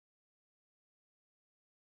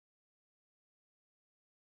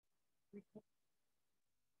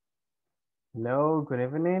Hello, good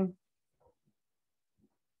evening.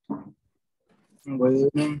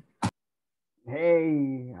 Good evening.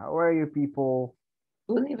 Hey, how are you people?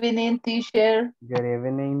 Good evening, teacher. Good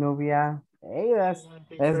evening, Nubia. Hey, that's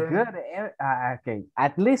Teacher. good. Okay,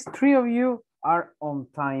 at least 3 of you are on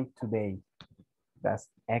time today. That's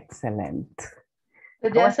excellent.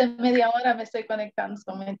 Desde How hace media hora me estoy conectando.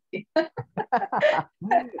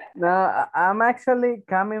 No, I'm actually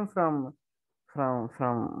coming from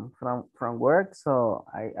work, so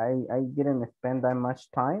I didn't spend that much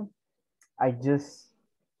time. I just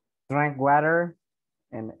drank water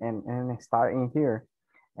and start in here.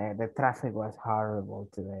 The traffic was horrible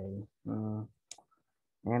today.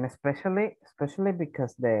 And especially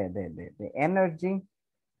because the energy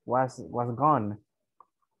was gone.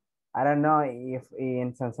 I don't know if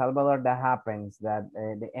in San Salvador that happens, that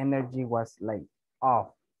the energy was like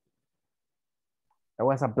off. There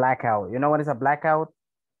was a blackout. You know what is a blackout?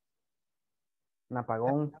 Un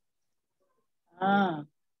apagón. Ah,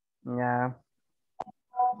 Yeah.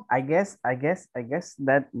 I guess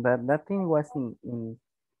that thing was in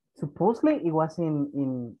supposedly it was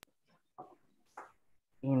in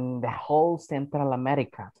the whole Central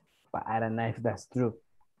America, but I don't know if that's true.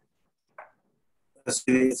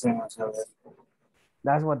 Así dicen, a saber.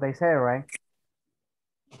 That's what they say, right?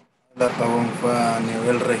 El apagón fue a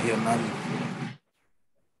nivel regional.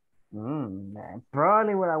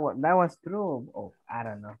 Probably that was true. Oh, I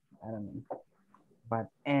don't know.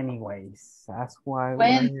 But anyways, that's why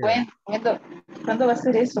we're here. ¿Cuándo va a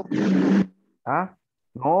ser eso? ¿Ah?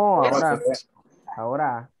 No, Pues,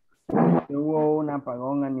 ahora hubo un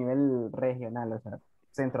apagón a nivel regional, o sea,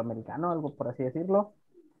 centroamericano, algo por así decirlo,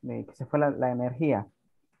 de que se fue la energía,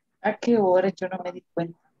 ¿a qué hora? Yo no me di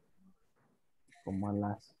cuenta. como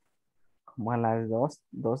a las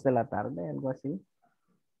 2 de la tarde, algo así.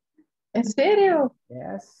 ¿En serio?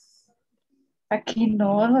 Yes. Aquí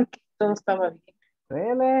no, aquí todo estaba bien.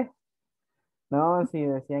 Really? No, sí,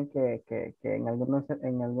 decían que en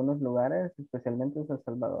algunos lugares, especialmente en San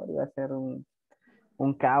Salvador, iba a ser un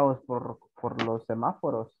caos por los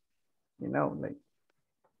semáforos. You know, like,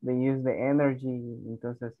 they use the energy,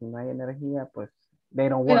 entonces si no hay energía, pues, they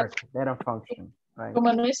don't Pero work, they don't function, right?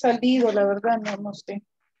 como no he salido, la verdad, no sé.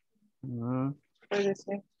 Mhm. Puede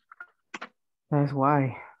ser. That's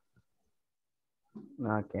why.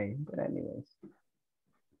 Okay, but anyways.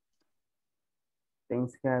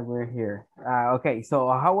 Thanks God we're here. Okay, so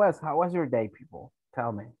how was your day, people?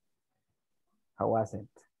 Tell me. How was it?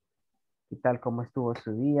 ¿Qué tal? ¿Cómo estuvo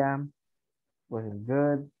su día? Was it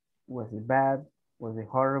good? Was it bad? Was it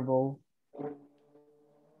horrible?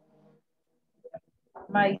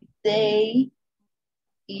 My day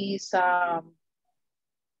is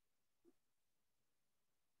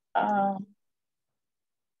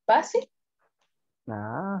basic,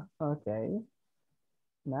 Okay.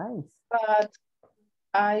 Nice. but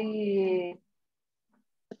I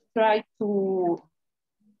try to,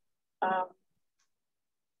 um,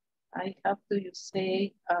 I have to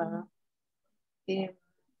say,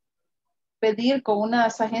 pedir con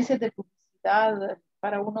unas agencias de publicidad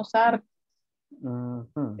para unos artes,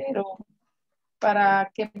 Mhm. pero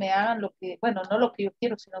para que me hagan lo que, bueno, no lo que yo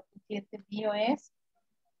quiero, sino que un cliente mío es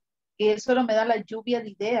que él solo me da la lluvia de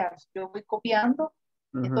ideas. Yo voy copiando,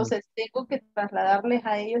 Mhm. entonces tengo que trasladarles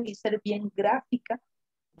a ellos y ser bien gráfica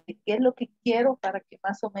de qué es lo que quiero para que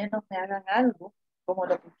más o menos me hagan algo como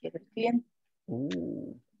lo que quiere el cliente.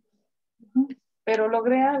 Ooh. Ujú. Pero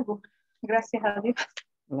logré algo, gracias a Dios.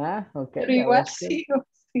 Okay, Pero that igual was good. sigo,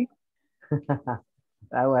 sí.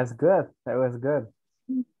 That was good. That was good.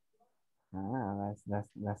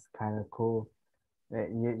 That's kind of cool.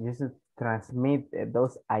 You should transmit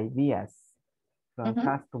those ideas from Ujú.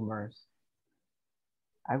 customers.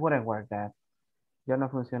 I wouldn't work that. Yo no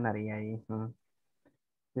funcionaría ahí.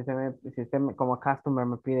 Si usted como customer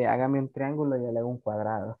me pide, hágame un triángulo, yo le hago un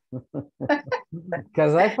cuadrado.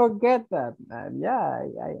 Because I forget that. Yeah,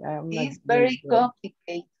 I'm not It's very very good.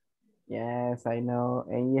 complicated. Yes, I know.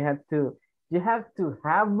 And you have to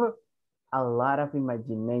have a lot of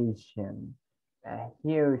imagination, a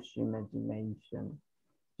huge imagination,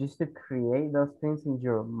 just to create those things in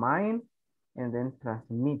your mind and then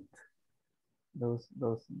transmit those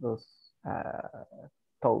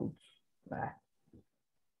thoughts. Ah,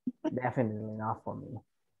 definitely not for me.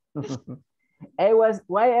 Hey,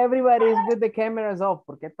 why everybody is with the cameras off?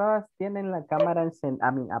 ¿Por qué todas tienen la cámara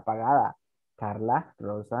apagada? Carla,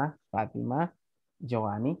 Rosa, Fátima,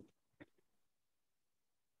 Giovanni.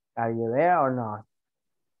 Are you there or not?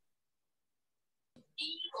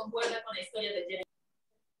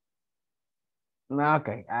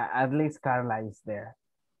 Okay, at least Carla is there.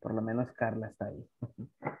 Por lo menos Carla está ahí.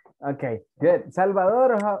 Okay, good.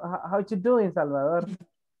 Salvador, how you doing, Salvador?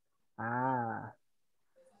 Ah,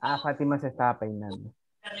 Fátima se estaba peinando.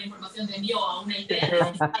 La información te envió a una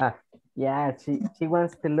idea. Yeah, she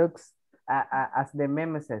wants to look as the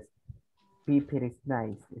meme says. People is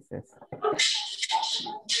nice, it says.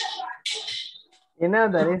 You know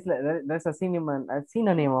that's a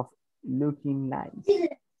synonym of looking nice.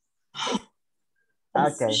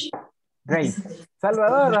 Okay, great.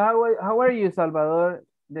 Salvador, how are you, Salvador?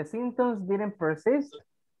 The symptoms didn't persist?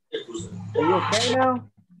 Are you okay now?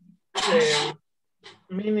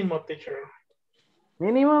 Mínimo, teacher.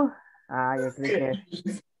 ¿Mínimo? Ah, yo creo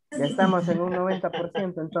que ya estamos en un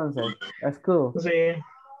 90% entonces. That's cool. Sí.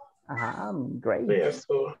 Ajá, great. Sí,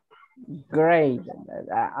 eso. Great.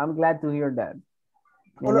 I'm glad to hear that.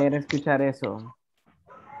 Me alegra escuchar eso.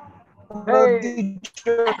 Hey.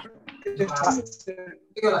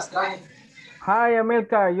 Hi,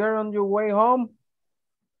 Amilcar. You're on your way home?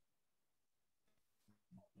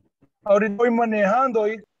 Ahorita voy manejando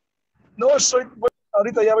y no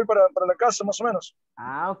ahorita ya voy para la casa más o menos.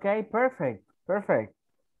 Ah, okay, perfect. Perfect.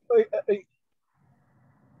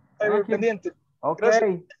 Ahí voy pendiente. Okay,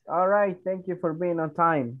 Gracias. all right. Thank you for being on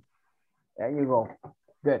time. There you go.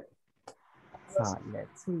 Good. So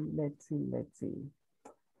let's see.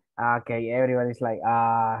 Okay, everybody's like,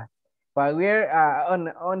 but we're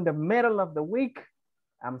on the middle of the week.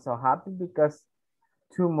 I'm so happy because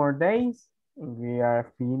 2 more days and we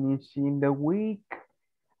are finishing the week.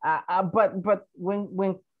 But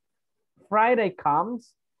when Friday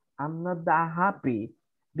comes, I'm not that happy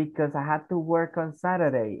because I had to work on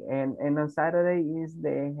Saturday and on Saturday is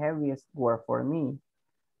the heaviest work for me.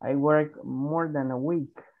 I work more than a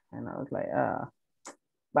week and I was like,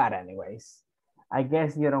 but anyways, I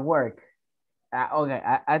guess you don't work. Okay,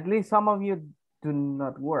 at least some of you do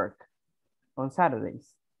not work on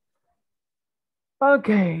Saturdays.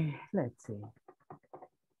 Okay, let's see.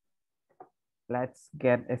 Let's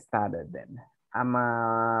get started then. I'm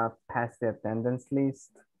pass the attendance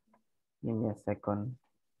list. Give me a second.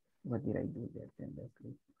 What did I do the attendance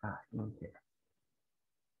list? In here.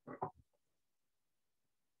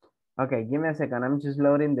 Okay, give me a second. I'm just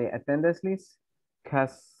loading the attendance list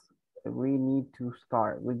because we need to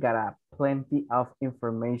start. We got plenty of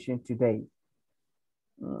information today.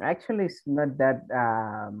 Actually, it's not that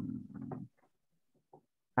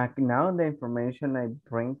now the information I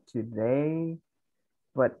bring today,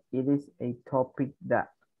 but it is a topic that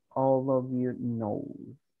all of you know.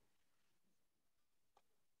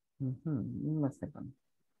 Give me a second.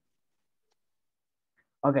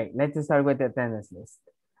 Okay, let's start with the attendance list.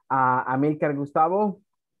 Amilcar Gustavo.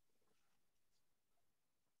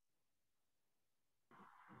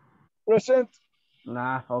 Present.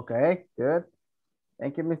 Okay, good.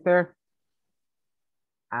 Thank you, mister.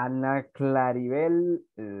 Ana Claribel,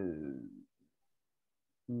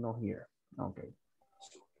 no here. Okay.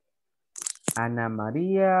 Ana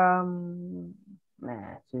Maria,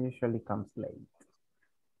 she usually comes late.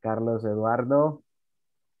 Carlos Eduardo.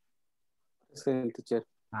 Present, teacher.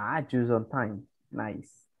 Choose on time.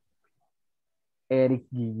 Nice. Eric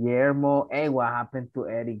Guillermo. Hey, what happened to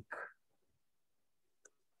Eric?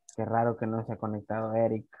 Qué raro que no se ha conectado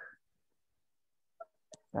Eric.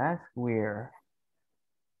 That's weird.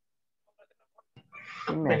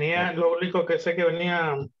 Venía, lo único que sé que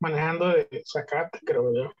venía manejando de Zacate,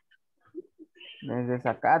 creo yo. Desde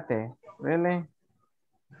Zacate, really?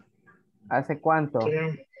 ¿Hace cuánto? Sí.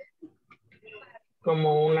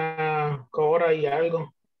 Como una hora y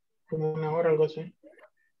algo. Como una hora, algo así.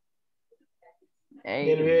 Hey.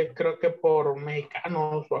 Y él vive, creo que por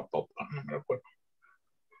Mexicanos o a Popa, no me recuerdo.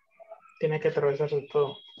 Tiene que atravesarse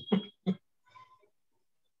todo.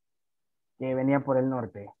 Que venía por el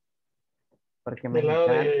norte. Porque Del lado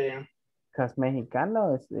de... Because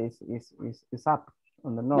mexicano is up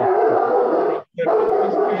on the north. Pero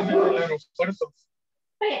es que viene del aeropuerto.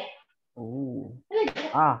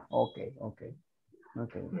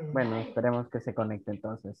 Okay. Bueno, esperemos que se conecte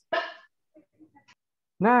entonces.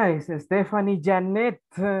 Nice, Stephanie Janet.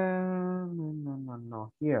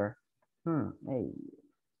 No, here. Hey.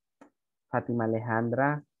 Fátima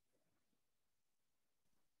Alejandra.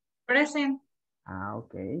 Present.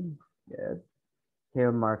 Okay, good.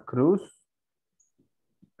 Hilmar Cruz.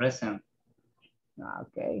 Present.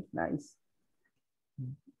 Okay, nice.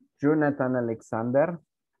 Jonathan Alexander.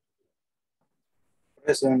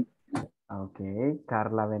 Present. Okay,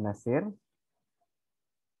 Carla Benacer.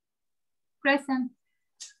 Present.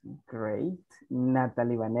 Great.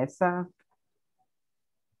 Natalie Vanessa.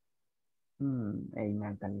 Hey,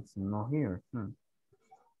 Natalie's not here.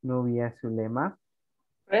 Nubia Zulema.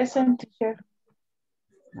 Present, teacher.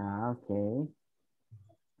 Ah, ok.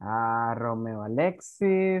 Ah, Romeo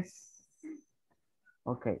Alexis.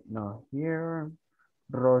 Okay, no here.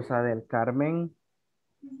 Rosa del Carmen.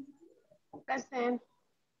 Present.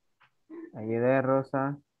 Ahí de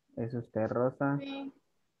Rosa. ¿Es usted, Rosa? Sí.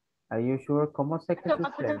 Are you sure? ¿Cómo sé que Lo es que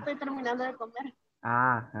pasa es que usted? estoy terminando de comer.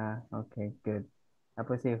 Ah, ok, good. Ah,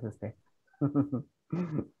 pues sí, es usted.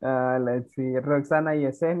 Let's see. Roxana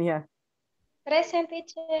Yesenia. Present,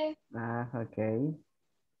 teacher. Ah, ok.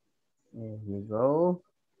 There you go.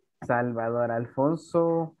 Salvador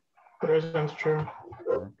Alfonso. Present, teacher.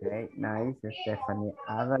 Okay, nice. Stephanie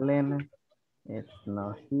Adalena. It's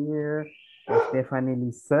not here. Stephanie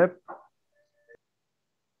Lisep.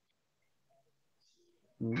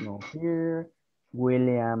 No here.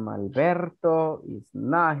 William Alberto is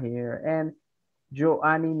not here. And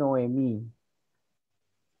Joanny Noemi.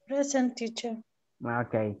 Present, teacher.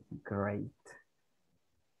 Okay, great.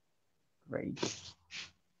 Great.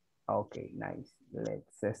 Okay, nice.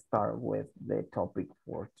 Let's start with the topic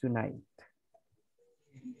for tonight.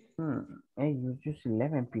 Hey, you're just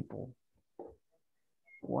 11 people.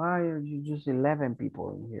 Why are you just 11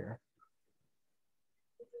 people in here?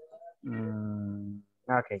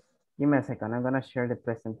 Okay, give me a second. I'm gonna share the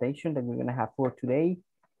presentation that we're gonna have for today.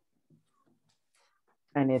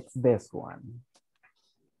 And it's this one.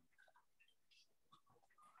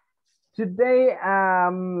 Today,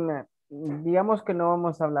 digamos que no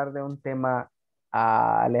vamos a hablar de un tema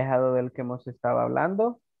alejado del que hemos estado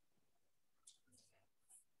hablando.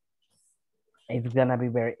 It's gonna be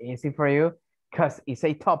very easy for you because it's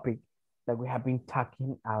a topic that we have been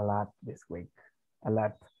talking a lot this week. A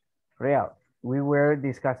lot. Real. We were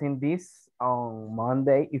discussing this on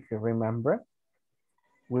Monday, if you remember.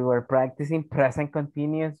 We were practicing present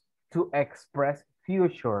continuous to express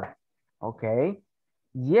future. Okay.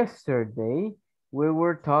 Yesterday, we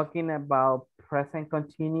were talking about present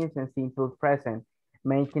continuous and simple present,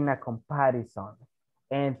 making a comparison.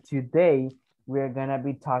 And today, we're gonna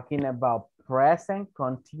be talking about present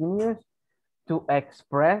continuous to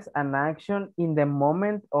express an action in the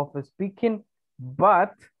moment of speaking,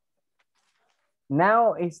 but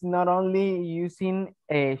now it's not only using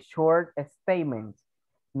a short statement.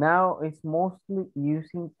 Now it's mostly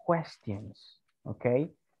using questions,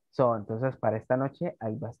 okay? So, entonces para esta noche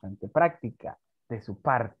hay bastante práctica de su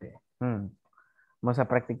parte. Vamos a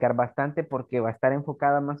practicar bastante porque va a estar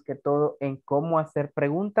enfocada más que todo en cómo hacer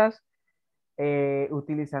preguntas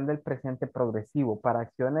utilizando el presente progresivo para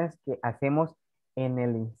acciones que hacemos en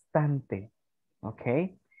el instante,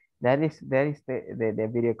 okay? That is the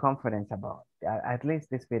video conference about, at least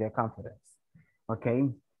this video conference, okay?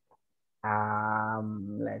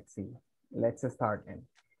 Let's see, let's start then.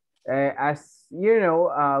 As you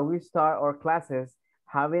know, we start our classes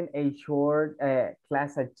having a short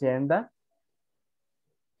class agenda.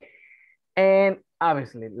 And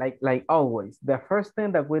obviously, like always, the first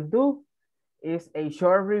thing that we do is a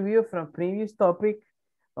short review from previous topic.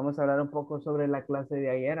 Vamos a hablar un poco sobre la clase de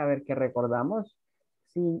ayer, a ver qué recordamos.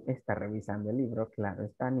 Sí, está revisando el libro, claro,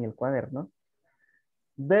 está ni el cuaderno.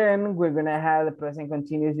 Then we're going to have the present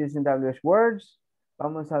continuous using WH words.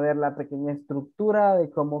 Vamos a ver la pequeña estructura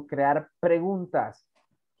de cómo crear preguntas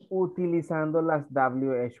utilizando las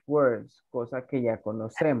WH words, cosa que ya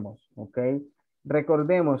conocemos, ¿ok?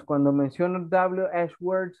 Recordemos, cuando menciono WH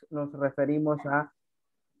words, nos referimos a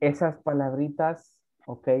esas palabritas,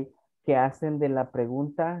 ¿ok? Que hacen de la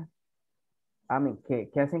pregunta,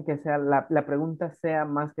 que hacen que sea la pregunta sea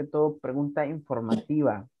más que todo pregunta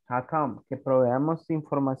informativa. How come? Que proveamos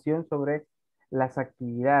información sobre las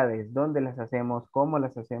actividades, dónde las hacemos, cómo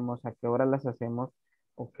las hacemos, a qué hora las hacemos,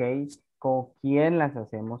 ¿ok? Con quién las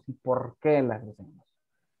hacemos y por qué las hacemos.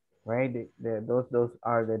 Right? Those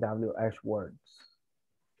are the WH words.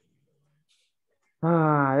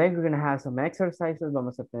 Then we're going to have some exercises.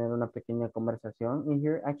 Vamos a tener una pequeña conversación in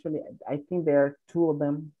here. Actually, I think there are two of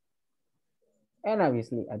them. And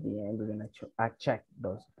obviously, at the end, we're going to check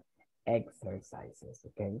those exercises,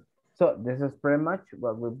 okay? So this is pretty much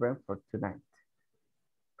what we bring for tonight.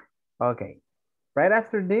 Okay, right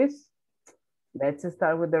after this, let's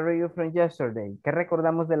start with the review from yesterday. ¿Qué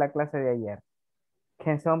recordamos de la clase de ayer?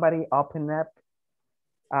 Can somebody open up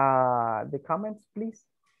the comments, please?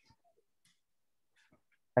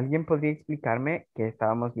 ¿Alguien podría explicarme qué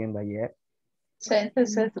estábamos viendo ayer?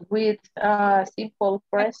 Sentences with simple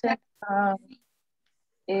present.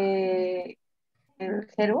 El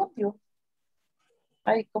gerundio.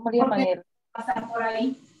 Ay, ¿cómo le llaman él? Pasar por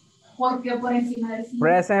ahí. Porque por encima del signo.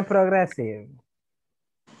 Present progressive.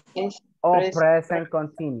 O present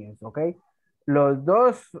continuous, ¿ok? Los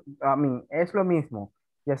dos, es lo mismo.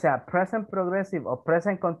 Ya sea present progressive o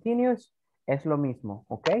present continuous, es lo mismo,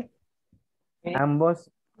 ¿ok?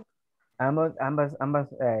 Ambas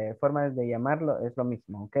formas de llamarlo es lo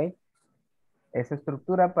mismo, ¿ok? Es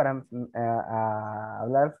estructura para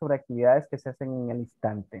hablar sobre actividades que se hacen en el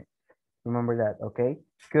instante. Remember that, okay?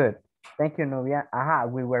 Good. Thank you, Nubia. Aha,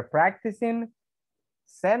 we were practicing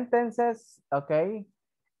sentences, okay,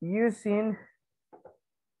 using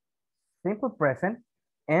simple present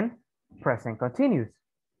and present continuous.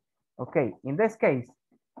 Okay, in this case,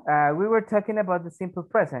 we were talking about the simple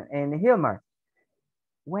present. And Hilmar,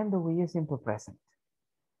 when do we use simple present?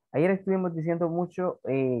 Ayer estuvimos diciendo mucho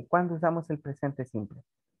cuándo usamos el presente simple.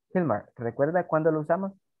 Hilmar, ¿recuerda cuándo lo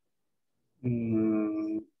usamos?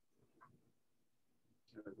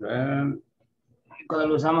 Cuando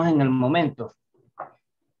lo usamos en el momento.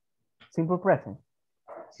 Simple present.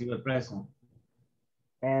 Simple present.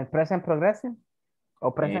 And present progressive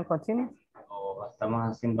o present continuous. O estamos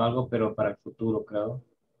haciendo algo, pero para el futuro, creo.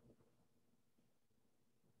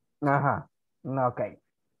 Ajá. No, ok.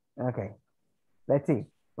 Ok. Let's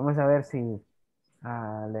see. Vamos a ver si.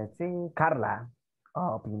 Let's see. Carla.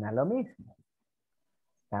 Opina lo mismo.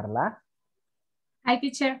 Carla. Hi,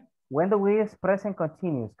 teacher. When do we use present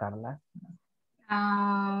continuous, Carla?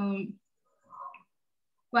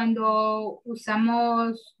 Cuando lo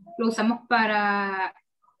usamos para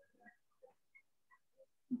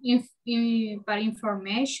para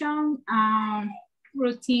information,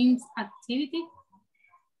 routines, activity.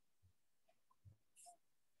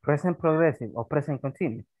 Present progressive o present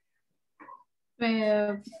continuous.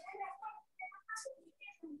 El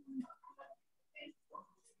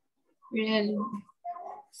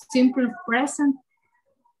simple present.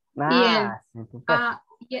 Simple present.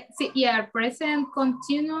 Sí, y el present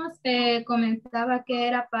continuous comentaba que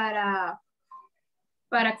era para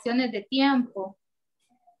acciones de tiempo.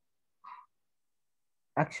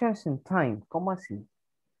 Actions in time, ¿cómo así?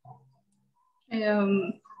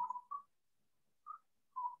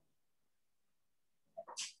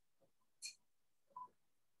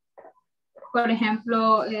 Por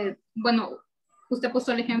ejemplo, bueno, usted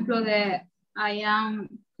puso el ejemplo de I am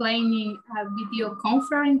planning a video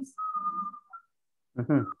conference.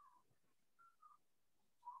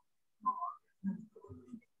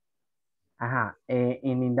 Ajá.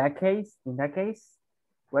 In that case,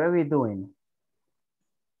 what are we doing?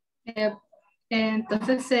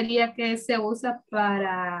 Entonces sería que se usa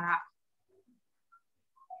para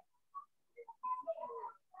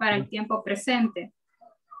el tiempo presente.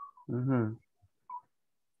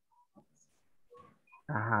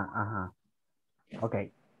 Ajá.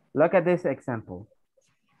 Okay. Look at this example.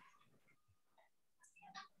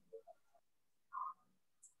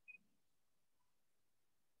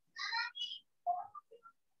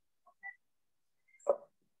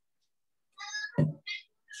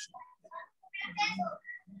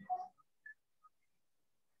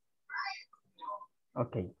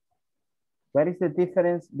 Okay. What is the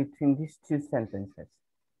difference between these two sentences?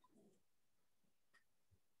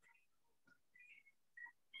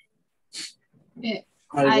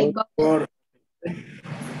 I go for...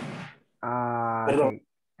 Okay.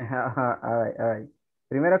 All right.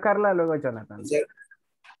 Primero Carla, luego Jonathan.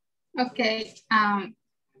 Okay.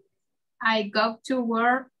 I go to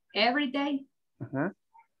work every day.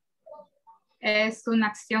 Es una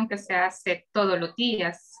acción que se hace todos los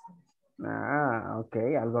días. Ok,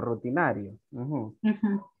 algo rutinario.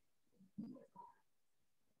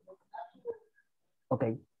 Ok,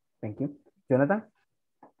 thank you. Jonathan?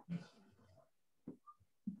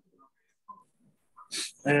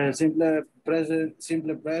 Simple present,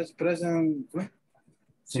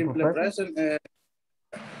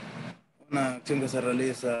 una acción que se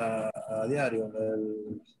realiza a diario.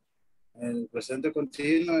 El presente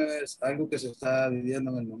continuo es algo que se está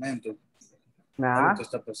viviendo en el momento. Algo que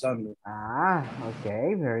está pasando. Ok,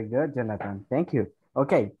 very good, Jonathan. Thank you.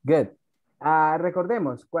 Ok, good.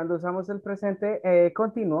 Recordemos, cuando usamos el presente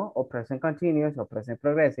continuo o present continuous o present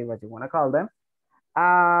progressive, what you want to call them,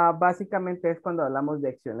 básicamente es cuando hablamos de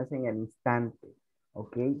acciones en el instante,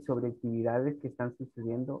 ok, sobre actividades que están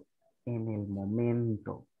sucediendo en el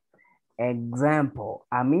momento. Example,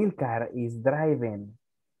 Amilcar is driving,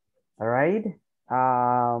 all right?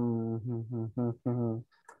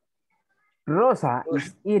 Rosa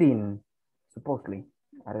is eating, supposedly,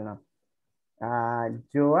 I don't know.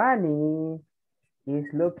 Joanny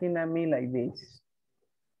is looking at me like this.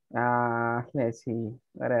 Let's see,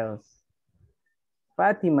 what else?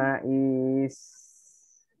 Fatima is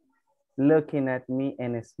looking at me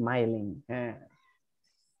and smiling.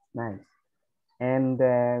 Nice. And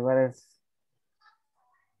what else?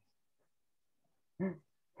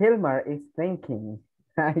 Hilmar is thinking.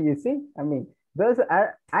 You see? I mean, Those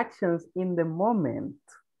are actions in the moment.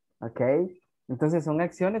 Ok. Entonces son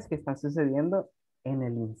acciones que están sucediendo en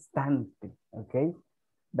el instante. Ok.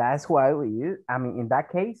 That's why we use, I mean, in that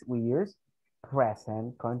case, we use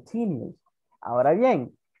present continuous. Ahora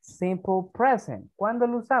bien, simple present. ¿Cuándo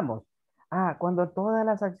lo usamos? Ah, cuando todas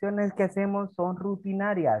las acciones que hacemos son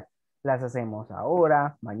rutinarias. Las hacemos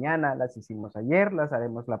ahora, mañana, las hicimos ayer, las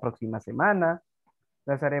haremos la próxima semana,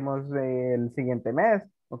 las haremos el siguiente mes,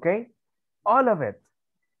 ¿ok? All of it.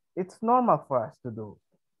 It's normal for us to do.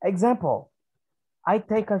 Example, I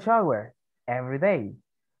take a shower every day.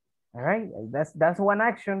 All right, that's one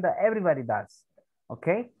action that everybody does. ¿Ok?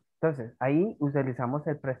 Entonces, ahí utilizamos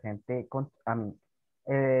el presente,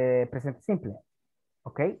 presente simple.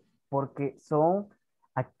 ¿Ok? Porque son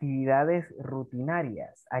actividades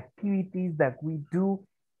rutinarias, activities that we do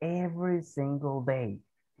every single day.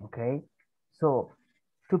 Okay? So,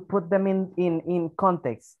 to put them in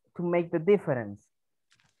context, to make the difference.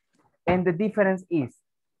 And the difference is,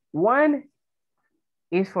 one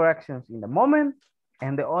is for actions in the moment,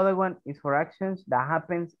 and the other one is for actions that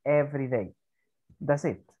happens every day. That's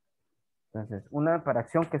it. Entonces, una para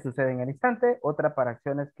acción que sucede en el instante, otra para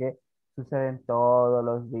acciones que suceden todos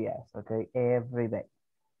los días, okay? Every day.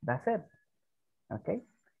 That's it. Okay?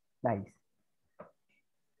 Nice.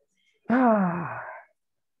 Ah,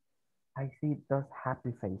 I see those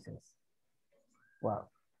happy faces. Wow.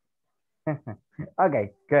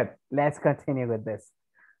 Okay, good. Let's continue with this.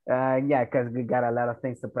 Yeah, because we got a lot of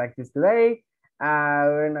things to practice today.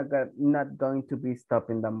 We're not going to be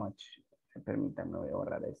stopping that much. Permítanme, voy a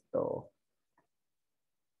borrar esto.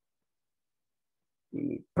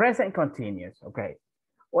 Present continuous, okay.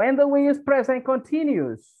 When do we use present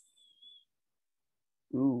continuous?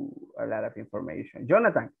 Ooh, a lot of information.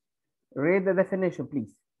 Jonathan, read the definition,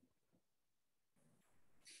 please.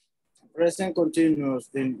 Present continuous.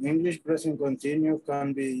 In English, present continuous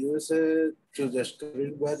can be used to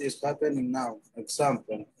describe what is happening now.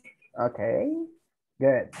 Example. Okay,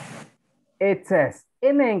 good. It says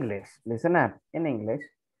in English, listen up, in English,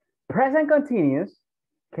 present continuous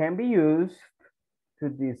can be used to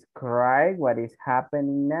describe what is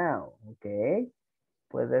happening now, okay?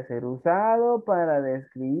 Puede ser usado para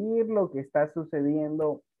describir lo que está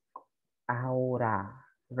sucediendo ahora,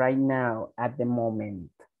 right now, at the moment,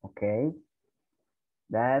 okay?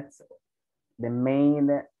 That's the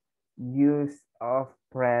main use of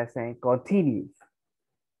present continuous.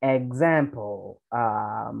 Example,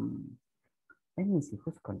 let me see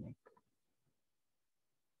who's connected.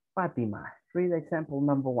 Fatima, read example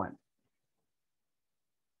number 1.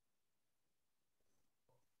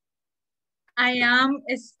 I am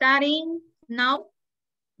studying now.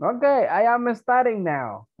 Okay, I am studying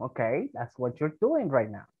now. Okay, that's what you're doing right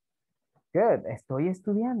now. Good, estoy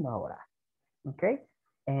estudiando ahora. Okay,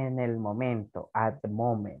 en el momento, at the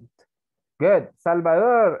moment. Good,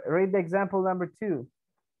 Salvador, read the example number 2.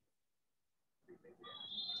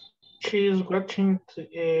 She is watching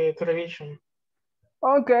television.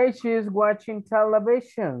 Okay, she is watching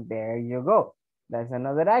television. There you go. That's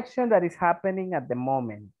another action that is happening at the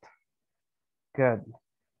moment. Good.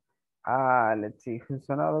 Let's see, who's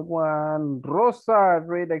another one? Rosa,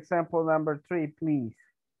 read example number 3, please.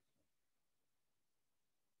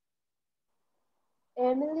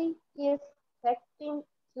 Emily is texting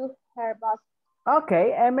to her boss.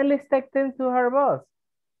 Okay, Emily is texting to her boss.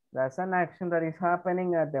 That's an action that is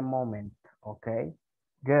happening at the moment. Okay,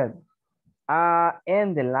 good.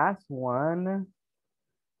 And the last one,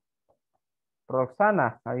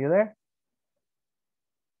 Roxana, are you there?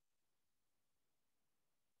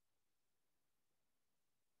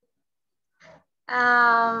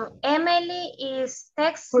 Emily is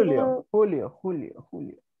texting Julio.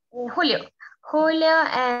 Julio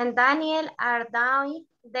and Daniel are doing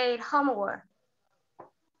their homework.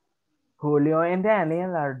 Julio and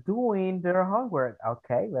Daniel are doing their homework.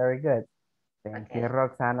 Okay, very good. Thank you,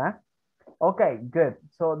 Roxana. Okay, good.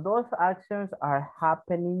 So those actions are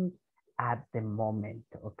happening at the moment,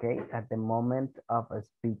 okay? At the moment of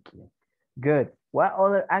speaking. Good. What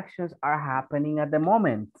other actions are happening at the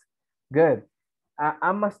moment? Good.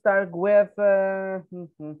 I'm gonna start with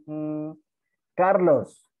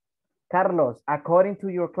Carlos. Carlos, according to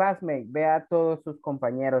your classmate, ve a todos sus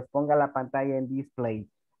compañeros, ponga la pantalla en display,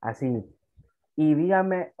 así. Y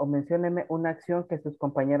dígame o mencióneme una acción que sus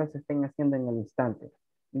compañeros estén haciendo en el instante.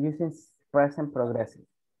 Using present progressive.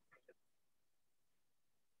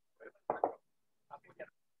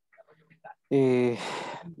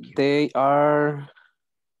 They are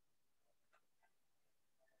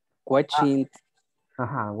watching,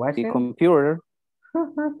 watching the computer.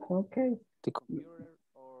 Okay. The computer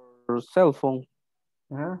or cell phone.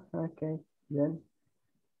 Okay. Good.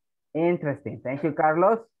 Interesting. Thank you,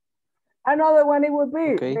 Carlos. Another one it would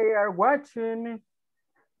be, Okay. they are watching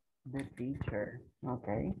the teacher.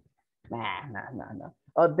 Okay. No.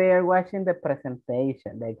 Oh, they are watching the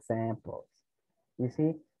presentation, the examples. You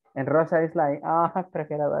see? And Rosa is like, oh,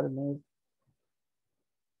 prefiero dormir.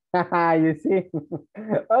 You see?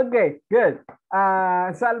 Okay, good.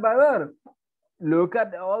 Salvador, look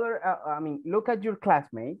at the other, look at your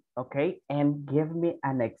classmate, okay? And give me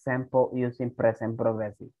an example using present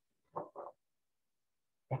progressive.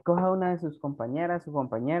 Escoja una de sus compañeras, sus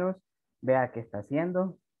compañeros, vea qué está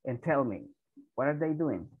haciendo, and tell me, what are they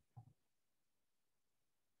doing?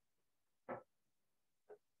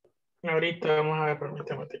 Ahorita vamos a ver,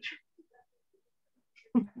 permítame, teacher.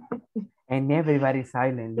 And everybody's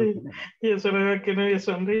silent. Looking at Y eso no veo que nadie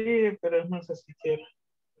sonríe, pero no sé si quiero.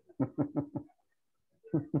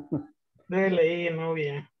 Dele ahí, no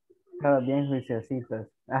bien. Todos bien juiciositos.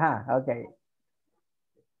 Ajá, ok.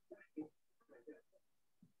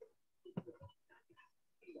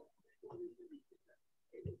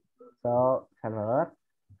 So, Salvador.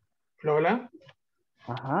 Lola.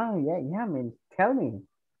 Yeah, tell me,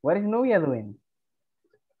 what is Nubia doing?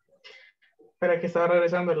 Espera que estaba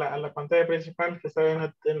regresando a la pantalla principal que estaba en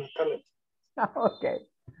la tablet. Okay.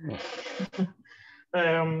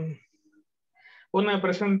 Una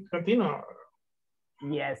presión continua.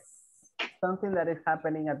 Yes, something that is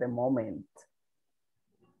happening at the moment.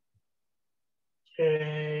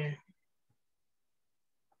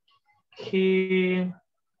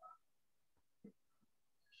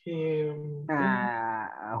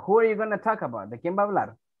 Who are you going to talk about? ¿De quién va a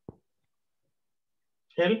hablar?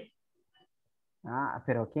 Él.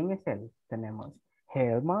 Pero ¿quién es él? Tenemos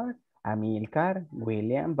Helmar, Amilcar,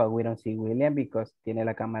 William, but we don't see William because tiene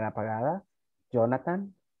la cámara apagada.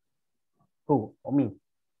 Jonathan. Who? O me.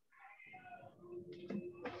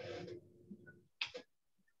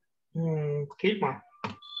 Hilmar.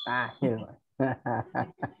 Hilmar.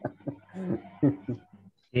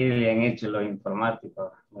 Sí, bien hecho los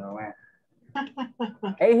informáticos. Pero bueno.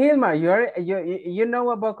 Hey Hilmar, you know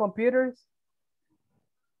about computers?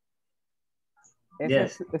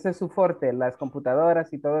 Yes. Ese es su fuerte, las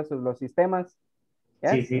computadoras y todos los sistemas.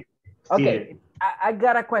 Yes? Sí. Okay, Sí. I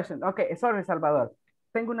got a question. Okay, sorry, Salvador.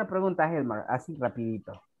 Tengo una pregunta, Hilmar, así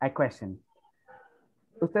rapidito. A question.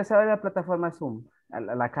 ¿Usted sabe la plataforma Zoom?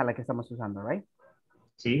 La que estamos usando, right?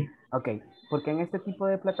 Sí. Okay, porque en este tipo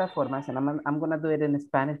de plataformas, and I'm going to do it in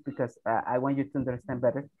Spanish because I want you to understand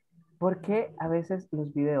better. Porque a veces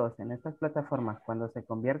los videos en estas plataformas, cuando se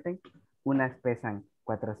convierten, unas pesan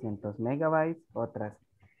 400 megabytes, otras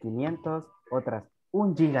 500, otras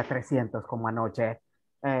 1 giga 300 como anoche,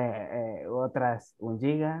 otras 1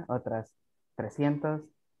 giga, otras 300.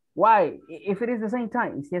 Why? If it is the same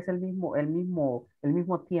time, y si es el mismo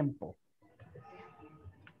tiempo.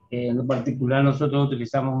 En lo particular, nosotros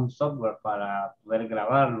utilizamos un software para poder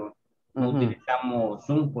grabarlo. No utilizamos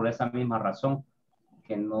Zoom por esa misma razón,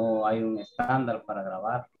 que no hay un estándar para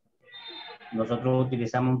grabar. Nosotros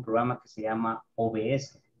utilizamos un programa que se llama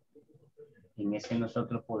OBS. En ese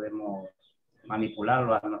nosotros podemos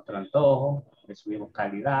manipularlo a nuestro antojo, le subimos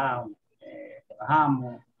calidad,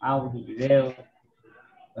 bajamos audio, video.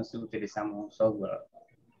 Entonces utilizamos un software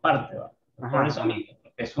aparte. Por eso mismo,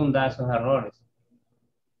 porque Zoom da esos errores.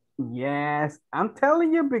 Yes, I'm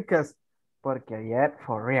telling you because porque ayer,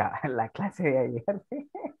 for real, la clase de ayer,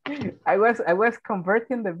 I was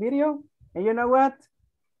converting the video, and you know what?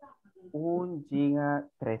 1 giga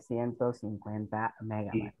 350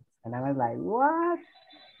 megabytes. And I was like, what?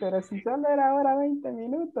 Pero si solo era hora 20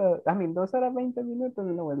 minutos. 2 horas 20 minutos.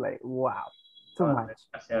 And I was like, wow, too much.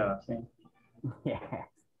 Sí. Yes.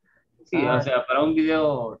 Sí, o sea, para un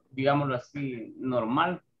video, digámoslo así,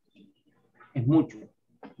 normal, es mucho.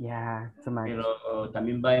 Yeah, too much. Pero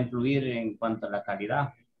también va a influir en cuanto a la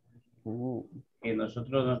calidad. Que nuestros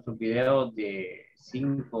videos de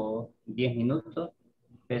 5, 10 minutos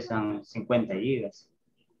pesan 50 gigas.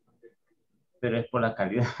 Pero es por la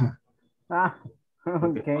calidad.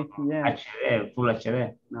 Okay, yeah. HD, Full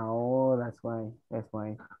HD. No, that's why.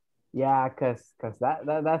 Yeah, because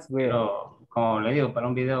that's weird. Pero, como le digo, para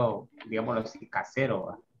un video, digámoslo así,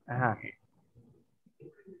 casero,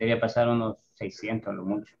 debería pasar unos 600 a lo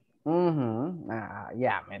mucho.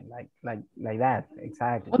 Yeah, man, like that,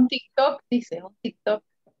 exactly. Un TikTok, dice, un TikTok.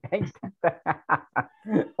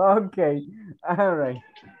 Okay, all right,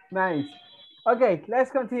 nice. Okay,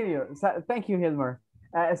 let's continue. Thank you, Hilmar.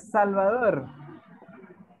 Salvador.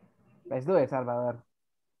 Let's do it, Salvador.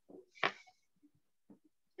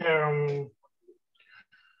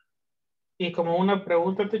 ¿Y como una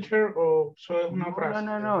pregunta, teacher, o solo es una frase?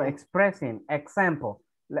 No, expressing, example.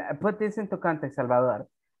 Put this into context, Salvador.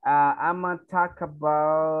 I'm gonna talk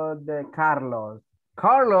about Carlos.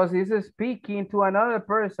 Carlos is speaking to another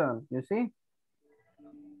person, you see?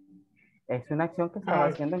 Es una acción que estaba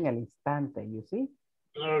haciendo en el instante, you see?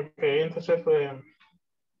 Ok, entonces fue,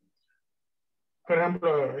 por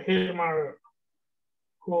ejemplo, Hilmar,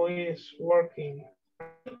 who is working.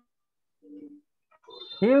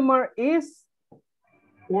 Hilmar is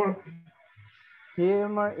working.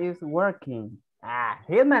 Hilmar is working.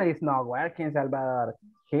 Hilmar is not working, Salvador.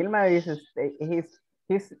 Hilmar is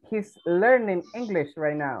he's learning English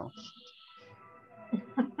right now.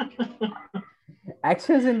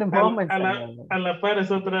 Actions in the moment. A la par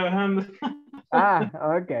está trabajando.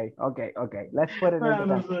 Okay. Let's put it in the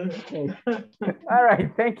okay. All right,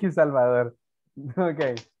 thank you, Salvador.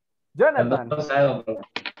 Okay. Jonathan. Okay.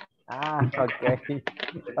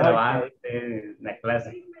 Trabajo en la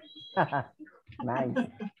clase.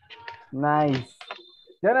 Nice.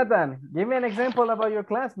 Jonathan, give me an example about your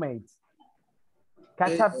classmates.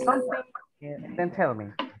 Catch up something and then tell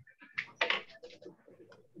me.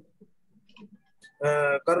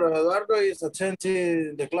 Carlos Eduardo is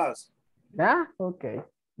attending the class. Yeah, okay,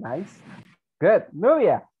 nice. Good.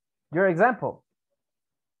 Nubia, your example.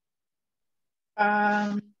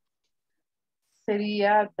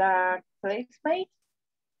 Sería the classmates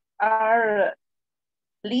are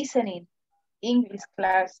listening English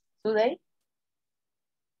class today.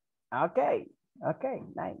 Okay,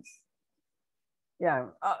 nice. Yeah,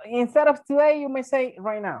 instead of today, you may say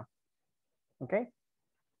right now. Okay.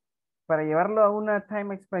 Para llevarlo a una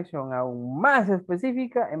time expression aún más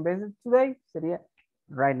específica, en vez de today, sería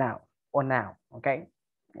right now or now. Okay.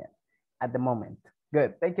 Yeah. At the moment.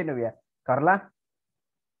 Good. Thank you, Nubia. Carla.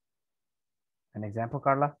 An example,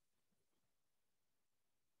 Carla.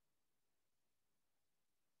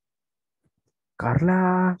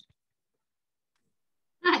 Carla.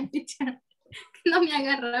 Ay, teacher, no me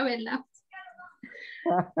agarraba el lápiz.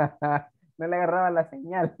 No le agarraba la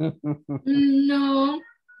señal. No.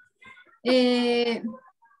 ¿De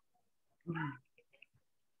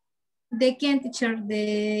quién, teacher?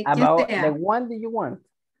 ¿De quién About sea? the one that you want.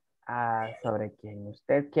 Sobre quien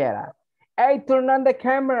usted quiera. Hey, turn on the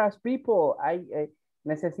cameras, people.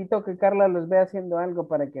 Necesito que Carla los vea haciendo algo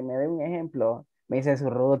para que me dé un ejemplo. Me dice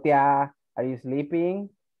Surrutia, are you sleeping?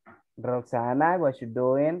 Roxana, what you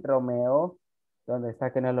doing? Romeo, ¿dónde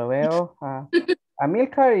está que no lo veo?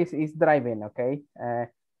 Amilcar is driving, okay?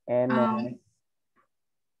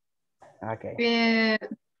 Okay.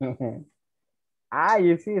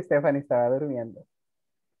 You see, Stephanie estaba durmiendo.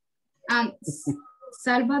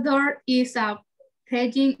 Salvador is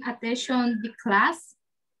paying attention the class.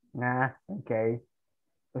 Okay.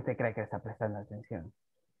 ¿Usted cree que está prestando atención?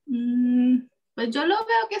 Pues yo lo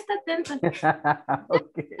veo que está atento.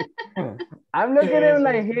 Okay. I'm looking at him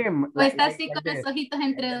like him. O está así con los ojitos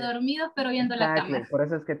entre dormidos, pero viendo la cámara. Por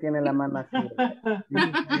eso es que tiene la mano así.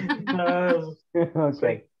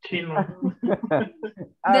 Okay. Chino.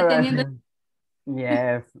 Deteniendo.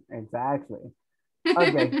 Yes, exactly.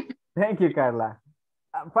 Okay. Thank you, Carla.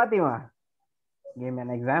 Fatima, give me an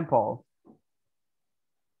example.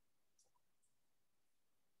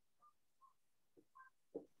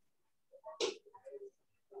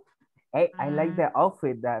 Hey, I like the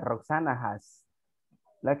outfit that Roxana has.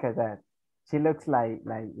 Look at that. She looks like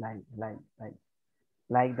the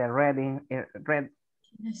red in the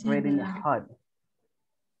hood.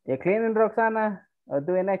 You cleaning, Roxana, or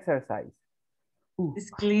doing exercise? It's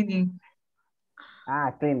cleaning.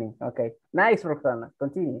 Cleaning. Okay. Nice, Roxana.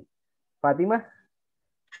 Continue. Fatima.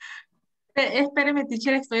 Espéreme,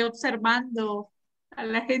 teacher, estoy observando a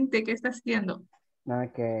la gente que está haciendo.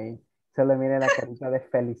 Okay. Solo mire la carita de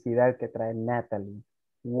felicidad que trae Natalie.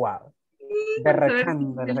 Wow.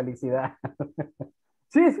 Derrochando de felicidad.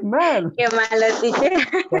 She's mad. Qué mala, teacher.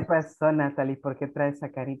 ¿Qué pasó, Natalie? ¿Por qué trae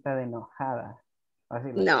esa carita de enojada?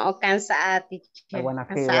 No, cansada, teacher.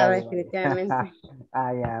 Cansada, definitivamente.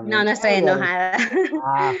 Yeah, no estoy enojada.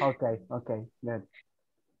 Okay, good.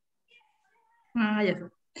 Ya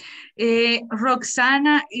sé.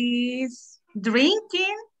 Roxana is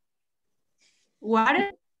drinking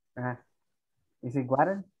water. Is it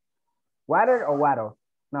water? Water or water?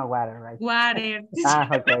 No, water, right? Water.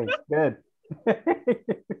 Okay, good.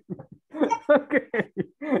 Okay.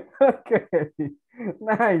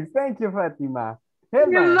 Nice. Thank you, Fatima.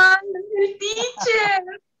 Teacher.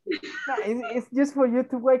 No, it's just for you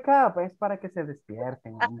to wake up. Es para que se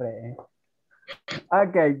despierten, hombre.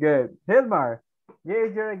 Okay, good. Hilmar,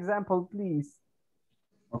 here's your example, please.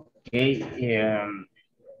 Okay.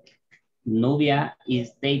 Nubia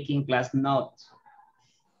is taking class notes.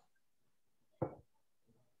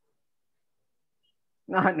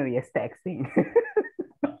 No, y es texting.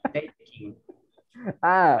 Taking.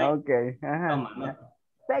 Okay. Toma nota.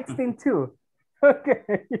 Texting too.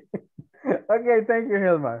 Okay. Okay, thank you,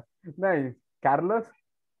 Hilmar. Nice. Carlos?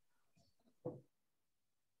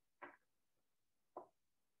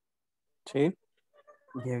 Sí.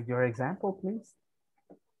 Give your example, please.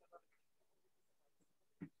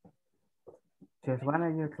 Just one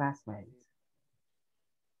of your classmates.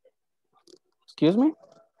 Excuse me?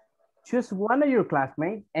 Choose one of your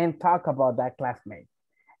classmates and talk about that classmate.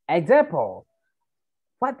 Example,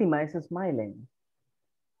 Fatima is smiling.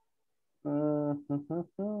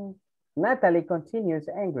 Natalie continues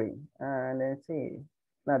angry. Let's see.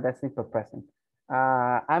 No, that's simple present.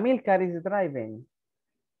 Amilcar is driving.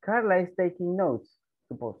 Carla is taking notes,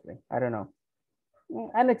 supposedly. I don't know.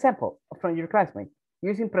 An example from your classmate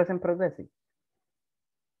using present progressive.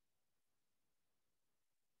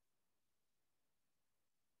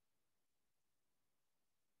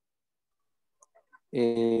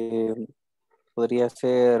 Podría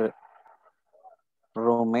ser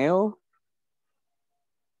Romeo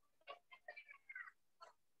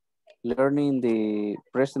learning the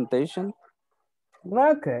presentation.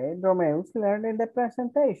 Okay, Romeo's learning the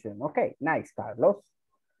presentation. Okay, nice, Carlos.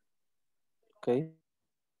 Okay.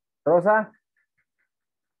 Rosa,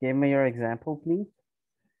 give me your example, please.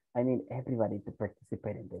 I need everybody to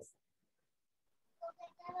participate in this.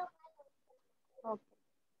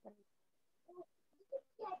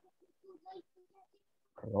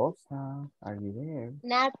 Rosa, are you there?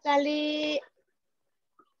 Natalie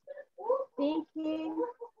thinking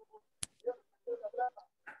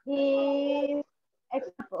his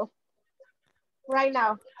example right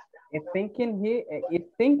now. It's thinking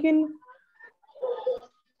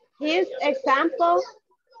His example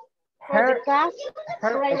for the class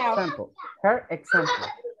right example. Her example.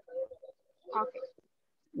 now. Okay.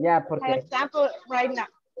 Yeah, Her porque. example right now.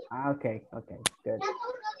 Okay, good.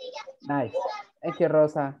 Nice. Thank you,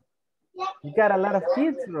 Rosa. You got a lot of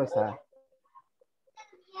kids, Rosa.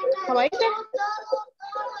 ¿Cómo dice?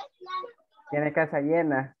 Tiene casa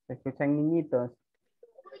llena, se escuchan niñitos.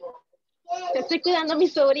 Estoy cuidando a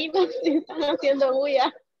mis sobrinos y están haciendo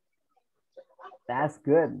bulla. That's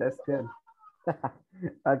good.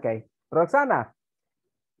 Okay, Roxana.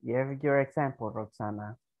 Give your example,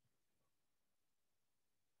 Roxana.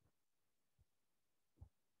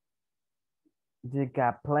 You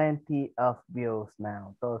got plenty of views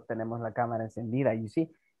now. Todos tenemos la cámara encendida. You see,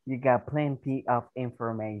 you got plenty of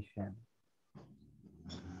information.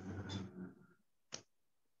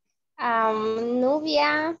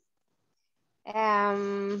 Nubia.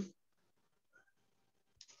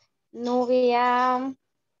 Nubia.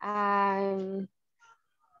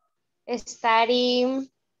 Studying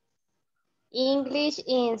English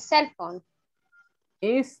in cell phone.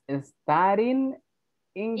 Is studying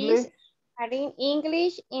English? Is studying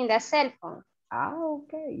English in the cell phone.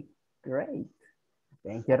 Okay, great.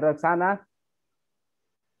 Thank you, Roxana.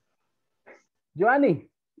 Joanny,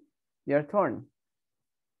 your turn.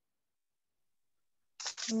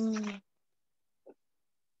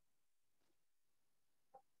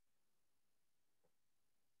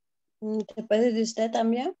 ¿Después de usted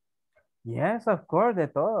también? Yes, of course, de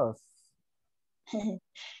todos. A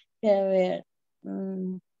ver.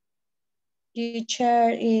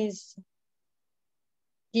 Teacher is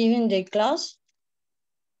giving the class.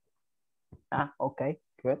 Okay,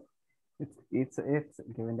 good. It's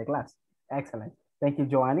giving the class. Excellent. Thank you,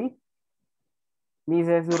 Joanny.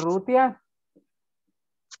 Mrs. Urrutia.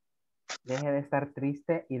 Deje de estar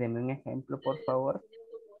triste y deme un ejemplo, por favor.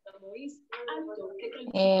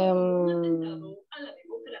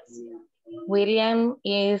 William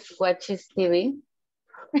is watching TV.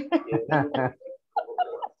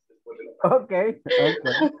 Okay.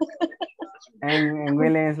 And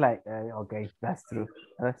William is like, okay, that's true.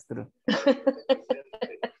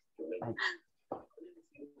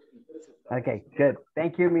 Okay, good.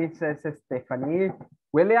 Thank you, Mrs. Stephanie.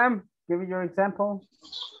 William, give me your example.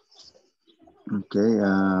 Okay.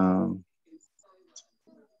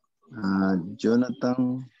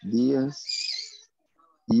 Jonathan Diaz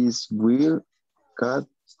is wearing cat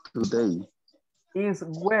today. Is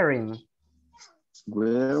wearing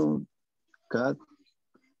cat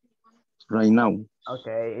right now.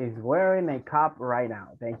 Okay, is wearing a cap right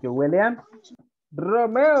now. Thank you, William.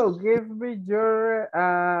 Romeo, give me your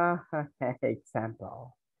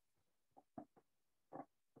example.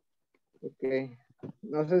 Okay.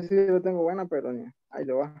 No sé si lo tengo buena, pero ahí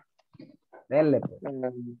lo va. Dele.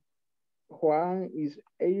 Juan is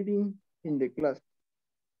eating in the class.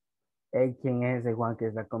 Hey, ¿quién es ese Juan que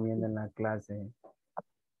está comiendo en la clase?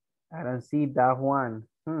 I don't see that Juan.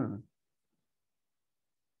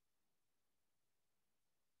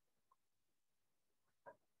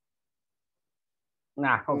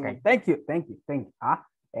 Ah, okay. Thank you. Ah,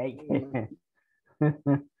 hey.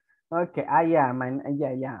 Okay. Yeah,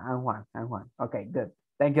 I'm Juan. Okay, good.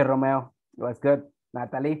 Thank you, Romeo. It was good.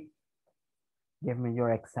 Natalie, give me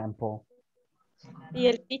your example. Y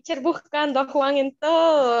el teacher buscando a Juan en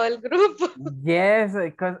todo el grupo. Yes,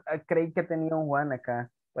 because creí que tenía un Juan acá.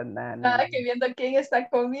 But Nada, que viendo quién está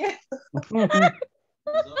comiendo.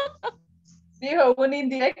 Dijo una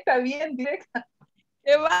indirecta, bien directa.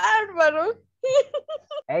 ¡Qué bárbaro!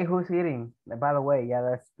 Hey, who's eating? By the way, yeah,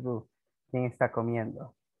 that's true. ¿Quién está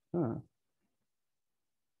comiendo?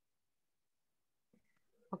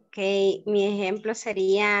 Ok, mi ejemplo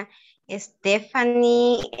sería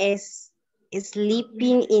Stephanie is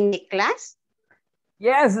sleeping in the class.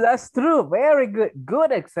 Yes, that's true. Very good.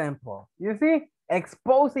 Good example. You see?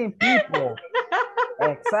 Exposing people.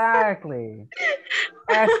 Exactly.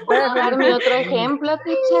 ¿Puedo dar mi otro ejemplo,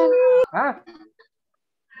 teacher? Ah,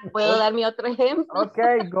 ¿Puedo dar mi otro ejemplo?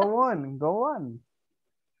 okay, go on.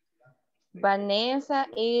 Vanessa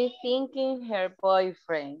is thinking her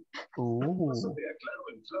boyfriend. Ooh.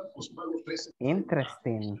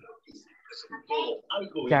 Interesting.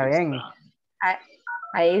 Ya ven.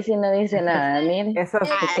 Ahí sí no dice nada, miren. Se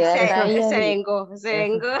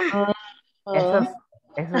vengó.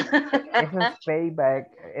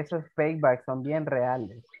 Esos paybacks son bien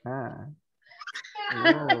reales.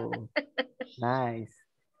 Ooh, nice.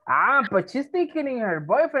 But she's thinking in her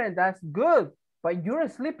boyfriend, that's good. But you're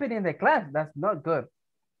sleeping in the class, that's not good.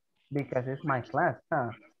 Because it's my class,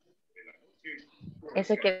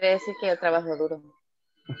 Eso quiere decir que yo trabajo duro.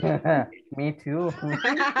 Me too.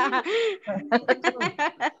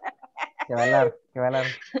 Qué valor.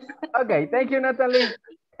 Okay, thank you, Natalie.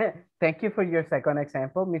 Thank you for your second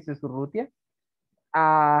example, Mrs. Urrutia.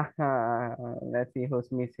 Let's see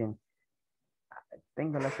who's missing.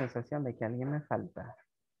 Tengo la sensación de que alguien me falta.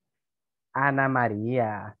 Ana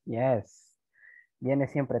María, yes. Viene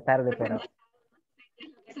siempre tarde, pero...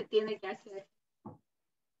 Se tiene que hacer.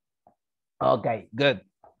 Ok, good.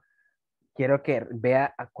 Quiero que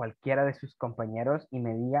vea a cualquiera de sus compañeros y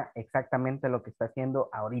me diga exactamente lo que está haciendo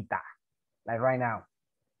ahorita. Like right now.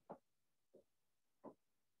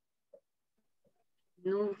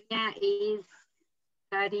 Nubia is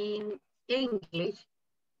studying English.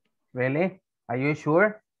 Really? Are you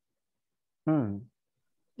sure?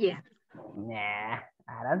 Yeah. Nah,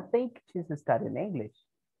 I don't think she's studying English.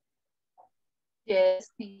 Yes,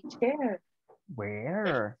 teacher.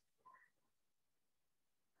 Where?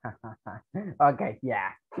 Okay,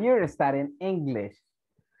 yeah. You're studying English.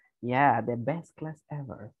 Yeah, the best class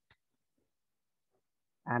ever.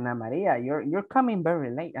 Ana Maria, you're coming very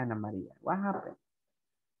late, Ana Maria. What happened?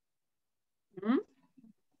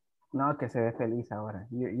 No, que se ve feliz ahora.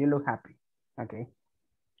 You look happy. Okay.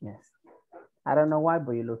 Yes. I don't know why,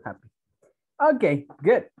 but you look happy. Okay,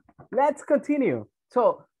 good. Let's continue.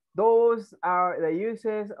 So those are the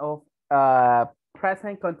uses of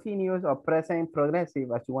present continuous or present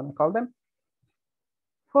progressive, as you want to call them,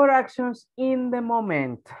 for actions in the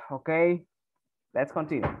moment. Okay, let's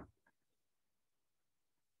continue.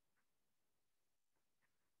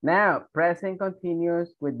 Now, present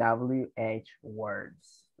continuous with WH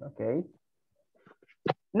words. Okay.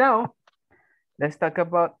 Now, let's talk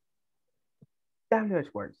about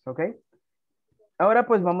WH words. Okay. Ahora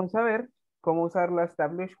pues vamos a ver cómo usar las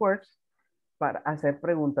WH words para hacer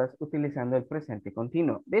preguntas utilizando el presente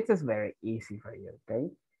continuo. This is very easy for you,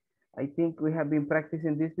 okay? I think we have been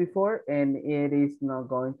practicing this before and it is not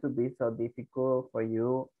going to be so difficult for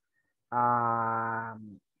you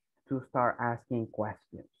to start asking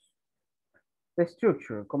questions. The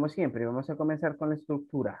structure, como siempre, vamos a comenzar con la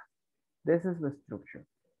estructura. This is the structure.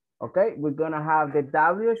 Okay, we're gonna have the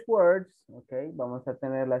WH words, okay? Vamos a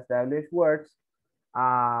tener las WH words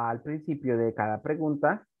al principio de cada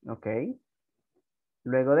pregunta, ok.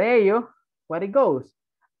 Luego de ello, what it goes?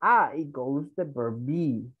 It goes the verb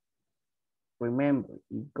be. Remember,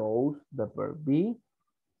 it goes the verb be.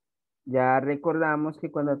 Ya recordamos que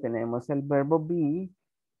cuando tenemos el verbo be,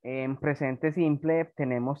 en presente simple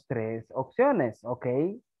tenemos tres opciones, ok.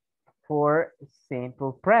 For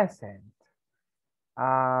simple present.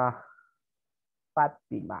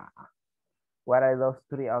 Fátima. What are those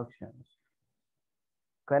three options?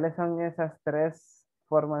 ¿Cuáles son esas tres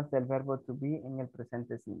formas del verbo to be en el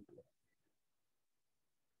presente simple?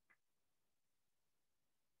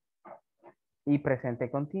 Y presente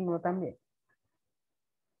continuo también.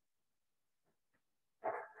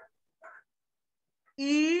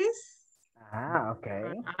 Is.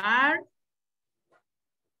 Okay. Are.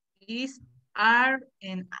 Is, are,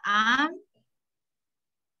 and am.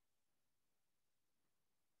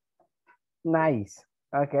 Nice.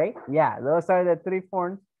 Okay, yeah, those are the three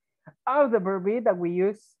forms of the verb be that we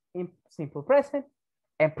use in simple present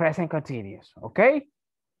and present continuous, okay?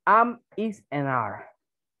 Am, is, and are.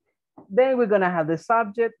 Then we're gonna have the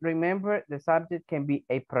subject. Remember, the subject can be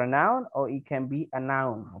a pronoun or it can be a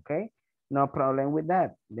noun, okay? No problem with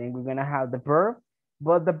that. Then we're gonna have the verb,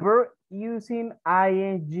 but the verb using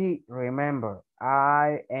ing, remember,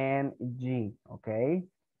 ing, okay?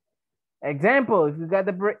 Example, if you got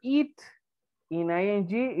the verb eat, in ing,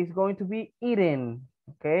 it's going to be eaten,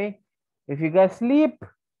 okay? If you got sleep,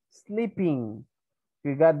 sleeping.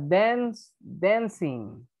 If you got dance,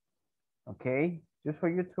 dancing, okay? Just for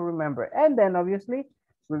you to remember. And then obviously,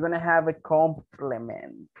 we're gonna have a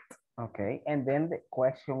complement, okay? And then the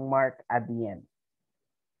question mark at the end.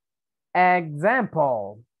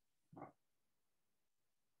 Example.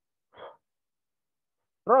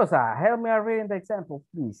 Rosa, help me out reading the example,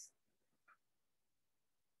 please.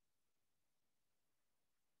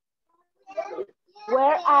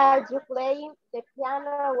 Where are you playing the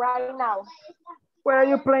piano right now? Where are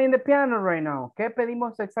you playing the piano right now? ¿Qué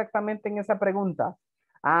pedimos exactamente en esa pregunta?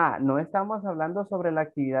 Ah, no estamos hablando sobre la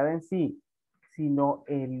actividad en sí, sino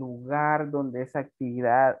el lugar donde esa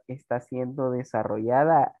actividad está siendo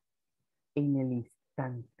desarrollada en el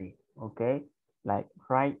instante, ¿ok? Like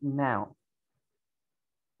right now.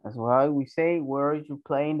 That's why we say, where are you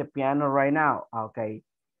playing the piano right now? Okay.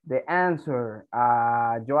 The answer,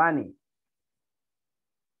 Joanny.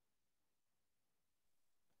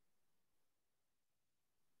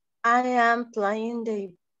 I am playing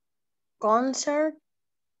the concert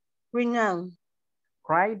right now.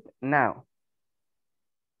 Right now.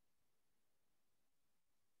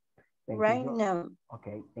 Right now.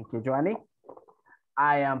 Okay, thank you, Joanny.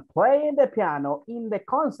 I am playing the piano in the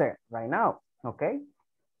concert right now. Okay.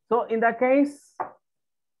 So in that case,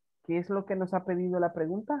 ¿qué es lo que nos ha pedido la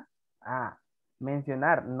pregunta? Ah,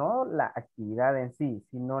 mencionar no la actividad en sí,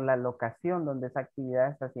 sino la locación donde esa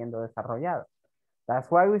actividad está siendo desarrollada.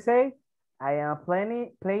 That's why we say, I am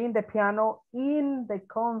playing the piano in the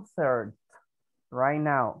concert right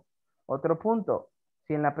now. Otro punto,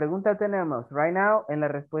 si en la pregunta tenemos right now, en la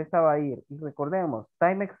respuesta va a ir. Y recordemos,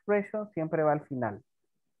 time expression siempre va al final.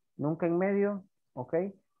 Nunca en medio, ¿ok?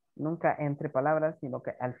 Nunca entre palabras, sino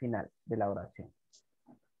que al final de la oración.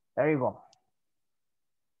 There you go.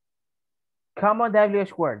 Common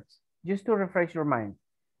WH words, just to refresh your mind.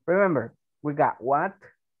 Remember, we got what,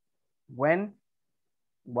 when,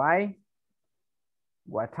 why,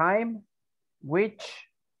 what time, which,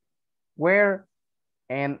 where,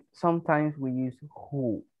 and sometimes we use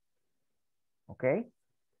who. Okay?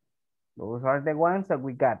 Those are the ones that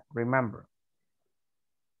we got, remember.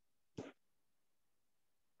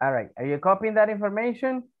 All right, are you copying that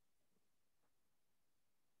information?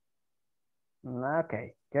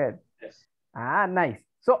 Okay, good. Yes. Ah, nice.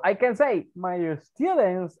 So I can say my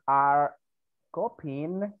students are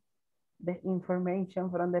copying the information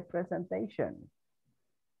from the presentation.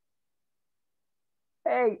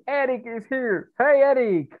 Hey, Eric is here. Hey,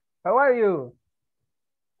 Eric, how are you?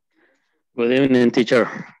 Good evening, teacher.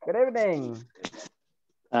 Good evening.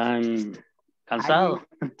 I'm cansado.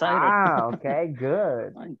 I'm tired. Ah, okay,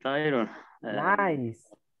 good. I'm tired.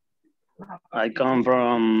 Nice. I come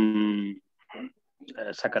from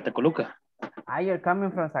Zacatecoluca. Ah, you're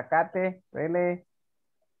coming from Zacate, really?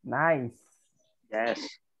 Nice. Yes.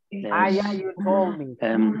 Ah, yeah, you told me.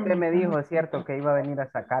 Usted me dijo, es cierto, Yes. que iba a venir a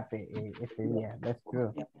Zacate este día. That's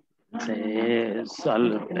true. Sí,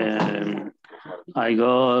 I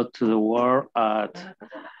go to the work at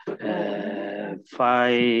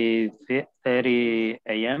 5:30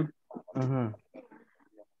 a.m.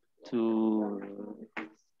 to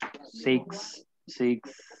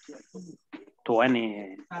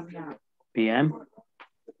 6:20 p.m.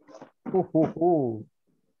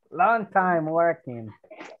 Long time working.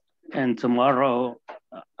 And tomorrow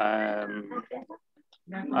I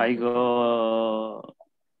go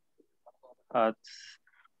at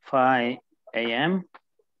 5 a.m.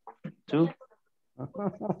 too. Oh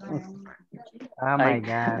my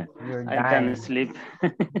God, you're dying. I can't sleep.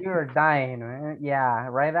 You're dying, man. Yeah,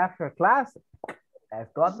 right after class, let's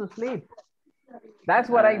go to sleep. That's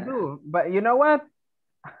what I do. But you know what?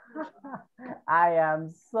 I am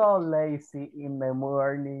so lazy in the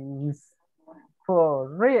mornings. For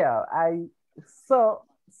real. So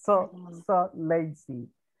lazy.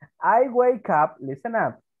 I wake up, listen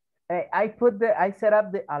up. I set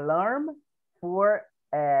up the alarm for,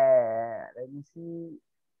 let me see,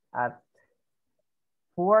 at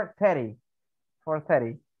 4:30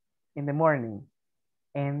 in the morning.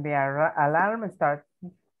 And the alarm starts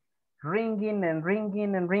ringing and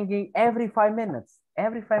ringing and ringing every 5 minutes,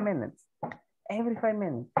 Every 5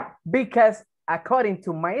 minutes. Because according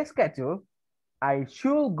to my schedule, I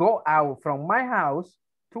should go out from my house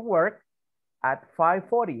to work at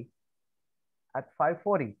 5:40. At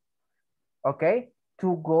 5:40. Okay?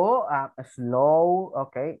 To go slow,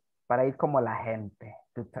 okay? Para ir como la gente.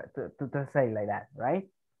 To say like that, right?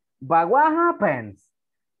 But what happens?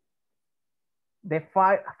 The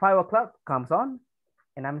 5 o'clock comes on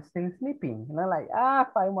and I'm still sleeping. And I'm like,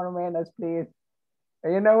 5 more minutes, please.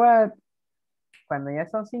 And you know what? Cuando ya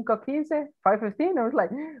son 5:15, 5:15, I was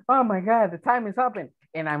like, oh my God, the time is up.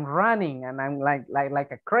 And I'm running and I'm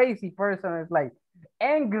like a crazy person. It's like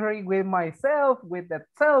angry with myself, with the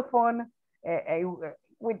cell phone,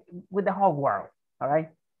 with the whole world, all right?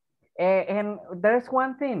 And there's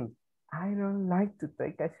one thing. I don't like to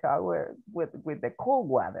take a shower with the cold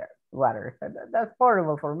water. That's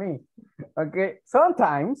horrible for me. Okay,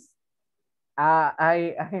 sometimes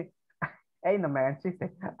I no man,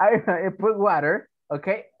 I put water,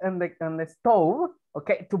 okay, on the stove,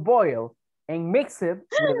 okay, to boil and mix it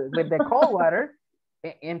with the cold water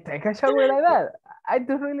and take a shower like that. I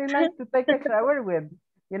do really like to take a shower with,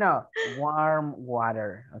 you know, warm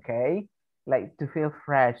water, okay, like to feel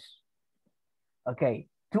fresh. Okay,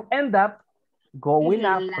 to end up going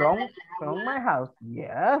up from my house.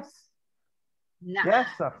 Yes. No.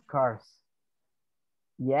 Yes, of course.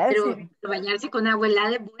 Yes. Pero bañarse con agua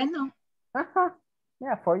helada es bueno.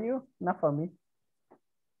 Yeah, for you, not for me.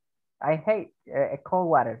 I hate cold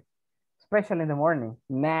water, especially in the morning.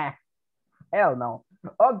 Nah, hell no.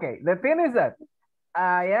 Okay, the thing is that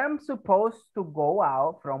I am supposed to go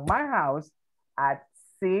out from my house at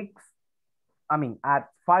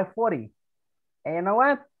 5:40. And you know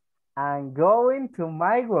what? I'm going to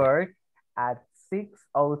my work at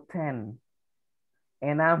 6:10.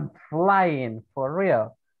 And I'm flying, for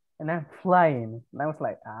real. And I'm flying. And I was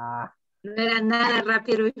like, No era nada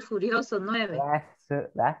rápido y furioso, 9.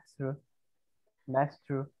 That's true. That's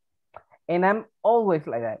true. And I'm always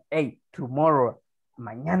like that. Hey, tomorrow,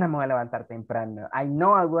 mañana me voy a levantar temprano. I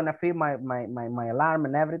know I'm going to feel my alarm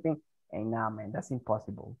and everything. And nah, man, that's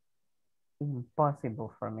impossible.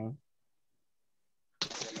 Impossible for me.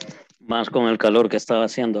 Más con el calor que estaba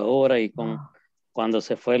haciendo ahora y con cuando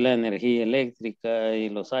se fue la energía eléctrica y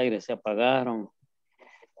los aires se apagaron.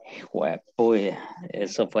 Pues,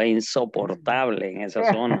 eso fue insoportable en esa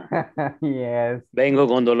zona. Yes. Vengo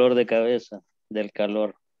con dolor de cabeza del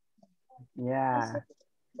calor. Yeah.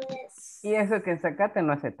 Y eso que en Zacate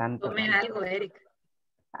no hace tanto. Tome algo, Eric.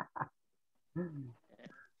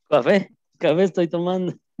 Café estoy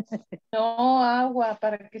tomando. No, agua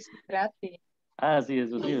para que se hidrate. Sí,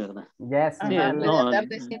 eso sí, ¿verdad? Yes. Sí, puede andar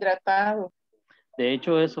deshidratado. De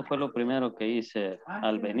hecho, eso fue lo primero que hice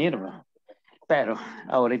al venir, ¿verdad? Pero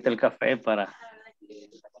ahorita el café para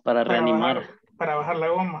reanimar. Para bajar la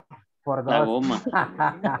goma. Por 2. La goma.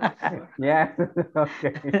 Yes,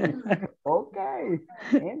 okay. Okay.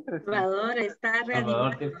 Salvador está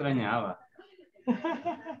Salvador te extrañaba.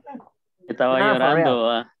 Estaba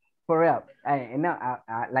llorando. For real.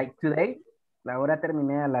 Like today, ahora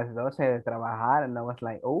terminé a las 12 de trabajar and I was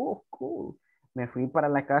like, oh, cool. Me fui para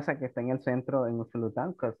la casa que está en el centro en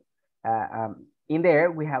Usulután because in there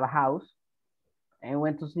we have a house and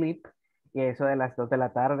went to sleep. Y eso de las 2 de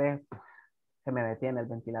la tarde se me detiene el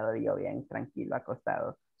ventilador y yo bien tranquilo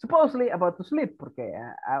acostado. Supposedly about to sleep porque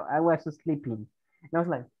I was sleeping. And I was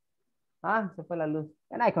like, se fue la luz.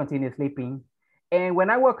 And I continued sleeping. And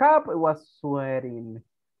when I woke up, it was sweating.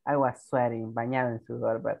 I was sweating, bañado en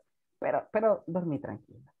sudor, pero dormí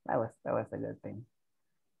tranquilo. That was a good thing.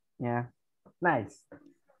 Yeah, nice.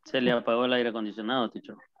 Se le apagó el aire acondicionado,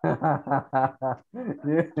 teacher.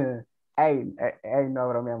 Hey, no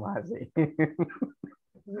bromeamos así.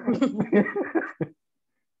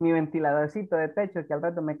 Mi ventiladorcito de techo que al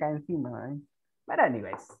rato me cae encima. But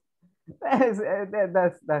anyways, that's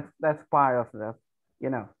part of the,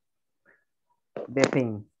 the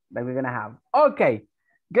thing that we're gonna have. Okay,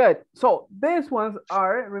 good. So these ones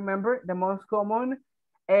are, remember, the most common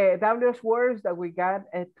WH words that we got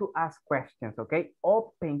to ask questions, okay?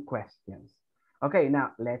 Open questions. Okay,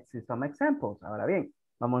 now let's see some examples. Ahora bien,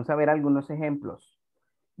 vamos a ver algunos ejemplos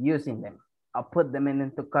using them. I'll put them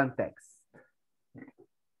into context.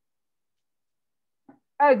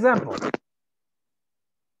 Example.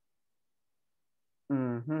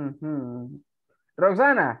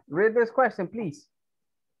 Roxana, read this question, please.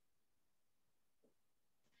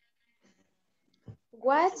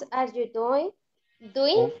 What are you doing?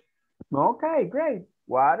 Okay, great.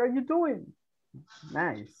 What are you doing?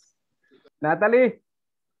 Nice. Natalie.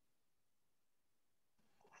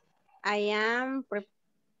 I am,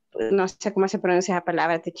 no sé cómo se pronuncia esa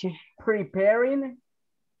palabra, teacher. Preparing.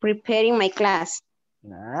 preparing my class.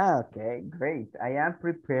 Ah, okay, great. I am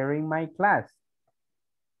preparing my class.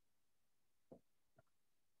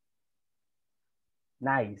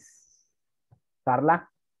 Nice. Carla?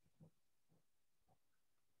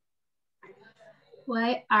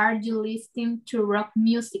 Why are you listening to rock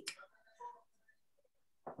music?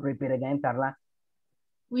 Repeat again, Carla.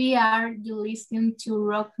 Why are you listening to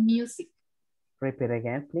rock music? Repeat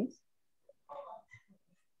again, please.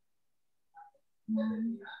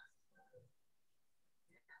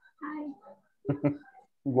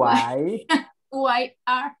 Why? Why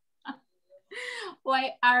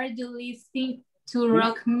are you listening to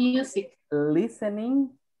rock music?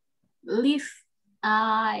 Listening.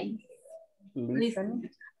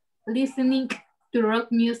 Listening to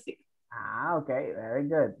rock music. Ah, okay, very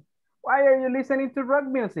good. Why are you listening to rock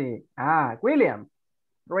music? Ah, William,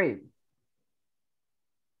 read.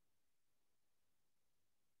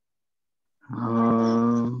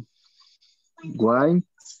 Why?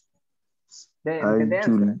 The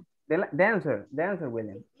answer,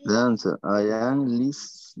 William. The answer, I am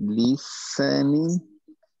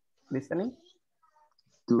listening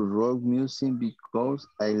to rock music because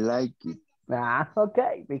I like it. Ah,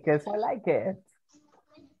 okay, because I like it.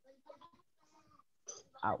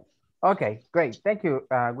 Oh, okay, great. Thank you,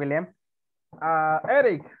 William.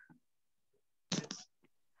 Eric.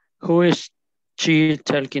 Who is she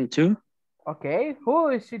talking to? Okay, who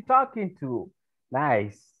is she talking to?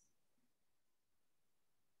 Nice.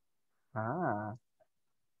 Ah,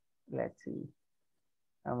 let's see.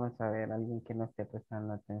 Vamos a ver, alguien que no esté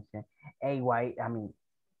prestando atención. Hey, why, I mean,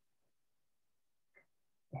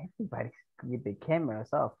 everybody's with the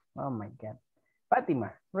cameras off. Oh my God.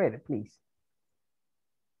 Fatima, read it, please.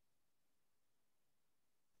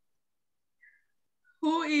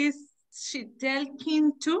 Who is she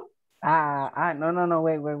talking to? No,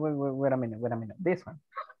 wait a minute. This one.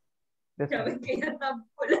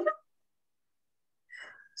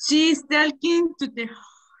 She's talking to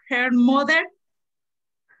her mother.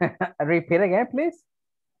 Repeat again, please.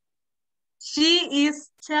 She is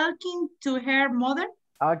talking to her mother.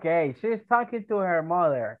 Okay, she's talking to her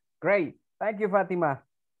mother. Great. Thank you, Fatima.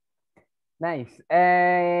 Nice.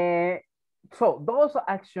 So those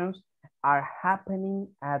actions are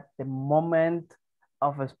happening at the moment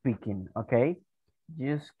of speaking, okay?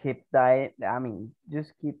 Just keep that,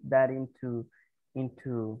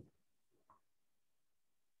 into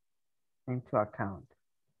account.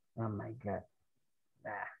 Oh my God.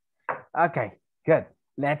 Okay, good.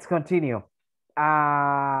 Let's continue.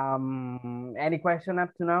 Any question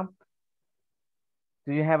up to now?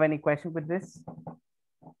 Do you have any question with this?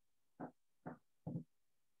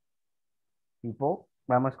 People,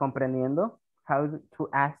 vamos comprendiendo how to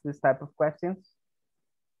ask this type of questions?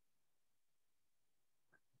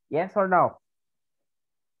 Yes or no?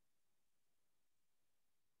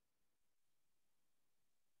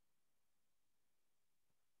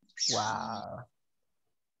 Wow.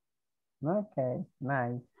 Okay,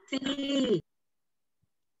 nice. Sí.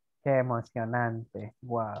 Qué emocionante.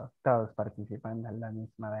 Wow, todos participando a la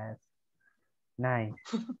misma vez. Nice.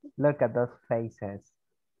 Look at those faces.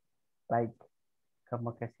 Like,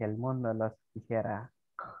 como que si el mundo los quisiera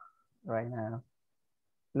right now.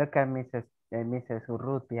 Look at Mrs.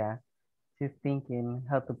 Urrutia. She's thinking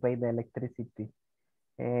how to pay the electricity.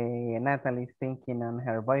 Natalie's thinking on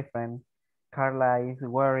her boyfriend. Carla is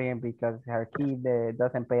worrying because her kid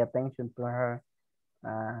doesn't pay attention to her.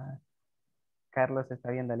 Carlos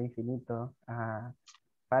está viendo al infinito.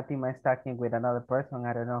 Fatima is talking with another person.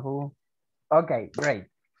 I don't know who. Okay, great.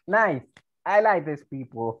 Nice. I like these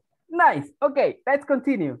people. Nice. Okay, let's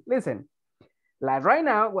continue. Listen. Like right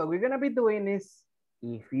now, what we're going to be doing is,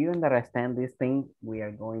 if you understand this thing, we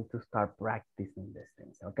are going to start practicing these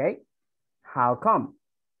things, okay? How come?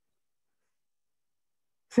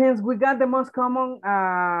 Since we got the most common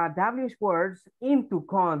WH words into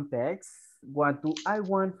context, what do I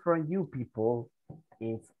want from you people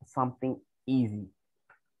is something easy.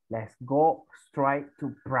 Let's go straight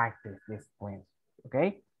to practice this point,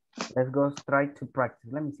 okay? Let's go straight to practice.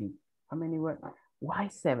 Let me see. How many words? Why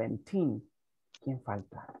 17? ¿Quién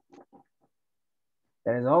falta?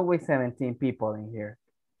 There's always 17 people in here.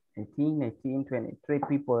 18, 18, 23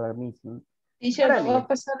 people are missing. Teacher, ¿no va a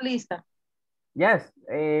pasar lista? Yes,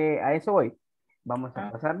 a eso voy. Vamos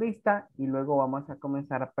a pasar lista y luego vamos a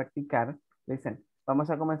comenzar a practicar. Listen, vamos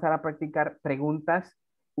a comenzar a practicar preguntas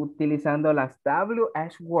utilizando las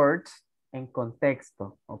WH words en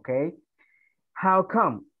contexto, ¿ok? How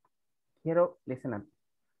come? Listen up.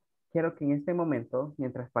 Quiero que en este momento,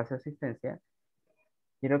 mientras pase asistencia,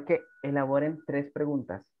 quiero que elaboren 3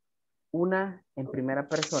 preguntas. Una en primera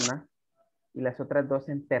persona y las otras dos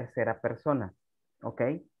en tercera persona. ¿Ok?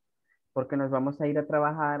 Porque nos vamos a ir a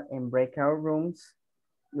trabajar en breakout rooms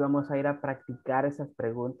y vamos a ir a practicar esas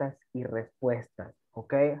preguntas y respuestas.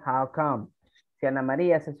 ¿Ok? How come? Si Ana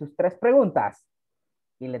María hace sus 3 preguntas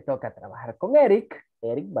y le toca trabajar con Eric,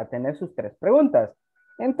 Eric va a tener sus 3 preguntas.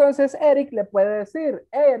 Entonces Eric le puede decir,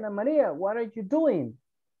 hey Ana María, what are you doing?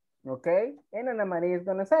 ¿Ok? And Ana María is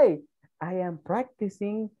gonna say, I am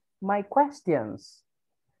practicing my questions.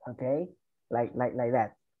 Okay? Like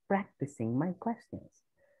that. Practicing my questions.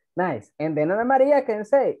 Nice. And then Ana Maria can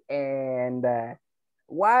say, and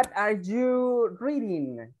what are you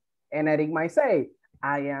reading? And Eric might say,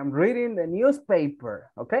 I am reading the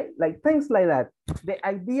newspaper. Okay? Like things like that. The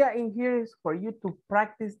idea in here is for you to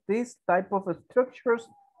practice this type of structures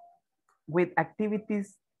with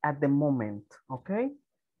activities at the moment. Okay?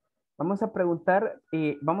 Vamos a preguntar,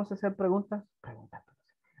 vamos a hacer preguntas.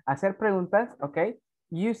 Hacer preguntas, okay?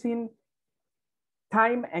 Using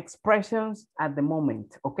time expressions at the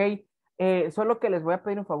moment, ¿ok? Solo que les voy a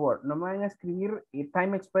pedir un favor, no me vayan a escribir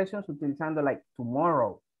time expressions utilizando like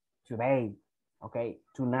tomorrow, today, ¿ok?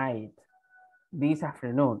 Tonight, this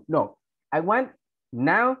afternoon. No, I want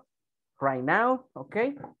now, right now,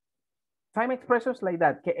 ¿ok? Time expressions like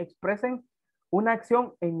that, que expresen una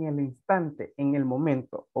acción en el instante, en el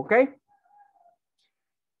momento, ¿ok?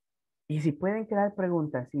 Y si pueden crear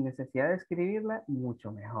preguntas sin necesidad de escribirla,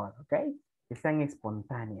 mucho mejor, ¿ok? Que sean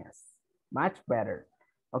espontáneas. Much better.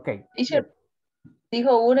 Ok. Teacher,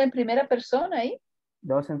 dijo una en primera persona ahí.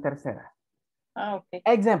 2 en tercera. Ah, ok.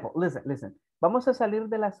 Example, listen. Vamos a salir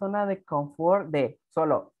de la zona de confort de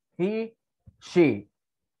solo he, she.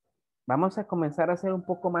 Vamos a comenzar a ser un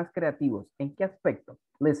poco más creativos. ¿En qué aspecto?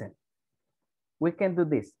 Listen. We can do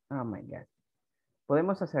this. Oh my God.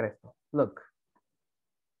 Podemos hacer esto. Look.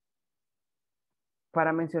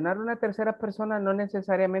 Para mencionar una tercera persona no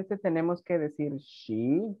necesariamente tenemos que decir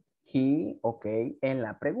she, he, ok, en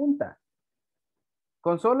la pregunta.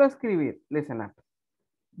 Con solo escribir, listen up.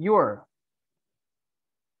 Your.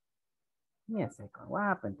 Give me a second. What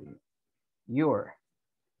happened to you? Your.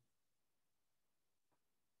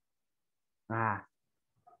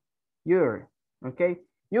 Your. Okay.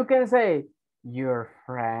 You can say your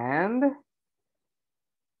friend,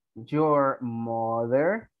 your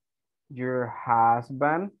mother, your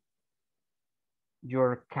husband,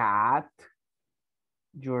 your cat,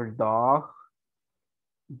 your dog,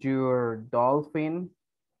 your dolphin,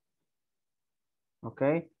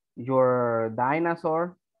 okay, your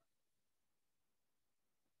dinosaur,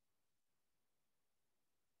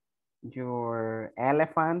 your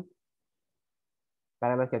elephant,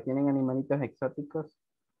 para los que tienen animalitos exóticos,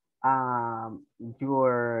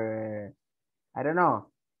 your, I don't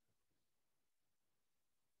know,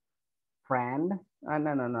 friend,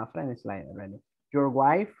 no, friend is like already, your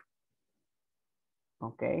wife,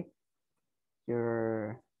 okay,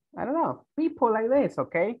 your, I don't know, people like this,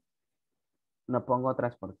 okay. No pongo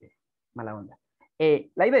otras porque mala onda.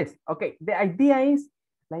 Like this, okay. La idea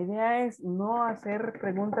es no hacer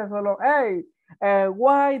preguntas solo, hey,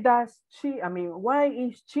 why does she, why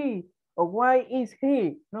is she, or why is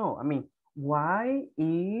he? No, why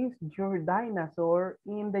is your dinosaur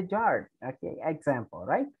in the yard? Okay, example,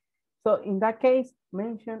 right? So in that case,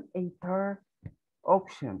 mention a third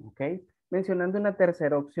option, okay? Mencionando una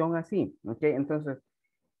tercera opción así, okay? Entonces,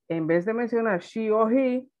 en vez de mencionar she o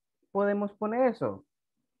he, podemos poner eso.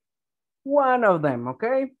 One of them,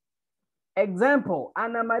 okay? Example,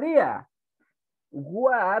 Ana Maria,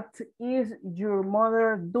 what is your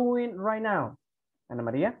mother doing right now? Ana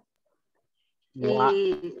Maria?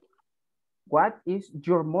 What is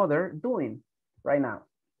your mother doing right now?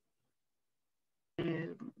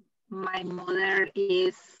 My mother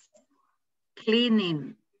is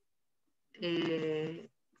cleaning and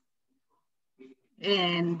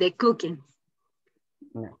the cooking.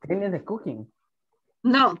 No, cleaning the cooking.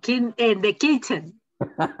 No, clean the kitchen.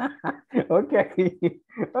 Okay,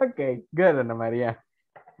 okay, good, Ana María.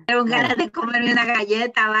 Tengo ganas de comerme una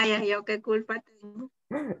galleta, vaya, yo qué culpa tengo.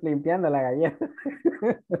 Limpiando la galleta.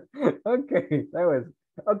 Okay, that was,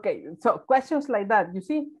 okay, so questions like that, you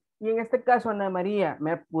see? Y en este caso, Ana María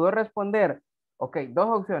me pudo responder, ok, 2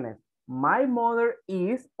 opciones. My mother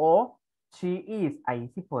is o she is. Ahí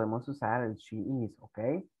sí podemos usar el she is,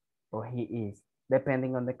 ok? O he is,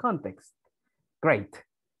 depending on the context. Great.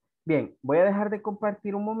 Bien, voy a dejar de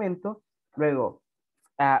compartir un momento. Luego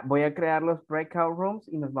voy a crear los breakout rooms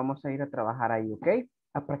y nos vamos a ir a trabajar ahí, ¿ok?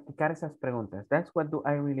 A practicar esas preguntas. That's what do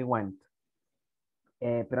I really want.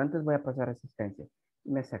 Pero antes voy a pasar asistencia.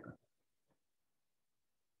 Give me a second.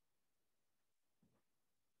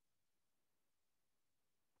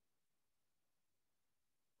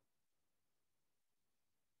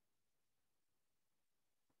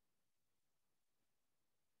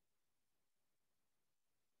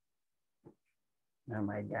 Oh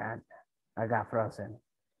my God, I got frozen.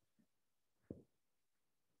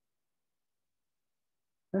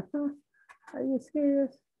 Are you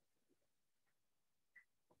serious?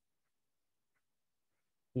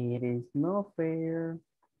 It is not fair.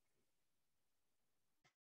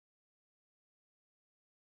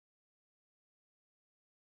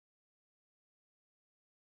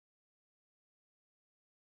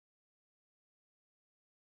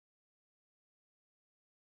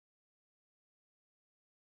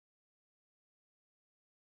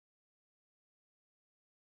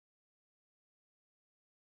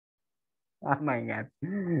 Oh my God,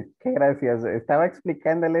 qué gracioso. Estaba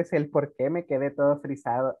explicándoles el por qué me quedé todo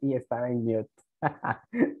frisado y estaba en mute.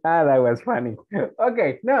 That was funny.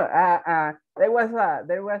 Okay, no,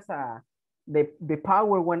 the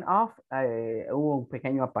power went off. Hubo un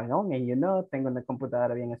pequeño apagón y tengo una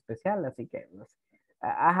computadora bien especial, así que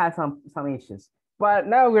I had some issues. But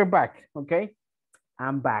now we're back, okay?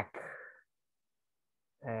 I'm back.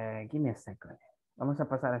 Give me a second. Vamos a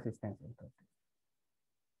pasar asistencia entonces.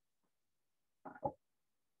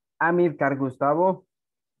 Amilcar Gustavo.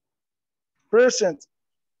 Present.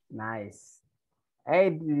 Nice.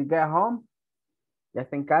 Hey, did you get home? ¿Ya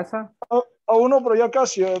está en casa? Aún no, pero ya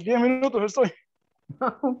casi, 10 minutos estoy.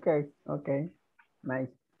 Okay.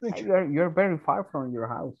 Nice. You're very far from your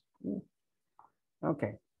house.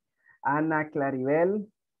 Okay. Ana Claribel.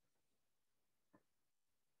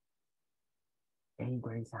 Hey,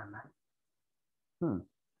 where is Ana?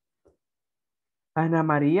 Ana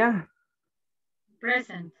María.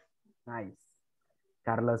 Present. Nice.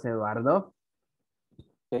 Carlos Eduardo.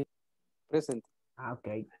 Okay. Present.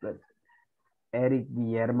 Okay, good. Eric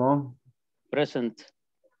Guillermo. Present.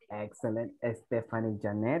 Excellent. Stephanie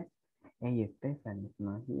Janet. Hey, Stephanie is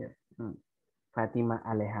not here. Fátima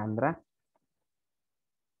Alejandra.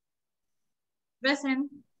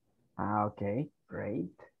 Present. Okay,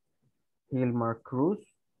 great. Gilmar Cruz.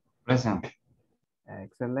 Present.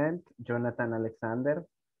 Excellent. Jonathan Alexander.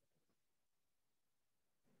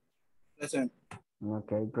 Present.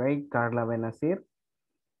 Okay, great. Carla Benazir.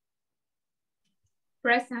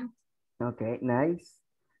 Present. Okay, nice.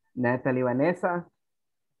 Natalie Vanessa.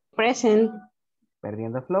 Present.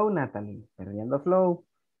 Perdiendo flow, Natalie. Perdiendo flow.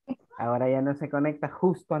 Ahora ya no se conecta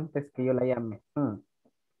justo antes que yo la llame.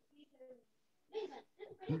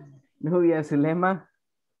 Nubia Zulema.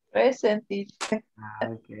 Present.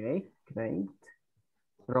 Okay, great.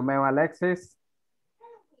 Romeo Alexis.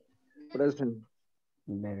 Present.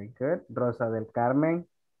 Very good. Rosa del Carmen.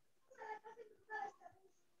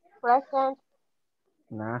 Present.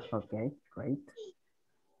 Okay, great.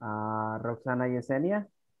 Roxana Yesenia.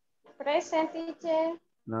 Present, teacher.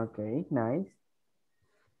 Okay, nice.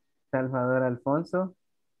 Salvador Alfonso.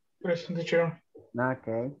 Present, teacher.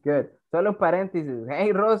 Okay, good. Solo paréntesis.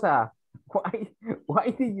 Hey, Rosa,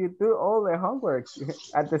 why did you do all the homework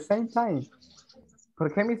at the same time?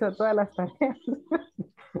 ¿Por qué me hizo todas las tareas?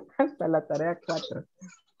 Hasta la tarea 4.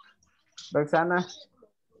 Roxana.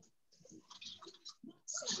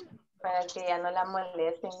 Para que ya no la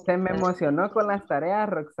molesten. Se me emocionó con las tareas,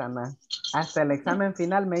 Roxana. Hasta el examen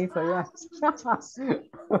final me hizo ya.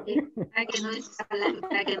 Para que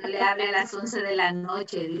no le hable a las 11 de la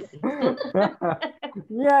noche, dice.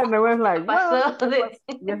 Yeah, no es like, Pasó de...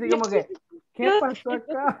 Y así como que, ¿qué pasó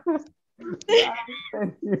acá?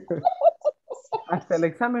 Hasta el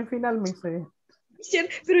examen final me hizo ya.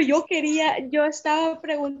 Pero yo estaba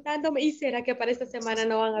preguntándome, ¿y será que para esta semana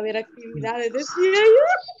no van a haber actividades? Decía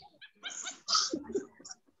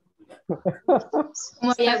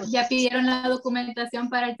Como ya pidieron la documentación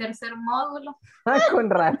para el tercer módulo. Con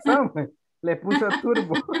razón, le puso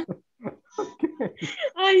turbo. Okay.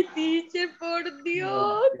 Ay, teacher, por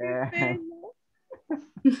Dios, qué pena.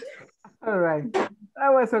 All right,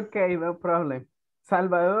 that was okay, no problem.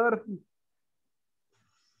 Salvador.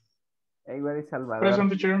 Hey, where is Salvador?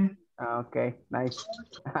 Present, teacher. Okay, nice.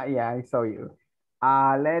 Yeah, I saw you.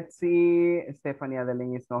 Let's see. Stephanie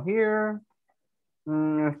Adeline is not here.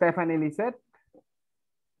 Stephanie Lisette.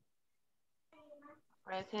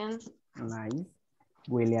 Present. Nice.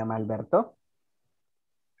 William Alberto.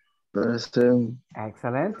 Present.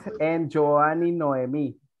 Excellent. And Joanny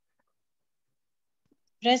Noemi.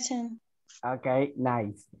 Present. Okay,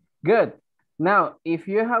 nice. Good. Now, if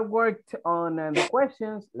you have worked on the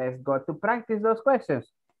questions, let's go to practice those questions.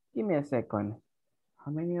 Give me a second.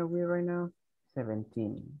 How many are we right now?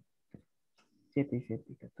 17. 7, 7,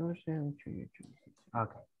 14, 8, 8, 8.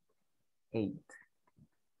 Okay. 8.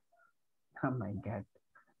 Oh my God.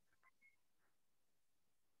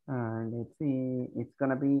 Let's see. It's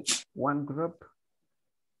going to be one group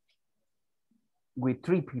with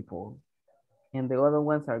 3 people. And the other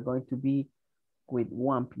ones are going to be with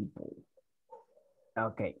one people.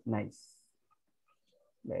 Okay, nice.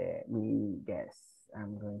 Let me guess.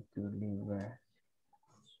 I'm going to leave.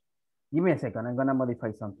 Give me a second. I'm going to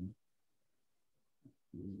modify something.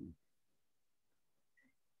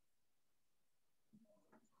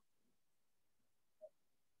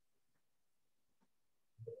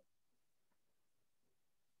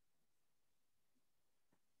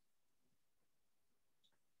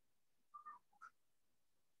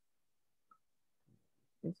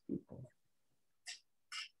 These people.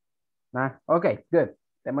 Okay, good.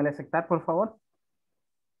 Démosle aceptar, por favor.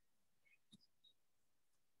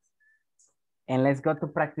 And let's go to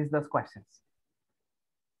practice those questions.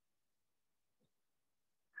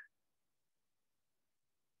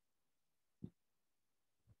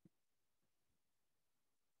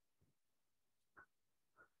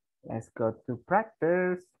 Let's go to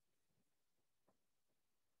practice.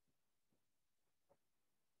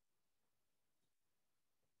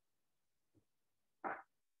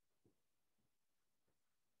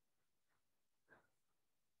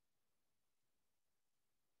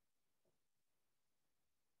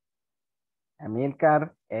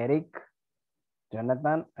 Amilcar, Eric,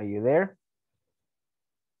 Jonathan, are you there?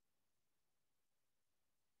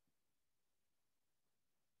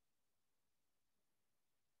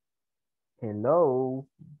 Hello.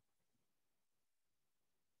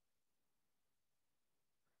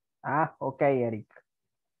 Okay, Eric.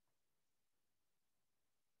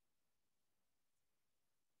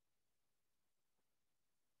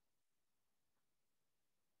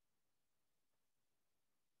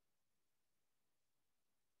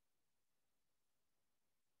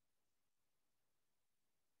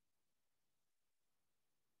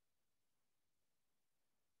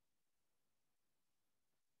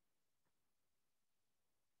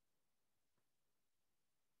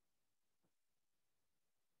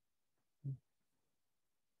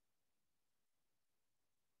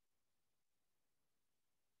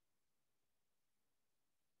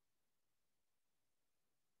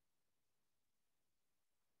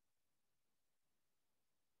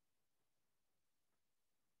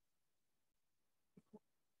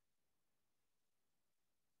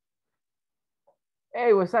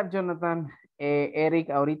 Hey, what's up, Jonathan? Eric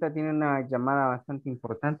ahorita tiene una llamada bastante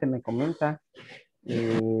importante, me comenta.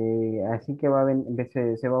 Así que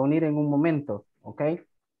se va a unir en un momento, ¿ok?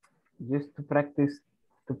 Just to practice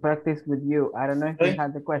with you. I don't know if you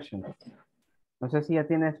had the question. No sé si ya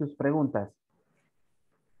tiene sus preguntas.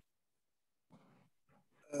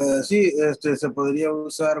 Sí, se podría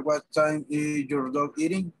usar what time is your dog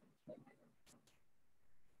eating?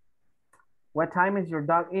 What time is your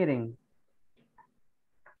dog eating?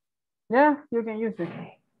 Yeah, you can use it.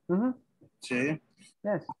 Sí.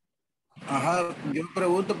 Yes. Ajá, yo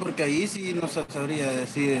pregunto porque ahí sí no se sabría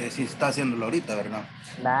decir si está haciéndolo ahorita, ¿verdad?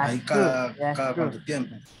 That's Ahí true. cada cuánto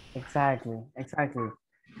tiempo. Exactly.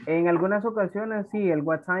 En algunas ocasiones sí, el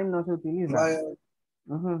what time no se utiliza.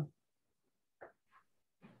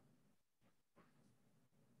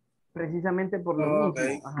 Precisamente por lo mismo.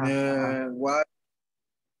 Okay.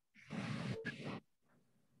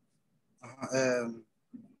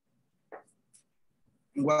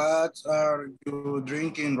 What are you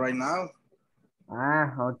drinking right now?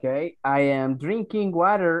 Okay. I am drinking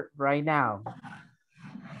water right now.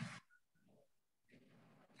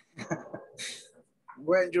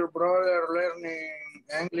 When your brother learning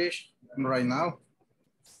English right now?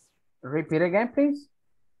 Repeat again, please.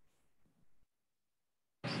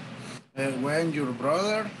 When your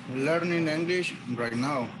brother learning English right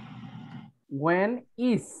now? When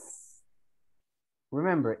is.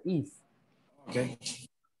 Remember, is. Okay.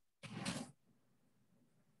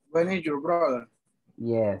 When is your brother?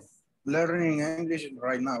 Yes. Learning English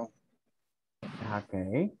right now?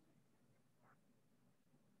 Okay.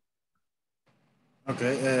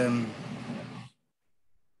 Okay.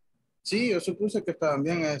 Sí, yo supuse que estaban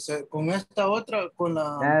bien. Con esta otra, con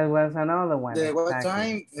la... That was another one. De what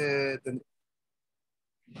time,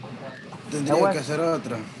 tendría que hacer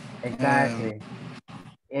otra.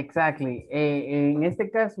 Exactly. En este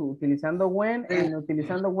caso, utilizando when y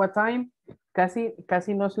utilizando what time,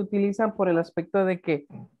 casi no se utilizan por el aspecto de que,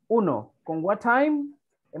 uno, con what time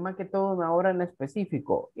es más que todo una hora en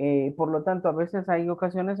específico. Por lo tanto, a veces hay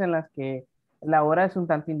ocasiones en las que la hora es un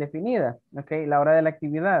tanto indefinida, ¿ok? La hora de la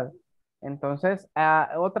actividad. Entonces,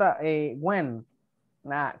 when,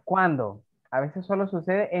 ¿cuándo? A veces solo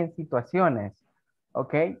sucede en situaciones,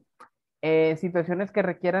 ¿ok? Situaciones que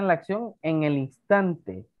requieran la acción en el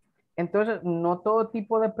instante. Entonces, no todo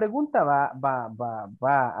tipo de pregunta va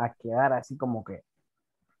a quedar así como que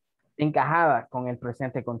encajada con el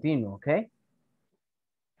presente continuo, ¿ok?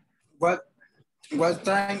 what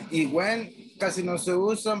time y when casi no se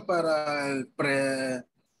usan para el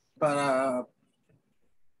para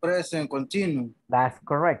present continuo. That's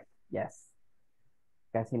correct. Yes.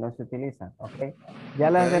 Casi no se utilizan. Ok. Ya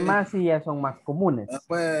las demás sí ya son más comunes.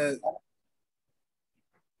 Pues,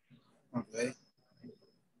 ok.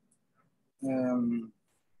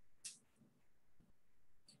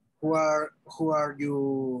 Who are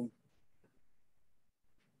you?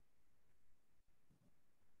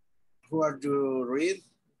 Who are you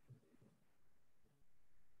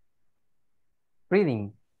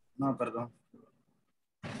Reading. No, perdón.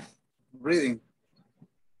 Reading.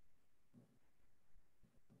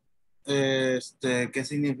 ¿Qué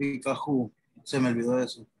significa who? Se me olvidó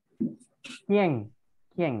eso. ¿Quién?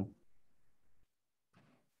 ¿Quién?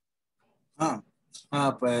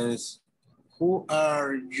 Pues, who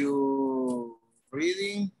are you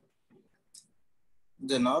reading?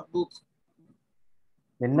 The notebook.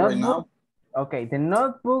 The notebook. Right now. Okay, the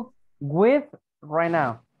notebook with right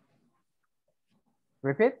now.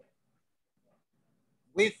 Repeat.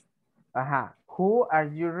 With. Ajá. Who are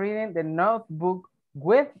you reading the notebook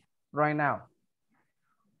with right now?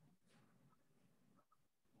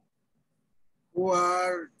 Who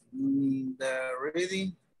are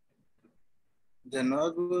reading the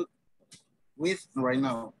notebook with right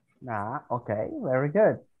now? Okay, very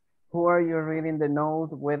good. Who are you reading the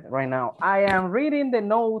note with right now? I am reading the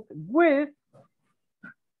note with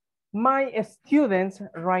my students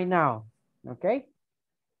right now. Okay.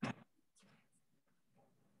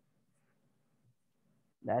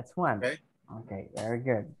 That's one. Okay, very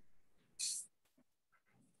good.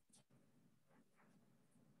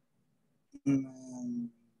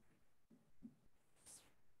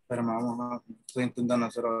 Pero vamos, estoy intentando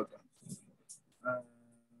hacer otra.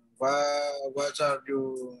 What are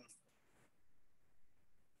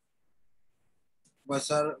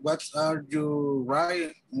you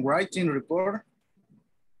writing report?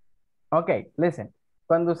 Okay, listen.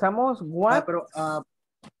 Cuando usamos what. Pero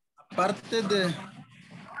aparte de.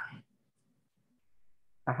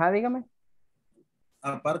 Ajá, dígame.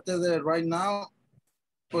 Aparte de right now,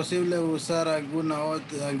 ¿posible usar algún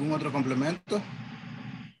otro complemento?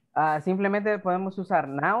 Simplemente podemos usar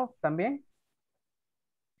now también.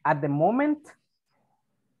 At the moment.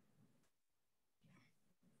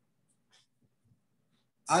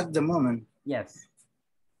 At the moment. Yes.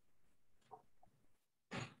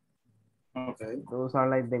 Okay. Those are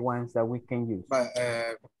like the ones that we can use.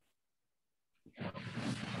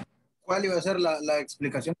 ¿Cuál iba a ser la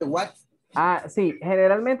explicación de what? Sí,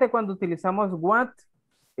 generalmente cuando utilizamos what,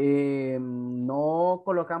 no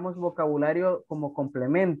colocamos vocabulario como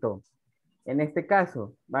complemento. En este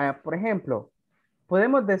caso, vaya, por ejemplo,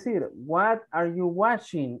 podemos decir, what are you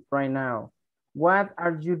watching right now? What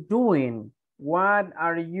are you doing? What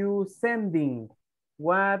are you sending?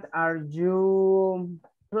 What are you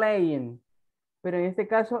playing? Pero en este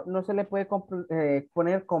caso no se le puede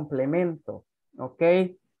poner complemento, ¿ok?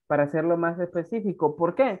 Para hacerlo más específico.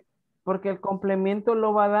 ¿Por qué? Porque el complemento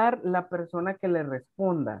lo va a dar la persona que le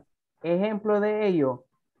responda. Ejemplo de ello,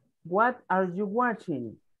 what are you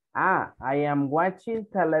watching? I am watching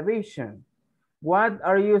television. What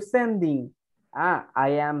are you sending?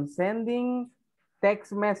 I am sending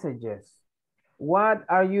text messages. What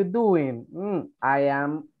are you doing? I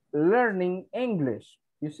am learning English.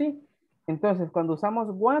 You see? Entonces, cuando usamos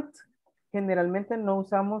what, generalmente no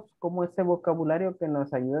usamos como ese vocabulario que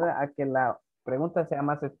nos ayuda a que la pregunta sea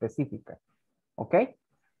más específica. ¿Ok?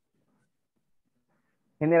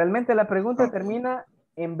 Generalmente la pregunta termina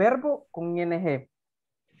en verbo con ing.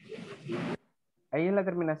 Ahí es la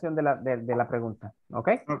terminación de la pregunta. ¿Ok?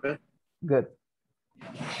 Ok. Good.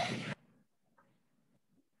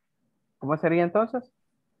 ¿Cómo sería entonces?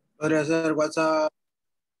 Podría ser what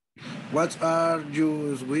are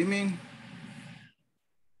you swimming?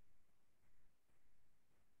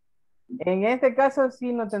 En este caso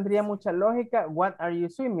sí no tendría mucha lógica. What are you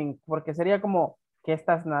swimming? Porque sería como, ¿qué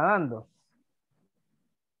estás nadando?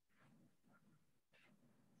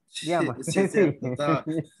 Digamos. Sí, sí.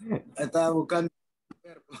 Estaba buscando un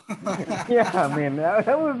verbo. Yeah, man,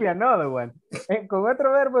 that would be another one. Con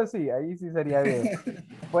otro verbo sí, ahí sí sería bien.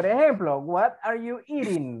 Por ejemplo, what are you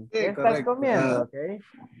eating? ¿Qué estás comiendo? Okay.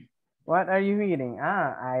 What are you eating?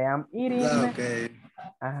 I am eating. Okay.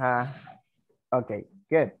 Ajá. Okay,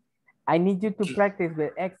 good. I need you to practice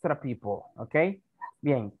with extra people, okay?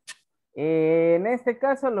 Bien. En este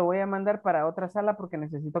caso lo voy a mandar para otra sala porque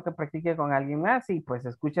necesito que practique con alguien más y pues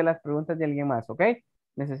escuche las preguntas de alguien más, ¿ok?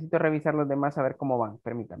 Necesito revisar los demás a ver cómo van.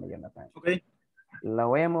 Permítame, Jonathan. Ok. La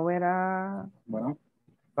voy a mover a... Bueno.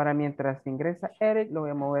 Para mientras ingresa Eric, lo voy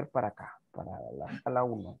a mover para acá, para la sala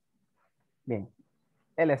 1. Bien.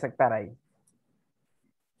 Él es estar ahí.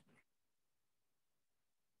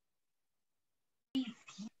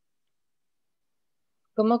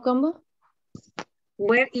 ¿Cómo?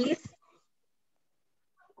 Where is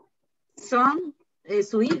son,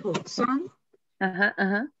 su hijo, son.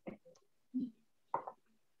 Ajá.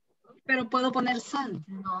 Pero puedo poner son.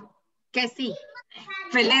 No. Que sí.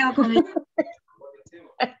 Peleo con él.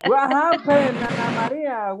 What happened, Ana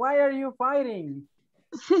María? Why are you fighting?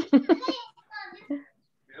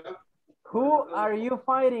 Who are you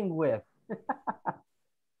fighting with?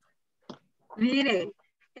 Mire,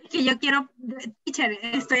 es que yo quiero, teacher,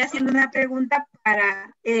 estoy haciendo una pregunta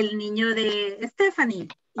para el niño de Stephanie.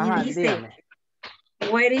 Y Ajá, dice, dígame.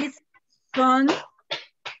 where is son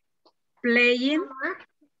playing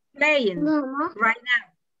right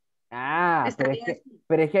now? Ah, Está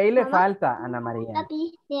pero es que ahí le falta, Ana María.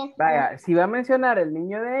 Vaya, si va a mencionar el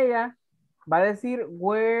niño de ella, va a decir,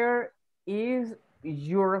 where is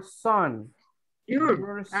your son?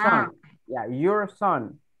 Your son. Yeah, your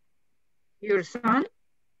son. Your son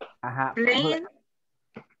Ajá. playing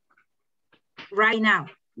right now.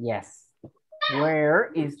 Yes.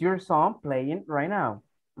 Where is your son playing right now?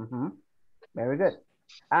 Very good.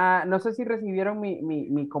 No sé si recibieron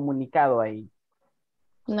mi comunicado ahí.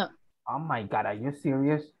 No. Oh my God, are you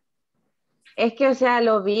serious? Es que, o sea,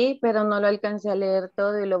 lo vi, pero no lo alcancé a leer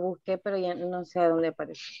todo y lo busqué, pero ya no sé a dónde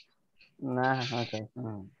aparece. Okay.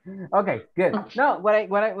 Okay, good. No, what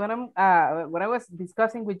I was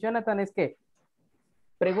discussing with Jonathan es que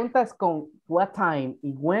preguntas con what time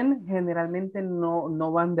y when generalmente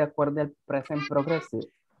no van de acuerdo al present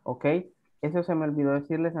progressive, ¿ok? Eso se me olvidó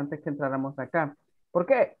decirles antes que entráramos acá. ¿Por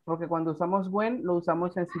qué? Porque cuando usamos when lo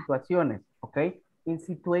usamos en situaciones, ¿ok? In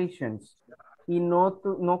situations. Y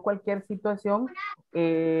no cualquier situación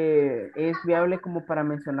es viable como para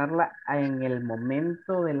mencionarla en el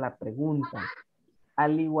momento de la pregunta.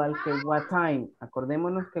 Al igual que what time.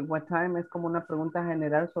 Acordémonos que what time es como una pregunta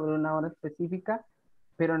general sobre una hora específica,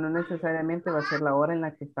 pero no necesariamente va a ser la hora en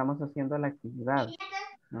la que estamos haciendo la actividad.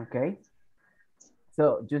 ¿Ok?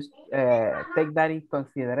 So, just take that in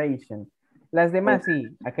consideration. Las demás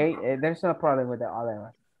sí, ¿ok? There's no problem with the other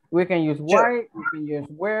ones. We can use why, we can use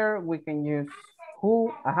where, we can use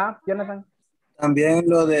who. Ajá, Jonathan. También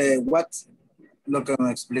lo de what, lo que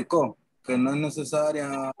me explicó, que no es necesario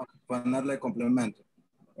ponerle complemento.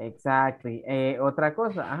 Exactly. Otra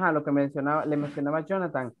cosa, ajá, lo que le mencionaba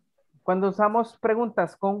Jonathan. Cuando usamos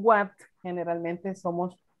preguntas con what, generalmente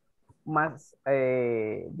somos más,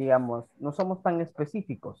 digamos, no somos tan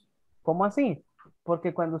específicos. ¿Cómo así?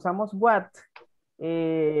 Porque cuando usamos what,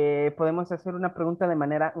 podemos hacer una pregunta de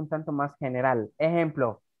manera un tanto más general.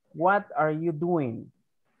 Ejemplo, what are you doing?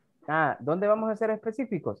 ¿Dónde vamos a ser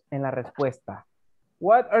específicos? En la respuesta.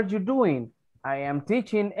 What are you doing? I am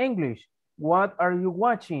teaching English. What are you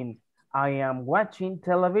watching? I am watching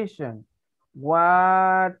television.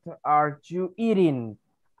 What are you eating?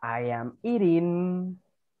 I am eating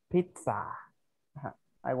pizza.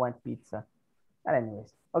 I want pizza. But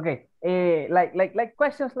anyways, okay. Like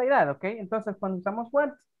questions like that, okay? Entonces, cuando usamos what,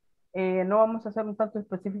 no vamos a ser un tanto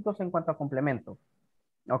específicos en cuanto a complemento.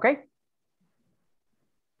 Okay?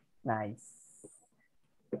 Nice.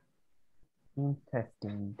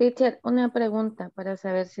 Interesting. Teacher, una pregunta para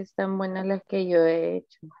saber si están buenas las que yo he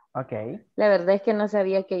hecho. Ok. La verdad es que no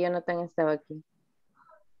sabía que Jonathan estaba aquí.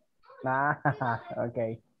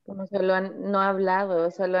 Ok. Como no ha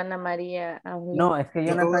hablado, solo Ana María habló. No, es que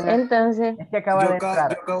Jonathan Entonces, es que acaba de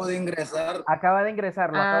entrar. Yo acabo de ingresar. Acaba de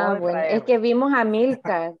ingresar, lo acabo de bueno, traer. es que vimos a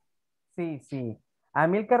Milcar. Sí. A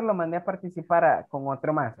Milcar lo mandé a participar con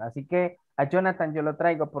otro más, así que a Jonathan yo lo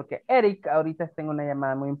traigo porque Eric ahorita está en una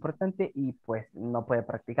llamada muy importante y pues no puede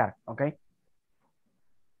practicar, ¿ok?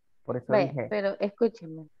 Por eso dije. Pero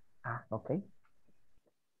escúcheme. Ok.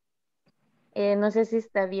 No sé si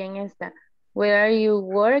está bien esta. Where are you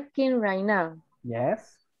working right now?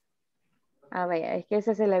 Yes. Vaya, es que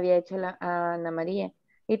esa se la había hecho a Ana María.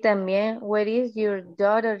 Y también, where is your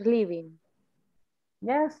daughter living?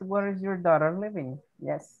 Yes, where is your daughter living?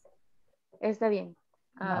 Yes. Está bien.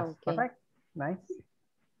 That's Ok. correct. Nice.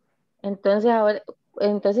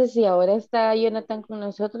 Entonces, si ahora está Jonathan con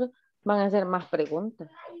nosotros, van a hacer más preguntas.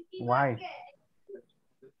 Why?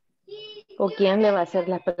 ¿O quién le va a hacer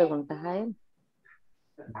las preguntas a él?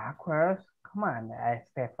 Backwards. Come on,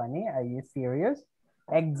 Stephanie, are you serious?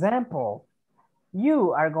 Example.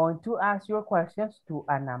 You are going to ask your questions to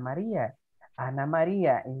Ana Maria. Ana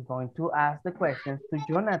Maria is going to ask the questions to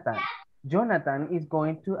Jonathan. Jonathan is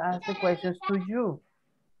going to ask the questions to you.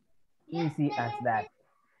 Easy as that.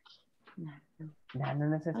 Ya no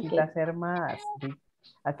necesita hacer más.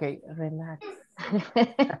 Okay, relax.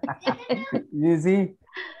 You see,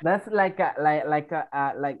 that's like a like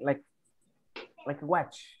a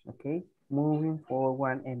watch, okay? Moving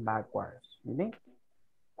forward and backwards. You see?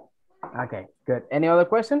 Okay, good. Any other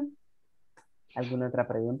question? ¿Alguna otra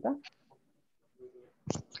pregunta?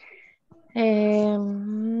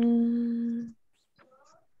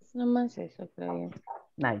 No más eso, creo yo.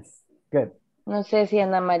 Nice, good. No sé si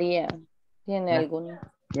Ana María tiene Ana-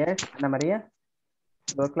 alguna. Yes, Ana María.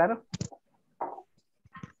 ¿Todo claro?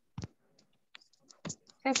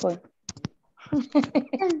 Se fue.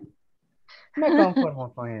 Me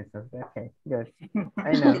conformo con eso. Okay, good.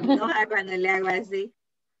 I know. enoja cuando le hago así.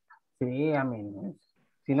 Sí, a mí.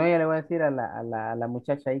 Si no, ya le voy a decir a la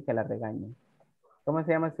muchacha ahí que la regañe. ¿Cómo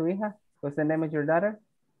se llama su hija? What's the name of your daughter?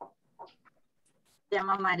 Se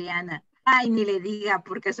llama Mariana. Ay, ni le diga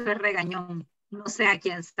porque eso es regañón. No sé a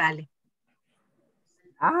quién sale.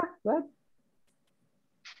 Ah, what?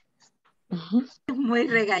 Muy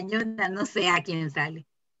regañona, no sé a quién sale.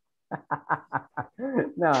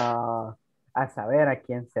 No, a saber a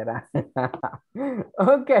quién será.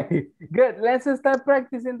 Okay, good. Let's start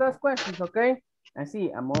practicing those questions, okay? Así,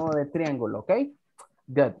 a modo de triángulo, okay?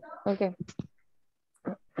 Good. Okay.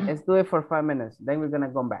 Let's do it for 5 minutes. Then we're gonna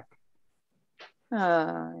go back.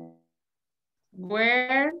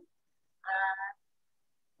 Where.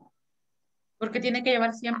 Porque tiene que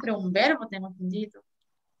llevar siempre un verbo, tengo entendido.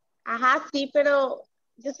 Ajá, sí, pero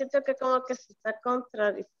yo siento que como que se está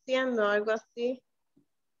contradiciendo, algo así.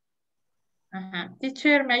 Ajá.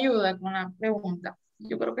 Teacher, me ayuda con la pregunta.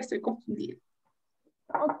 Yo creo que estoy confundida.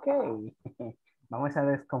 Ok. Vamos a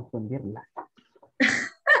desconfundirla.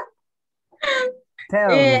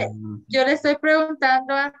 Yo le estoy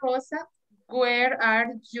preguntando a Rosa, where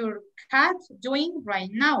are your cats doing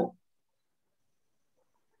right now?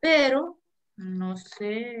 Pero, no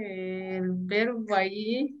sé, el verbo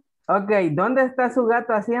ahí. Ok, ¿dónde está su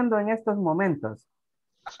gato haciendo en estos momentos?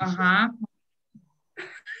 Ajá.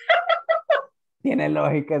 Tiene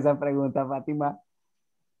lógica esa pregunta, Fátima.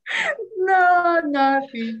 No,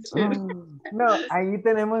 teacher. No, ahí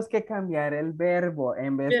tenemos que cambiar el verbo.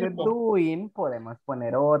 En vez de doing, podemos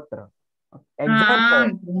poner otro.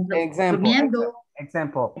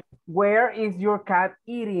 Example. Where is your cat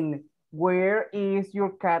eating? Where is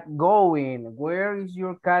your cat going? Where is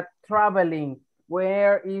your cat traveling?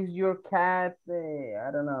 Where is your cat, I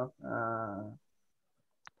don't know,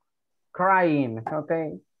 crying,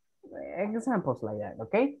 okay? Examples like that,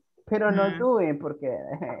 okay? Pero no doing porque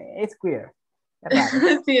it's queer. Es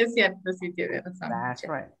raro. Sí, es cierto, sí tiene razón. That's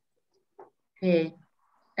right.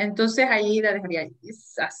 Entonces ahí la dejaría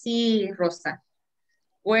así, Rosa.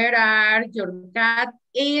 Where are your cat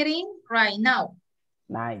eating right now?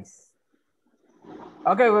 Nice.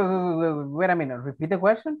 Okay, wait a minute. Repeat the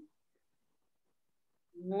question.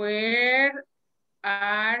 Where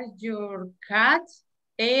are your cats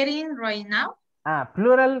eating right now?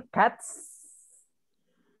 Plural cats.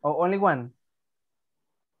 Or only one?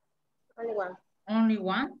 Only one. Only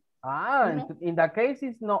one? In that case,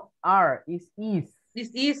 it's not are, it's is.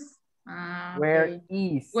 This is. Where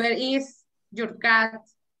is? Where is your cat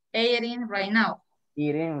eating right now?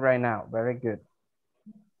 Eating right now. Very good.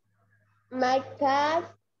 My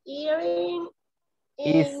cat eating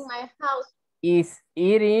in my house. Is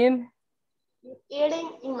eating?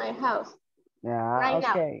 Eating in my house. Yeah, right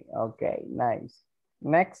okay, now. Okay, nice.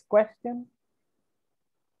 Next question.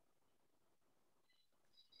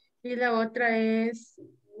 Y la otra es,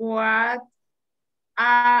 what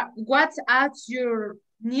are your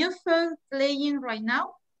nephew playing right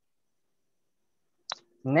now?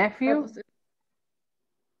 Nephew?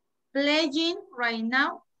 Playing right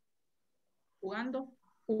now. Jugando.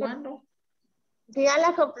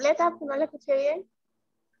 Dígala completa, no la escuché bien.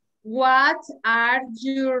 What are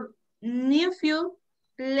your nephew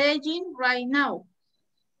playing right now?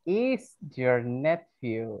 Is your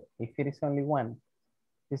nephew, if it is only one.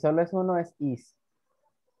 Si solo es uno, es is.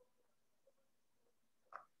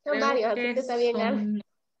 Son varios, así que está bien.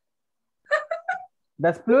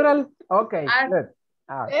 That's plural? Okay, good.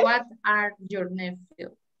 What are your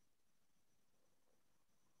nephew?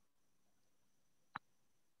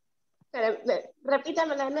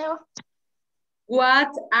 Repítamela de nuevo.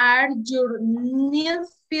 What are your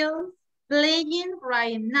nephew playing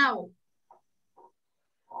right now?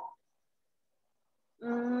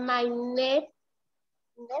 My nephew.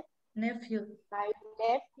 My nephew.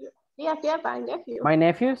 Sí, así es, my nephew. My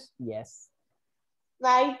nephews? Yes.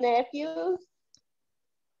 My nephews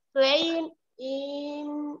playing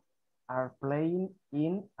in. Are playing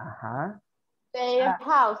in, their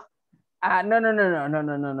house.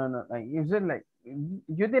 No. You said like,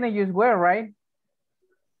 you didn't use where, right?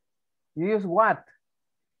 You use what?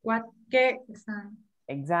 What que están.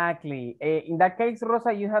 Exactly. In that case,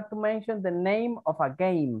 Rosa, you have to mention the name of a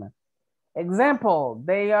game. Example,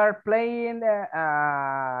 they are playing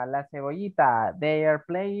La Cebollita. They are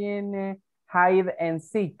playing hide and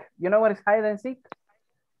seek. You know what is hide and seek?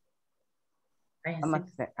 I'm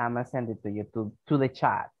gonna send it to you to the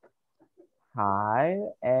chat.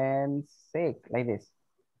 Hide and seek, like this.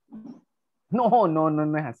 No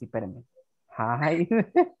es así, espérenme. Hide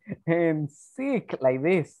and seek, like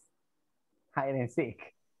this. Hide and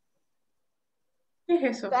seek. ¿Qué es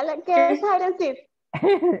eso? ¿Qué es hide and seek?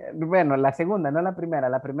 Bueno, la segunda, no la primera.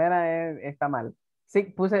 La primera está mal.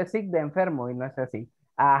 Sick, puse sick de enfermo y no es así.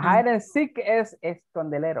 Hide and seek es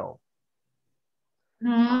escondelero.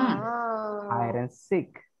 Hide and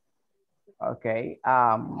seek. Okay.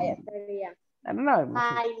 I don't know.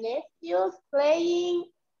 My nephew's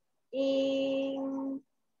playing in...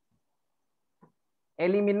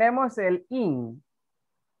 Eliminemos el in.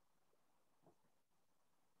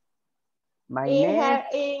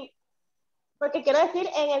 Porque quiero decir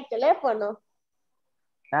en el teléfono.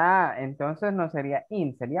 Entonces no sería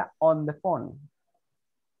in, sería on the phone.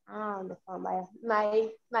 On the phone, vaya.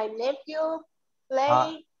 My nephew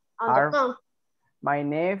play on the phone. My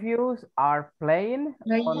nephews are playing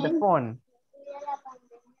on the phone.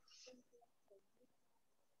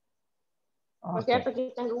 Por cierto,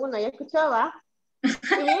 aquí tengo uno, ya escuchaba. Y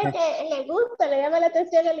mire que le gusta, le llama la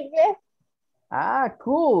atención el inglés.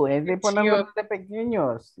 Cool. Es de ponerlo de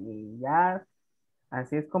pequeños y ya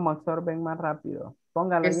así es como absorben más rápido.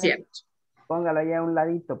 Póngalo ahí a un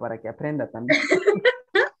ladito para que aprenda también.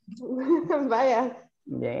 Vaya.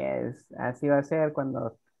 Yes, así va a ser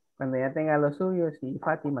cuando ya tenga los suyos y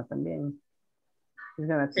Fátima también.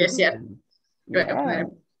 Es cierto. Yeah.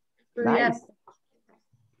 Nice.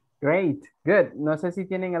 Great, good. No sé si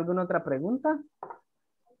tienen alguna otra pregunta.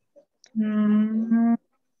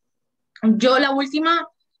 Yo la última,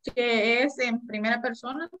 que es en primera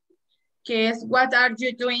persona, que es what are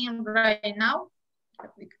you doing right now?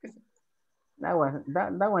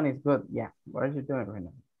 That one is good. Yeah. What are you doing right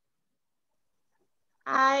now?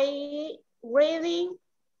 I reading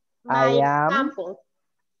my example.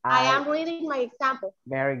 I am reading my example.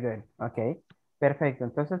 Very good. Okay. Perfecto.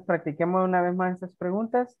 Entonces practiquemos una vez más estas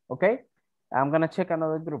preguntas. Okay. I'm going to check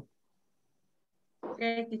another group.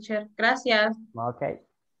 Okay, teacher. Gracias. Okay.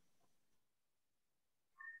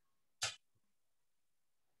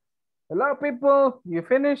 Hello, people. You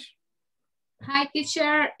finished? Hi,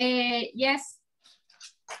 teacher. Yes.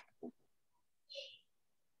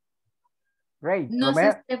 Great. No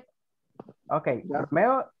Romeo. sé. Okay. Yeah.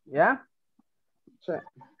 Romeo, yeah? Sure.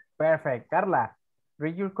 Perfect. Carla,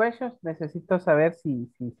 read your questions. Necesito saber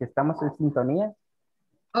si estamos en sintonía.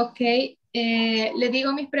 Okay. Le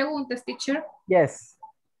digo mis preguntas, teacher. Yes.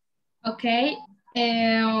 Okay.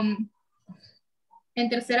 En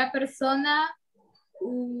tercera persona,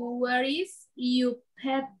 what is your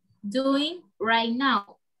pet doing right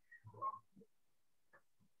now?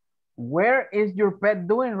 Where is your pet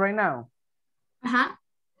doing right now? Ajá.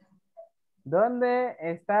 ¿Dónde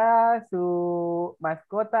está su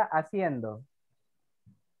mascota haciendo?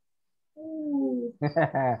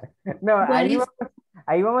 No,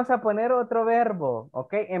 ahí vamos a poner otro verbo,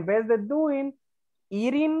 ¿ok? En vez de doing,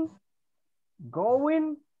 eating,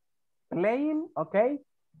 going, playing, ¿ok?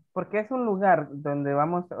 Porque es un lugar donde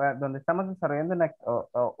donde estamos desarrollando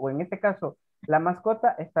o en este caso, la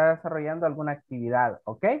mascota está desarrollando alguna actividad,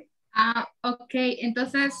 ¿ok? Ok.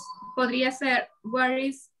 Entonces podría ser, where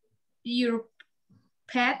is your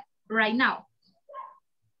pet right now?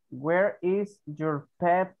 Where is your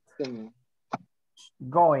pet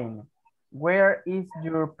going? Where is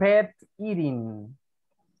your pet eating?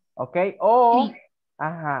 ¿Ok? O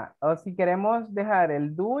si queremos dejar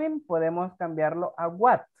el doing, podemos cambiarlo a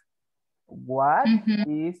what. What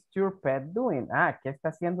is your pet doing? ¿Qué está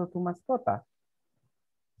haciendo tu mascota?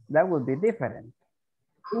 That would be different.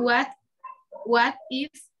 What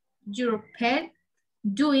is your pet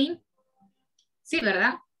doing? Sí,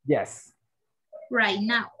 ¿verdad? Yes. Right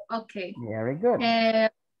now. Okay. Very good.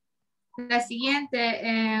 La siguiente,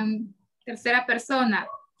 tercera persona.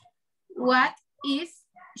 What is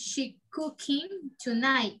she cooking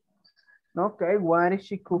tonight? Okay, what is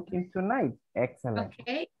she cooking tonight? Excellent.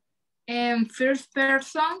 Okay. First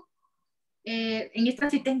person. En esta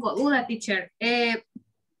sí tengo duda, teacher.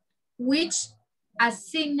 Which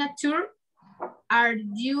signature are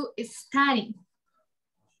you studying?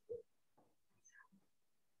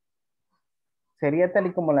 Sería tal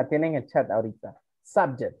y como la tiene en el chat ahorita.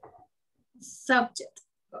 Subject. Subject.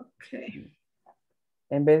 Okay.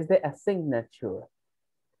 En vez de a signature.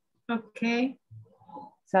 Okay.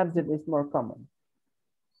 subject is more common?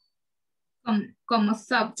 Como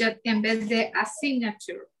subject en vez de a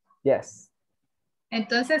signature. Yes.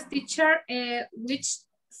 Entonces, teacher, which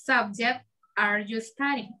subject are you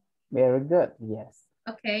studying? Very good, yes.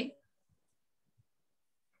 Okay.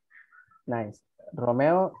 Nice.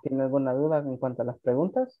 Romeo, ¿tiene alguna duda en cuanto a las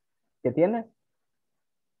preguntas que tiene?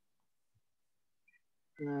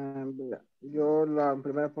 Yo la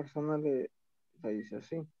primera persona le dice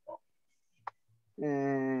así.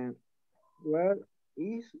 Where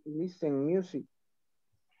is listen music?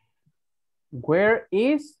 Where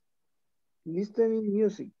is? Listening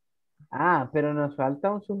music. Ah, pero nos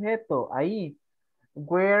falta un sujeto ahí.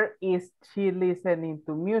 Where is she listening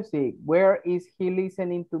to music? Where is he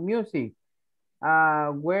listening to music?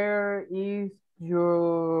 Where is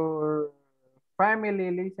your family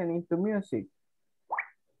listening to music?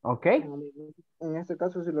 Ok. En este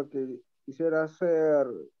caso, si lo que quisiera hacer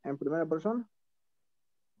en primera persona.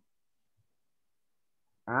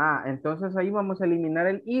 Ah, entonces ahí vamos a eliminar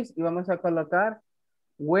el is y vamos a colocar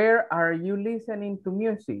where are you listening to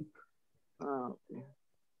music? Ah, ok.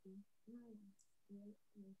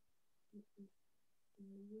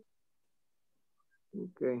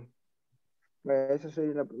 Ok. Esa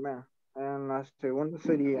sería la primera. En la segunda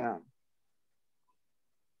sería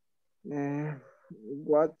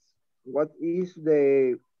what is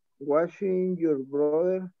the watching your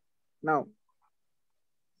brother now?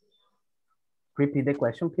 Repeat the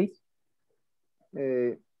question, please.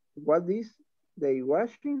 What is the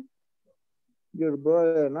watching your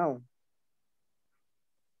brother now?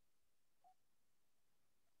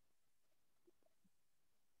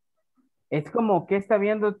 Es como, ¿qué está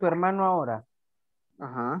viendo tu hermano ahora?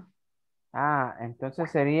 Ajá. Ah, entonces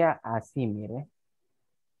sería así, mire.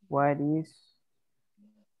 What is...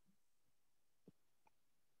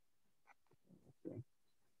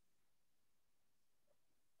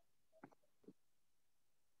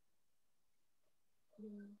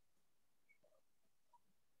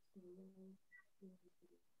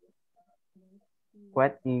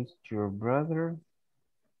 What is your brother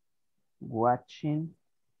watching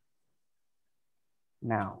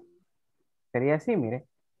now? Sería así, mire.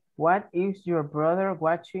 What is your brother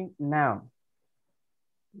watching now?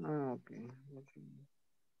 Ah, ok.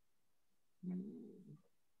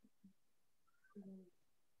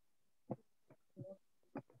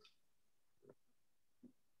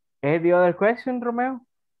 The other question, Romeo?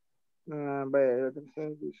 La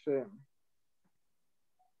tercera dice,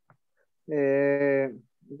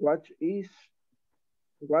 what is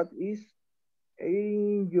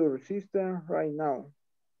in your system right now?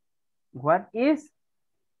 What is?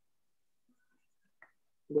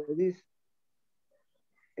 What is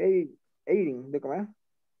eating, ¿de comer?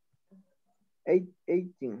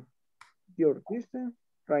 Eating your system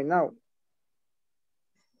right now.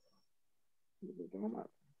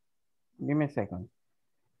 Give me a second.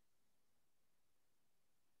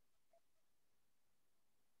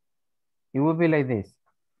 It will be like this.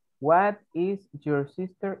 What is your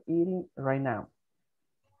sister eating right now?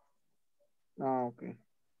 Ah, okay.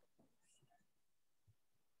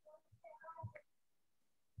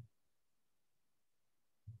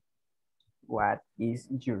 What is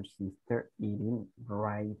your sister eating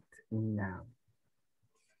right now?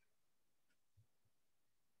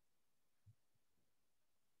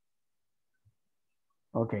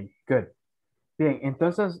 Ok, good. Bien,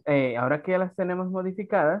 entonces, ahora que ya las tenemos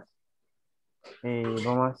modificadas,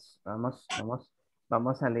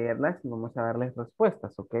 vamos a leerlas y vamos a darles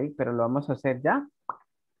respuestas, ¿ok? Pero lo vamos a hacer ya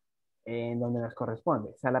en donde nos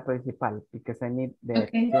corresponde, sala principal, because I need the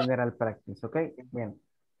general practice, ¿ok? Bien,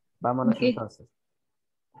 vámonos entonces.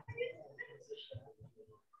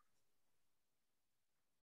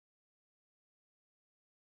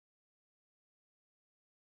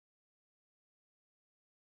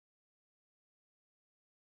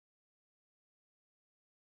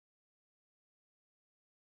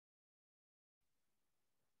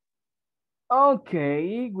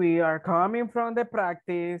 Okay, we are coming from the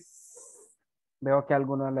practice. Veo que a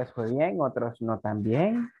algunos les fue bien, otros no tan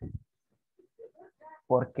bien.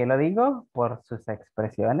 ¿Por qué lo digo? Por sus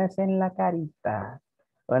expresiones en la carita.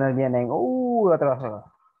 Unos vienen, otros.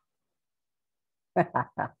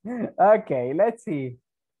 Okay, let's see.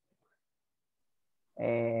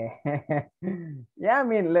 Yeah, I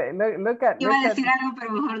mean, look at... Iba a decir algo,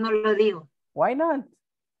 pero mejor no lo digo. Why not?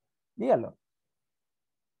 Dígalo.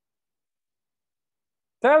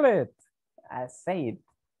 Tell it. I say it.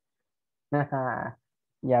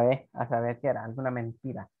 Ya ves, a saber que era alguna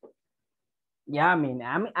mentira. Yeah, I mean,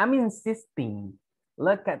 I'm insisting.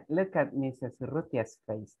 Look at Mrs. Rutia's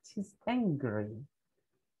face. She's angry.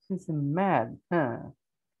 She's mad, huh?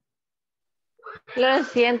 Lo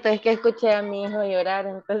siento, es que escuché a mi hijo llorar,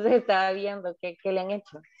 entonces estaba viendo qué le han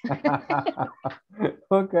hecho.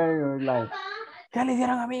 Ok, like, ¿qué le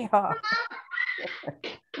hicieron a mi hijo?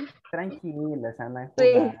 Tranquila, se andan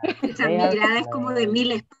jugando. Esa mirada es como de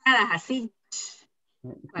 1000 espadas, así.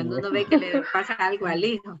 Cuando uno ve que le pasa algo al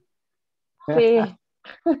hijo. Sí.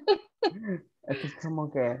 Esto es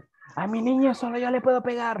como que, a mi niño solo yo le puedo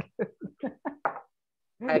pegar.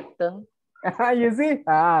 Exacto. You see?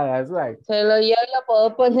 That's right. Solo yo lo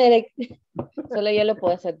puedo poner, solo yo lo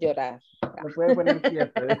puedo hacer llorar. Lo puede poner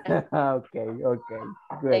quieto. Okay, good.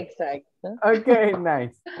 Exacto. Okay,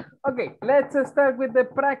 nice. Okay, let's start with the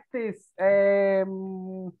practice.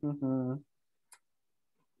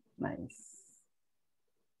 Nice.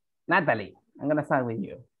 Natalie, I'm gonna start with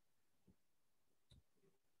you.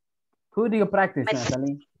 Who do you practice,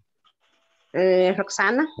 Natalie?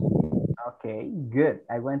 Roxana. Okay, good.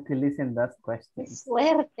 I want to listen those questions.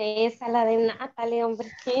 Suerte, esa la de Natalie, hombre.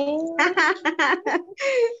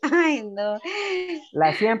 Ay, no.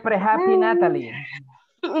 La siempre happy Natalie.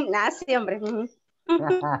 Sí, hombre.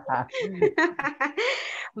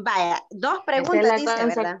 Vaya, 2 preguntas. Esa es la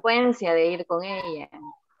dice, consecuencia de ir con ella.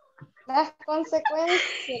 Las consecuencias,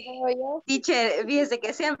 digo yo. Teacher, fíjese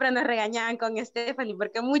que siempre nos regañaban con Stephanie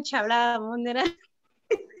porque mucho hablábamos, ¿no?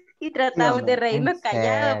 Y tratábamos de reírnos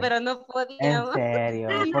callados, pero no podíamos. En serio,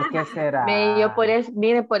 ¿por qué será? Mire,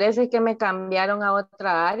 por eso es que me cambiaron a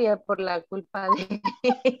otra área por la culpa de...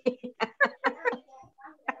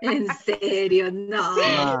 En serio, no.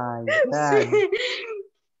 My God.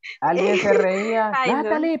 Alguien se reía. Ay,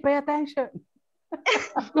 Natalie, pay attention.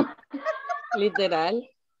 Literal.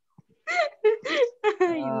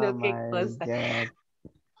 Ay, no, qué cosa. God.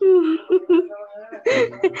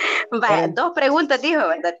 Vaya, 2 preguntas dijo,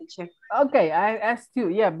 ¿verdad, teacher? Okay, I asked you,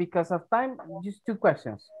 yeah, because of time, just 2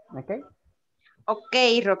 questions, okay?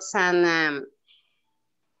 Okay, Roxana.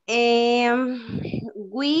 She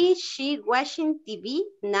watching TV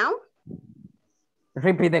now?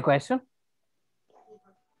 Repeat the question.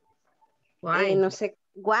 Why? No sé,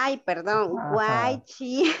 why, perdón. Why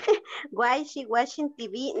she watching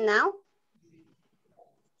TV now?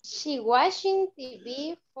 She watching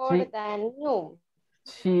TV for the new.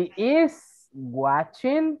 She is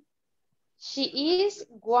watching. She is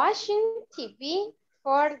watching TV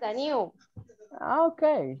for the new.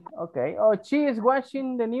 Okay. Oh, she is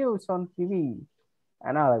watching the news on TV.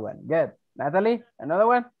 Another one. Good. Natalie, another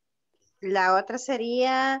one. La otra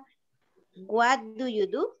sería, what do you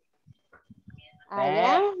do? I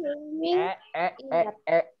am reading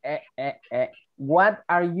What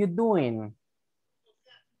are you doing?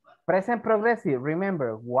 Present progressive.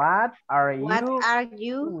 Remember, what are you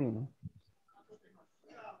doing?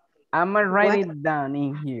 I'm gonna write it down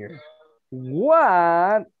in here.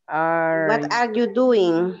 What are you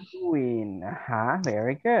doing?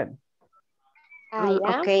 Very good. I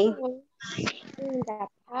am in the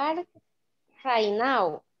park right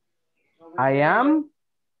now. I am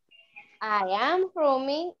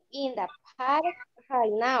roaming in the park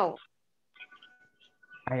right now.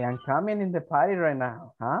 I am coming in the party right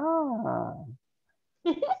now.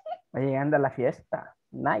 Va llegando a la fiesta.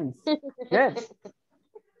 Nice. Good.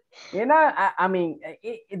 You know, I mean,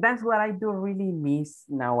 that's what I do really miss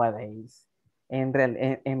nowadays. En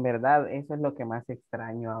verdad, eso es lo que más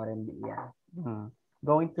extraño ahora en día.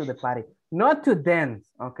 Going to the party. Not to dance,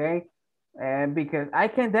 okay? Because I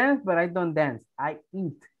can dance, but I don't dance. I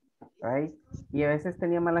eat, right? Y a veces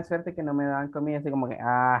tenía mala suerte que no me daban comida, así como que,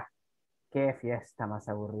 qué fiesta más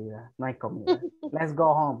aburrida. No hay comida. Let's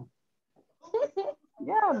go home.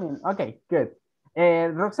 Yeah, I mean, okay, good.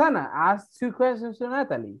 Roxana, ask 2 questions to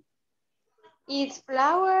Natalie. Its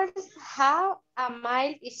flowers have a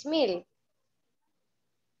mild smell.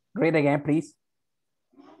 Read again, please.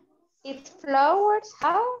 Its flowers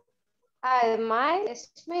have a mild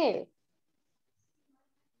smell.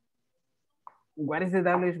 What is the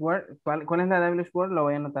WH word? ¿Cuál es la WH word? Lo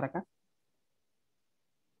voy a anotar acá.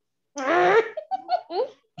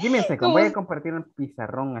 Give me a second. Voy a compartir el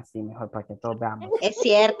pizarrón así mejor para que todos veamos. Es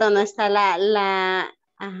cierto, no está la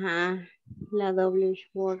WH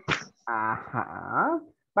word. Ajá.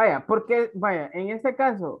 Vaya, porque, en este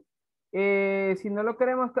caso, si no lo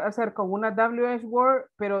queremos hacer con una WH word,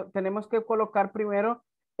 pero tenemos que colocar primero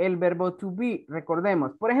el verbo to be.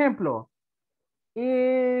 Recordemos, por ejemplo,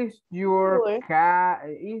 is your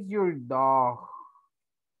dog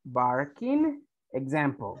barking?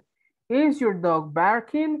 Example. Is your dog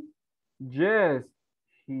barking? Yes,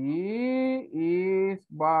 he is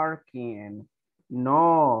barking.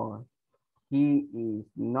 No, he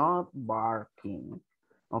is not barking.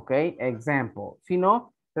 Ok, example. Si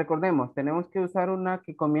no, recordemos, tenemos que usar una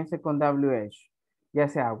que comience con WH, ya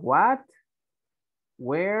sea what,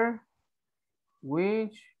 where,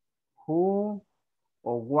 which, who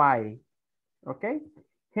o why. ¿Ok?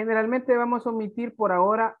 Generalmente vamos a omitir por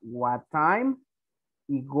ahora what time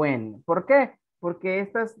y when. ¿Por qué? Porque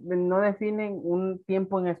estas no definen un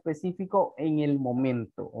tiempo en específico en el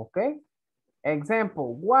momento. ¿Ok?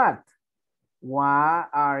 Example, what? What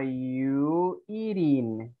are you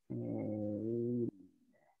eating?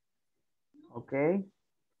 Okay.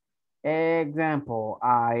 Example,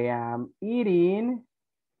 I am eating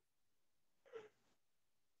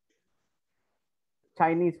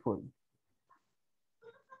Chinese food.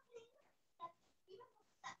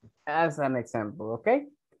 As an example, okay?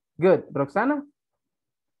 Good. Roxana?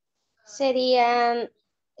 Serían,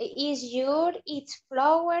 is your its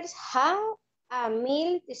flowers have a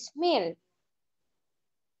mild smell?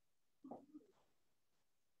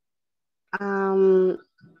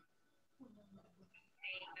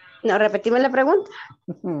 No, repetimos la pregunta.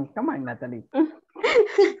 Come on, Natalie.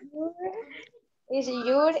 Is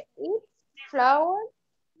your its flower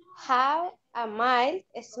have a mild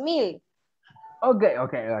smell? Okay.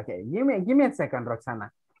 Give me a second,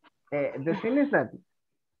 Roxana. The thing is that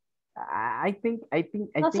I think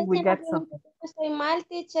we got some. Estoy mal,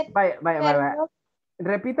 teacher. Vaya.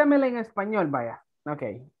 Repítamela en español, vaya.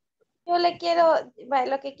 Okay. Yo le quiero,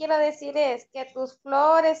 lo que quiero decir es que tus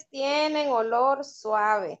flores tienen olor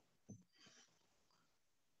suave.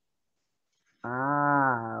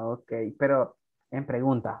 Ah, ok. Pero en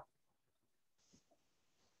pregunta.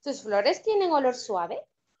 ¿Tus flores tienen olor suave?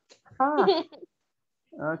 Ah,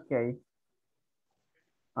 ok.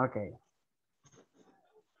 Ok.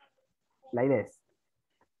 Like this.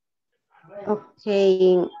 Ok.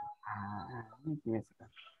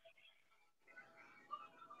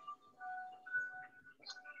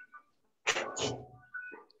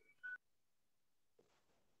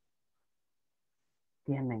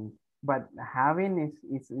 Tienen. But having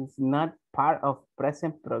is not part of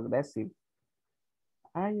present progressive.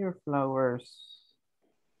 Are your flowers?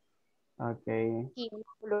 Okay. ¿Tiene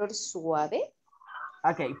olor suave?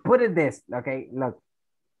 Okay, put it this. Okay, look.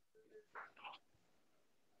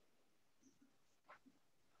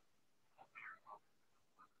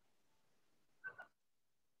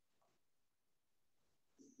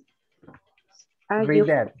 Read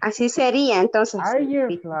that. Así sería, entonces. Are your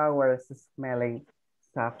flowers smelling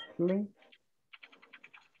softly?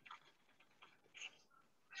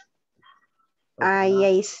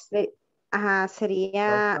 Ahí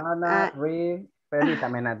sería. Roxana, read.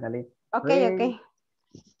 Permítame, Natalie. Ok.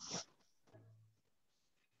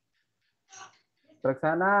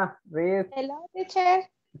 Roxana, read. Hello, teacher.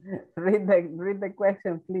 Read the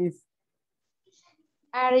question, please.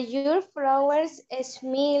 Are your flowers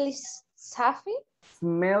smelling softly?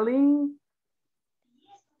 Smelling?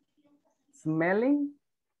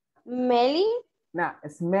 No,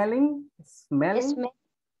 smelling.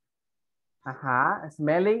 Ajá,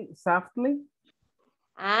 smelling softly.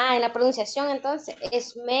 Ah, en la pronunciación entonces,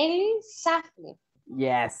 smelling softly.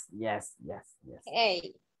 Yes.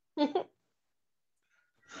 Hey.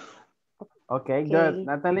 Okay, good.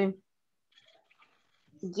 Natalie?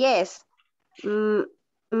 Yes.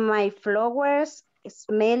 My flowers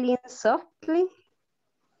smelling softly.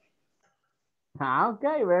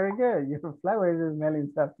 Okay, very good. Your flowers are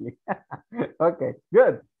smelling softly. Okay,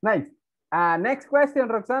 good. Nice. Next question,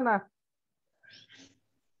 Roxana.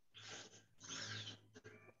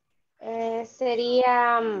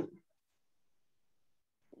 Sería,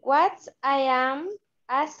 what I am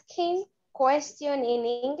asking question in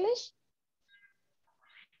English?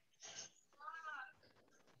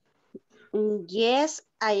 Yes,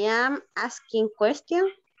 I am asking question.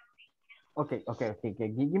 Okay.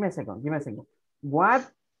 Give me a second.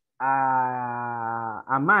 What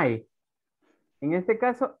am I? En este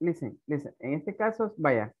caso, listen. En este caso,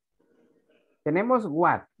 vaya. Tenemos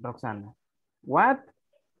what, Roxana. What.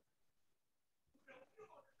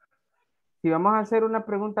 Si vamos a hacer una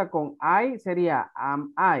pregunta con I, sería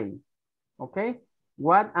am I. ¿Ok?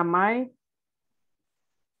 What am I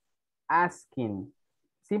asking?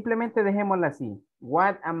 Simplemente dejémosla así.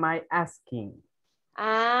 What am I asking?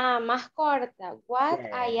 Ah, más corta. What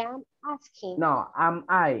I am asking. No, am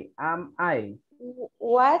I.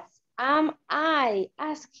 What am I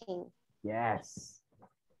asking? Yes.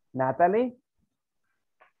 Natalie?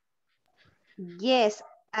 Yes,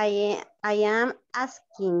 I am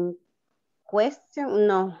asking question.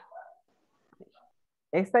 No.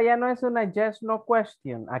 Esta ya no es una yes, no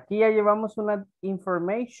question. Aquí ya llevamos una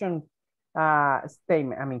information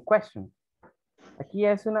statement, question. Aquí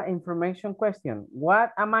es una information question.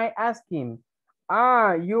 What am I asking?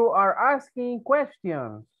 Ah, you are asking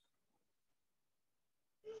questions.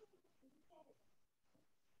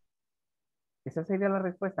 Esa sería la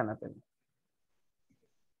respuesta, Natalia.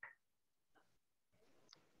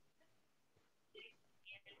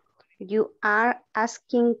 You are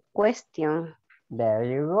asking question. There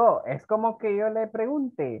you go. Es como que yo le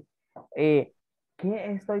pregunte, ¿qué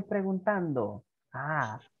estoy preguntando?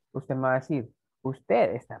 Ah, usted me va a decir,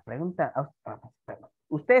 usted está preguntando,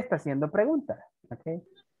 usted está haciendo preguntas. Okay.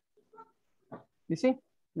 You see?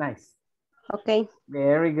 Nice. Okay.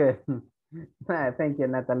 Very good. Thank you,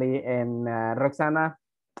 Natalie and Roxana.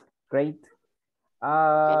 Great.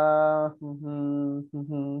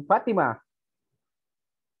 Fátima.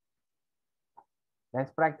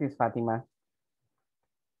 Let's practice, Fátima.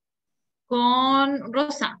 Con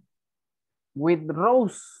Rosa. With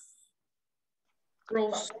Rose.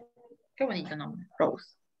 Rose. Qué bonito nombre.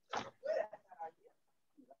 Rose.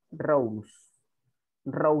 Rose.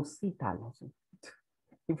 Rosita. No sé.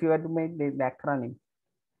 If you had to make the acronym.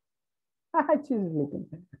 She's sleeping.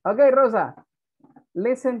 Okay, Rosa.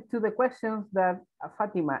 Listen to the questions that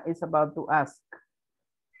Fatima is about to ask.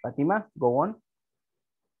 Fatima, go on.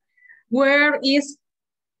 Where is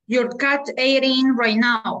your cat eating right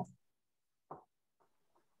now?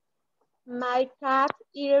 My cat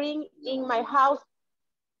eating in my house.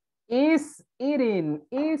 Is eating.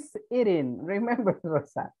 Remember,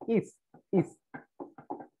 Rosa, is.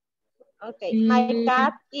 Okay, my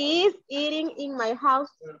cat is eating in my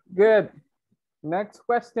house. Good. Next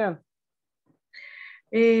question.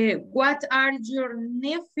 What are your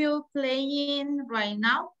nephew playing right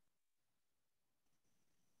now?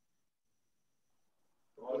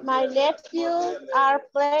 My nephews are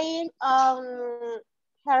playing on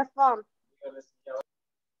her phone.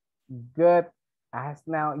 Good. Ask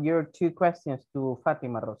now your two questions to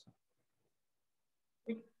Fatima, Rosa.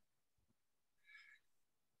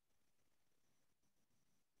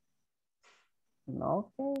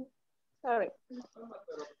 No. Okay. Sorry.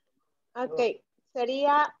 Okay.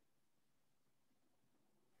 Sería,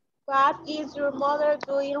 what is your mother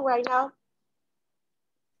doing right now?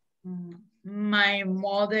 My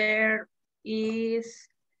mother is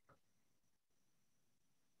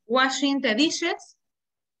washing the dishes.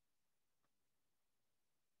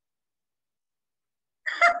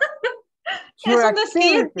 Your Eso no es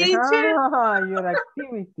ir, activity. teacher. Ah, your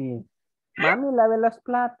activity. Mami, lave los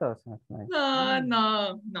platos.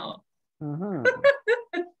 No.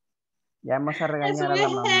 Ya vamos a regañar Es un a la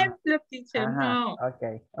mamá. ejemplo, teacher, Ajá. no.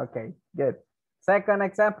 Okay, good. Second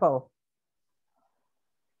example.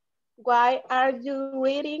 Why are you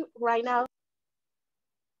reading right now?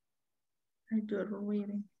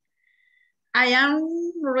 I am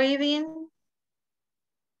reading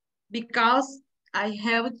because I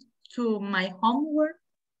have to my homework.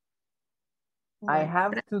 I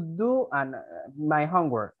have to do my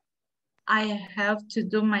homework. I have to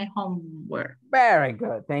do my homework. Very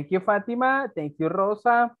good. Thank you, Fatima. Thank you,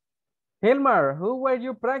 Rosa. Hilmar, who were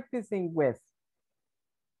you practicing with?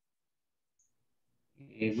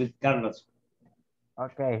 With Carlos.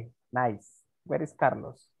 Okay, nice. Where is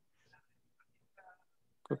Carlos?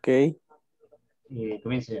 Okay.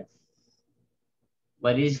 Comienza.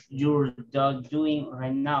 What is your dog doing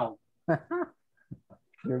right now?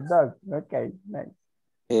 Your dog. Okay,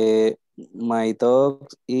 nice. My dog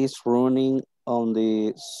is running on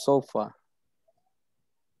the sofa.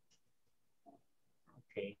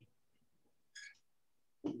 Okay.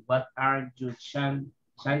 What are your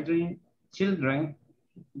children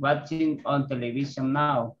watching on television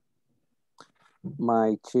now?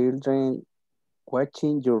 My children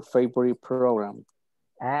watching your favorite program.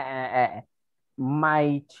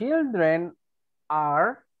 My children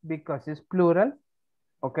are, because it's plural,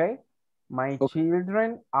 okay? My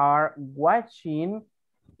children are watching,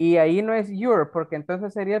 y ahí no es your, porque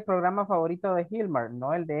entonces sería el programa favorito de Hilmar,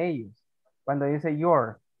 no el de ellos. Cuando dice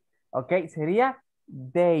your, ok, sería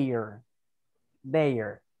their, de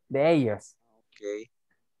ellos. Okay.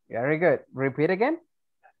 Very good. Repeat again.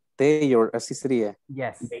 Their, así sería.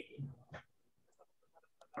 Yes. Okay.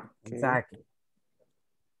 Exactly.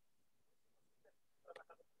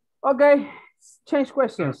 Okay, change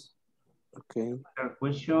questions. Okay.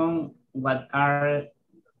 Question, what are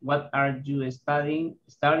you studying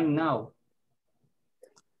now?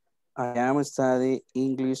 I am studying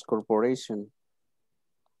English Corporation.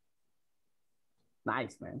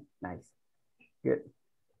 Nice, man. Nice. Good.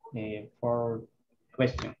 For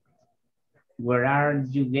Question. Where are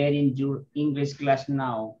you getting your English class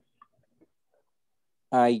now?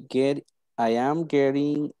 I am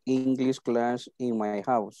getting English class in my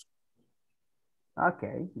house.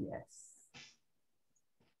 Okay, yes.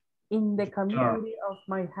 In the community of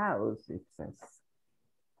my house, it says.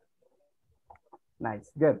 Nice,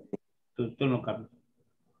 good. Tu turno, Carlos.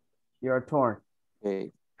 Your turn.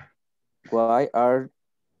 Okay. Why are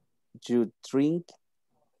you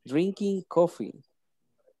drinking coffee?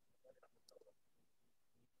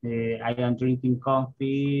 I am drinking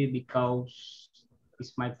coffee because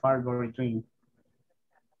it's my favorite drink.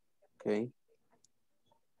 Okay.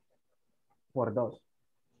 Por dos.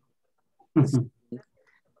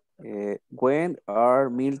 When are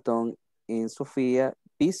Milton and Sophia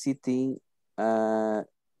visiting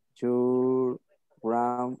your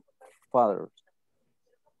grandfather?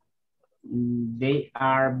 They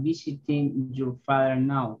are visiting your father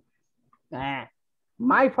now.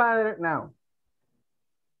 My father now.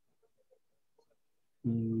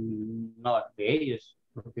 No, de ellos.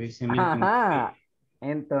 Porque dice Milton. Ajá.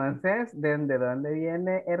 Entonces, ¿de dónde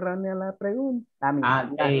viene errónea la pregunta?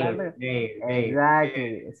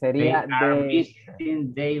 Exactly. Sería they are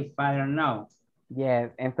visiting their father now.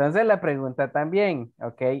 Yes. Entonces la pregunta también,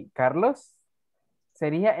 ¿ok? Carlos,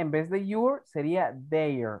 sería en vez de your, sería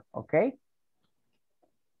their, ¿ok?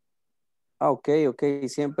 Ok.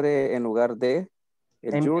 Siempre en lugar de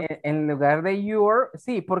your. En lugar de your,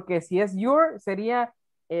 sí, porque si es your, sería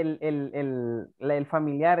el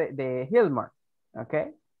familiar de Hilmar, ¿ok?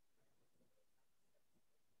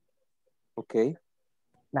 Ok.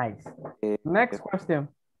 Nice. Next question.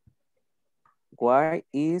 Why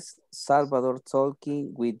is Salvador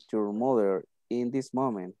talking with your mother in this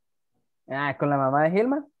moment? ¿Con la mamá de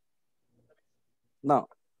Hilmar? No.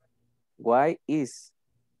 Why is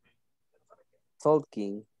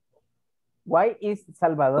talking? Why is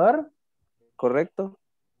Salvador? ¿Correcto?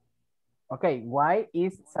 Ok, why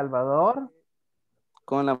is Salvador?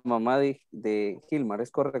 Con la mamá de Hilmar, es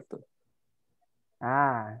correcto.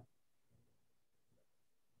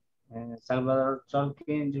 Salvador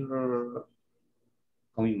talking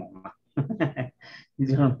con mi mamá.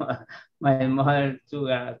 My mother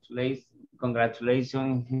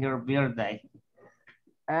congratulations her birthday.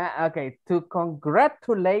 Okay, to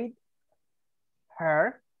congratulate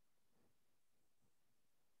her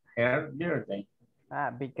birthday.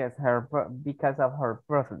 Because of her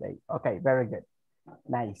birthday. Okay, very good.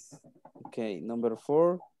 Nice. Okay, number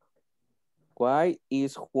 4. Why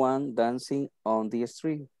is Juan dancing on the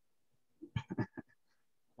street?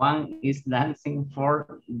 Juan is dancing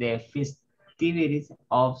for the festivities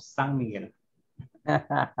of San Miguel.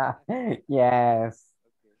 Yes.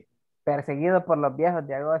 Perseguido por los viejos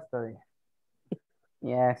de agosto.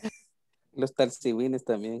 Yes. Los talcibines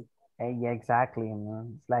también. Yeah, exactly. You know?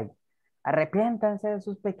 It's like, arrepiéntanse de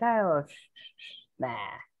sus pecados.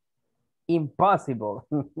 Nah. Impossible.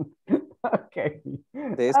 Okay.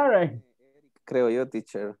 All right. Creo yo,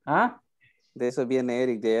 teacher. De eso viene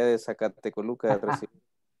Eric, de allá de Zacatecoluca.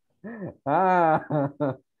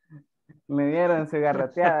 Me dieron su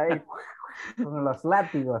garroteada ahí con los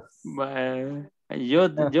látigos. Bueno,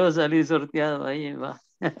 yo salí sorteado ahí, va.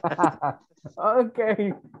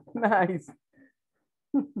 Okay, nice.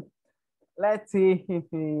 Let's see.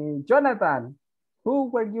 Jonathan, who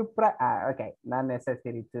were you okay, not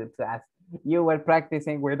necessary to ask. You were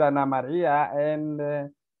practicing with Ana María and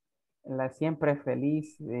la siempre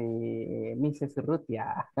feliz Mrs.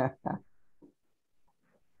 Rutia.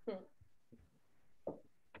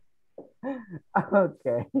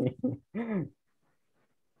 Okay.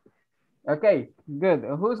 Okay, good.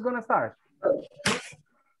 Who's gonna start?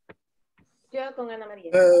 Yo con Ana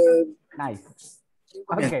María. Nice.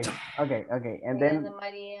 Okay. And then Ana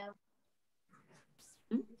María.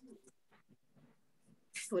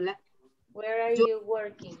 Hola. Where are you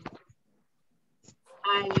working?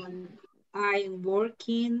 I'm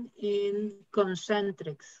working in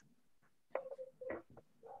Concentrics.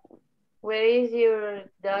 Where is your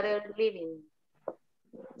daughter living?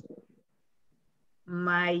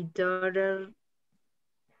 My daughter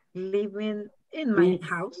living in my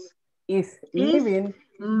house. Living.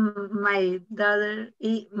 My daughter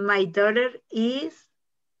is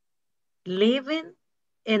living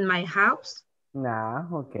in my house.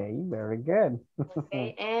 Okay, very good.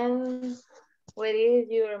 Okay, and what is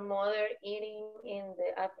your mother eating in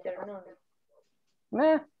the afternoon?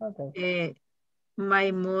 Okay.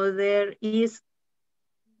 My mother is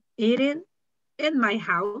eating in my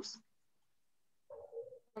house.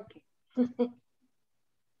 Okay.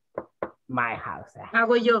 My house.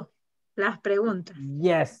 Hago yo las preguntas.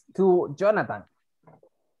 Yes, to Jonathan.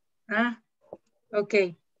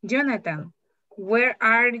 Okay. Jonathan, where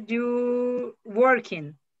are you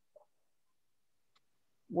working?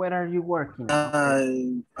 Where are you working?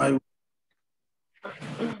 I'm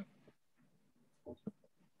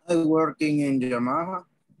working in Yamaha.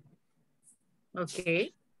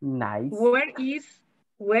 Okay. Nice.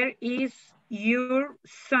 Where is your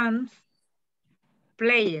son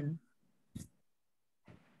playing?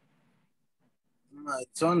 My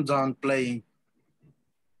son don't playing.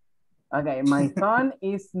 Okay, my son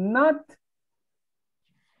is not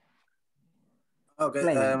Okay,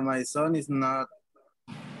 playing. my son is not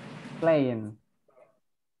Playing.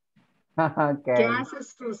 ¿Qué Okay. hace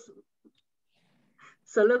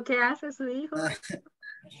 ¿Solo qué hace su hijo?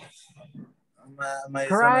 my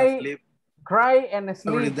son Cry, asleep cry and every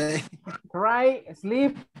sleep. day. Cry,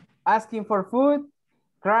 sleep, asking for food.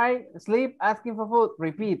 Cry, sleep, asking for food.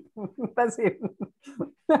 Repeat. That's it.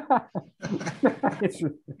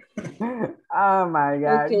 Oh my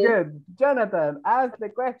God. Okay. Good. Jonathan, ask the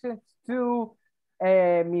questions to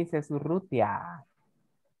Mrs. Urrutia.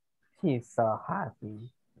 She's so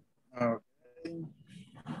happy. Okay.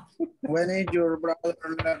 When is your brother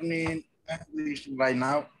learning English right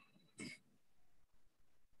now?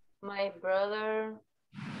 My brother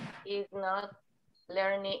is not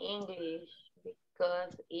learning English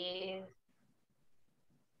because is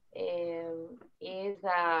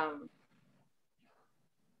a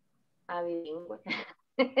bilingüe.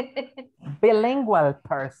 Bilingual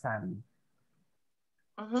person.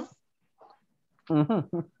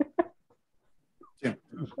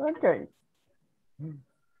 Okay.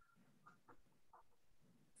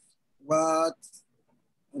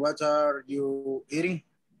 What are you eating?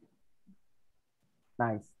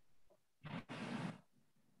 Nice.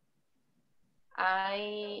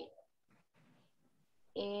 I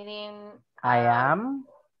eating. I am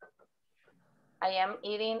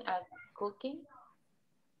eating a cookie.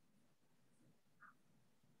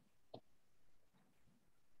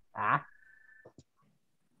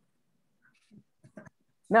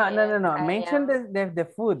 No. Yes, Mention the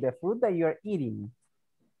food that you're eating.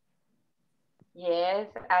 Yes,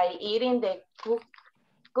 I eating the cookie.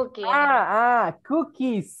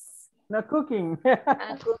 Cookies. No cooking.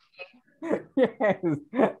 Cookie. Yes,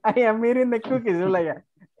 I am eating the cookies. You're like,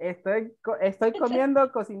 estoy comiendo,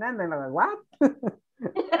 cocinando. And I'm like, what?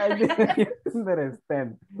 I didn't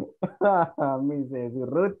understand. Mrs.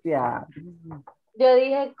 Urrutia. Yo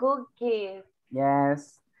dije cookies.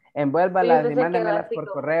 Yes. Envuélvalas y Entonces quedó mándemelas así por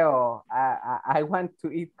como- correo. I want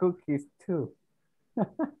to eat cookies too.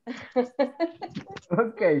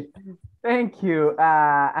 Okay. Thank you.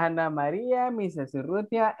 Ana Maria, Mrs.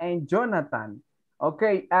 Urrutia, and Jonathan.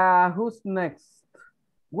 Okay. Who's next?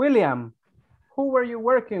 William. Who were you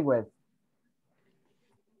working with?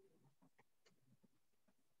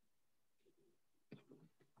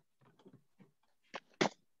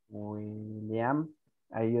 William,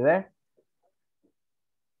 are you there?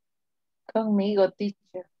 Conmigo,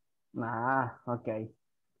 teacher. Okay.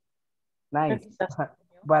 Nice.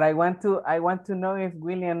 But I want to know if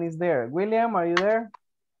William is there. William, are you there?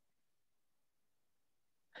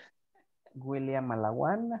 William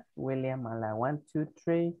Malawan. William Malawan, 2,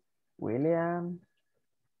 3. William.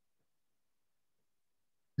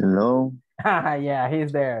 Hello. Yeah,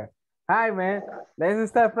 he's there. Hi, man. Let's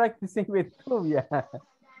start practicing with Tuvia.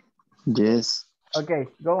 Yes. Okay,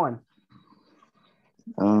 go on.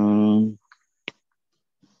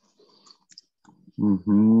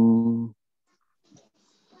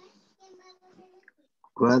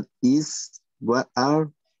 What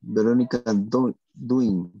are Veronica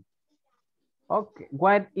doing? Okay,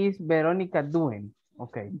 what is Veronica doing?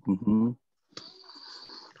 Okay.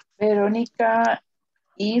 Veronica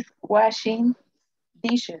is washing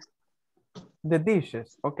dishes. The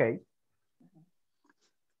dishes, okay.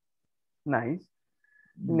 Nice.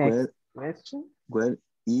 Next question. Where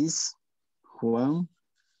is Juan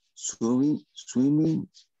swimming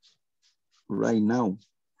right now?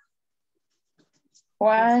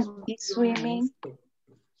 Juan is swimming.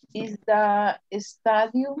 Is the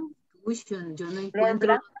stadium. Yo no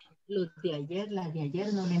encuentro los de ayer, las de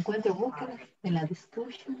ayer no me encuentro. Búsquelas en la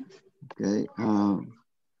discussion. Okay.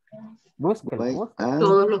 Búsquelo.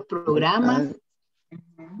 Todos los programas.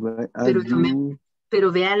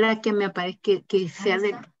 Pero vea la que me aparece que sea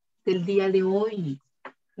del día de hoy.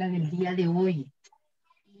 La del día de hoy.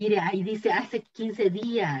 Mire, ahí dice hace 15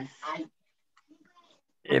 días.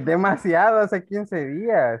 Es demasiado, hace 15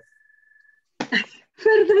 días.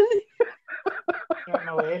 Perdón. Una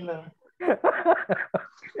novela.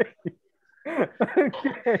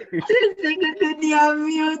 Okay. Pensé que tenía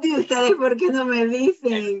mute y ustedes, ¿por qué no me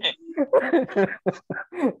dicen?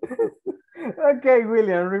 Okay,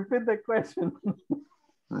 William, repeat the question.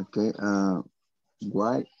 Okay.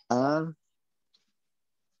 Why are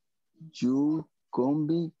you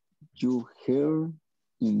combing your hair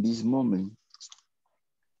in this moment?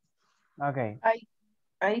 Okay.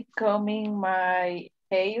 I combing my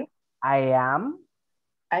hair. I am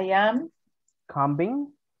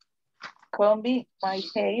combing my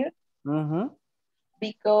hair mm-hmm.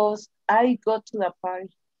 because I go to the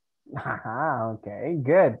party. Ajá, ok,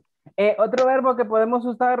 good. Otro verbo que podemos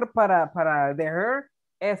usar para the hair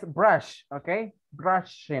es brush, ok?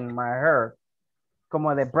 Brushing my hair.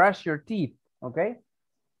 Como de brush your teeth, ok?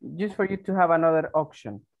 Just for you to have another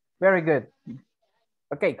option. Very good.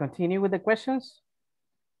 Okay, continue with the questions.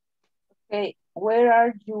 Okay, where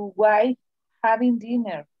are you wife having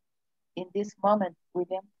dinner in this moment,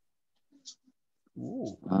 William?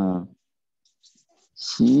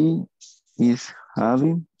 She is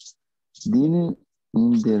having dinner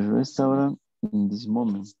in the restaurant in this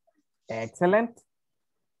moment. Excellent.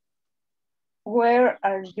 Where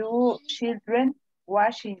are you children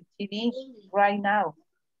watching TV right now?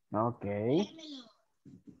 Okay.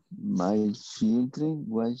 My children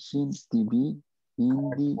watching TV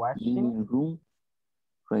in the living room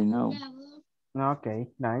right now. Okay,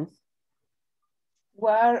 nice.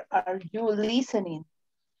 What are you listening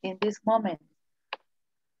in this moment?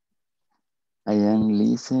 I am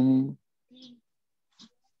listening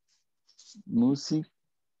music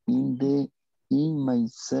in my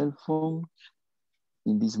cell phone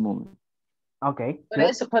in this moment. Okay. Por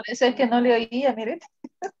eso es que no le oía, mire.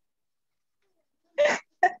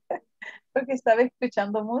 Porque estaba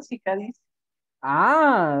escuchando música, dice.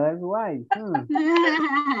 Ah, that's why.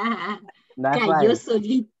 That's Cayó right.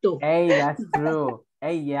 solito. Hey, that's true.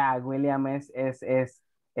 Hey, yeah, William he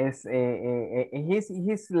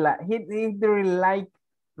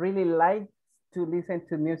really likes to listen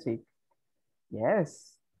to music.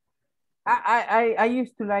 Yes. I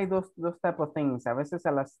used to like those type of things. A veces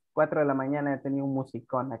a las 4 de la mañana tenía un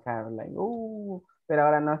musicón acá, like, pero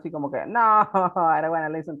ahora no, así como que, no, I don't want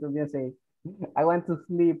to listen to music. I want to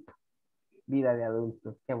sleep. Vida de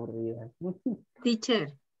adultos, qué aburrida.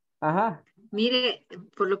 Teacher. Ajá. Mire,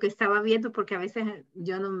 por lo que estaba viendo, porque a veces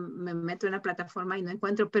yo no me meto en la plataforma y no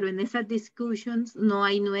encuentro, pero en esas discussions no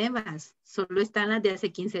hay nuevas. Solo están las de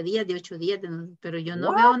hace 15 días, de 8 días, pero yo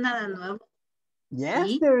no veo nada nuevo. Yes,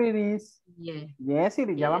 ¿Sí? there it is. Yeah. Yes, it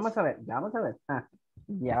is. Ya Yes. vamos a ver, ya vamos a ver.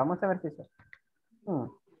 Ya vamos a ver si eso.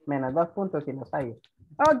 Menos 2 puntos si los hay.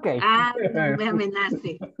 Ok. No me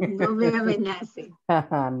amenace. No me amenace.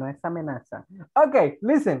 No es amenaza. Ok,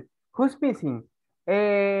 listen. Who's missing?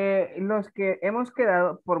 Los que hemos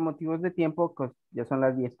quedado por motivos de tiempo, pues ya son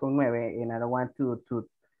las 10:09 and I don't want to,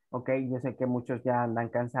 ok, yo sé que muchos ya andan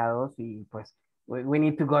cansados y pues we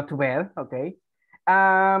need to go to bed, ok.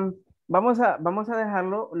 Vamos a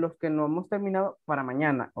dejarlo los que no hemos terminado para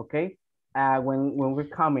mañana, ok. When we're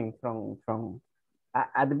coming from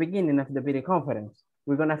at the beginning of the video conference,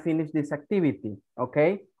 we're gonna finish this activity,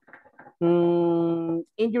 okay? In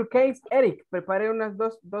your case, Eric, prepare unas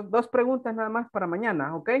dos preguntas nada más para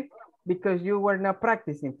mañana, okay? Because you were not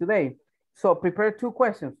practicing today. So prepare 2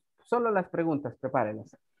 questions. Solo las preguntas,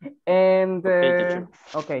 prepárenlas. And,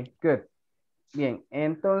 okay, good. Bien,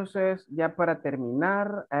 entonces ya para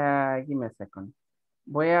terminar, give me a second.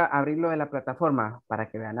 Voy a abrirlo de la plataforma para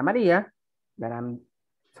que vean a María. That I'm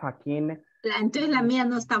talking. Entonces la mía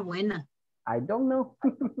no está buena. I don't know.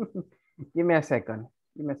 Give me a second.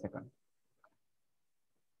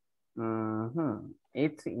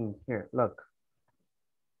 It's in here. Look.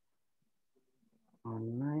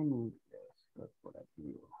 Online English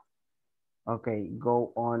Corporativo. Okay,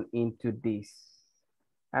 go on into this.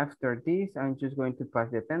 After this, I'm just going to pass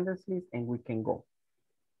the attendance list and we can go.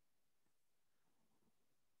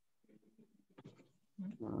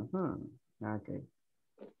 Okay.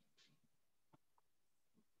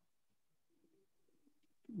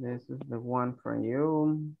 This is the one for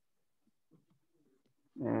you.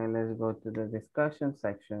 And let's go to the discussion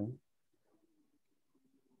section.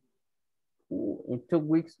 In 2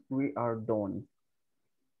 weeks, we are done.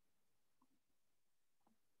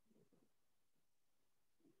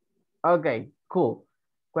 Ok, cool.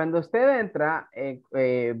 Cuando usted entra,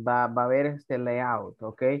 va a ver este layout,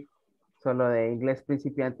 ok. Solo de inglés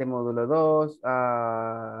principiante módulo 2,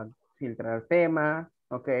 filtrar tema,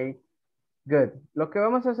 ok. Good. Lo que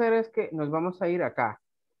vamos a hacer es que nos vamos a ir acá.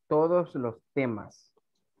 Todos los temas.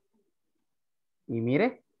 Y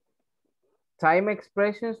mire. Time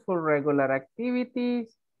expressions for regular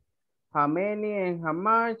activities. How many and how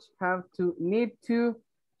much. Have to, need to.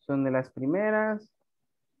 Son de las primeras.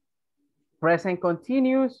 Present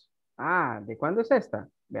continuous. ¿De cuándo es esta?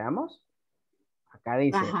 Veamos. Acá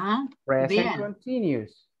dice. Present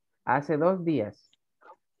continuous. Hace 2 días.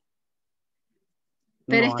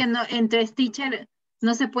 Pero es que no, entre teacher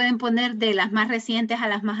no se pueden poner de las más recientes a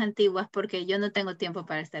las más antiguas porque yo no tengo tiempo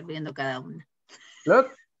para estar viendo cada una.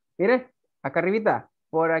 Look, mire, acá arribita,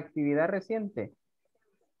 por actividad reciente.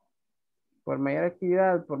 Por mayor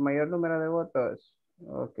actividad, por mayor número de votos.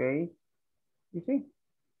 Ok. You see?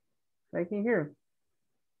 I can hear.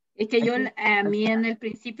 Es que yo, a mí en el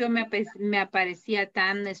principio me aparecía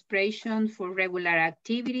tan expression for regular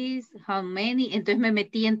activities, how many, entonces me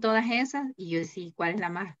metí en todas esas y yo decía, ¿cuál es la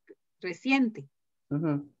más reciente?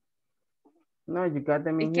 No, you got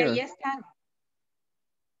them in Es que ahí here. están.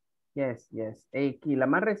 Yes, yes. Aquí, la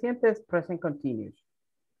más reciente es present continuous.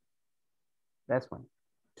 That's one.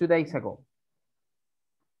 2 days ago.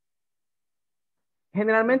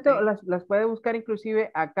 Generalmente las puede buscar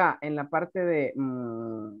inclusive acá en la parte de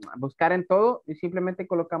buscar en todo y simplemente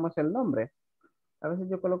colocamos el nombre. A veces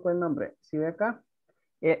yo coloco el nombre. ¿Sí ve acá?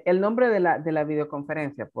 El nombre de la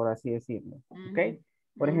videoconferencia, por así decirlo. ¿Ok?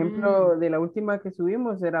 Por ejemplo, de la última que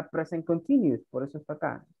subimos era present continuous. Por eso está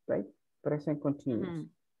acá. Right? Present continuous.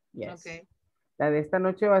 Yes. Okay. La de esta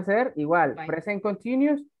noche va a ser igual. Bye. Present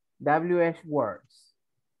continuous, WH words.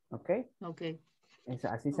 ¿Ok? Ok.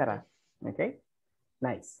 Así será. ¿Ok?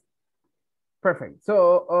 Nice. Perfect.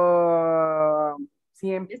 So,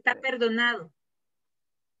 siempre. Está perdonado.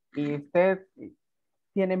 Y usted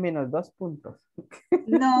tiene menos 2 puntos.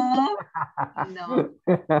 No. No.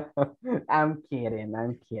 I'm kidding,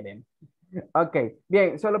 I'm kidding. Ok,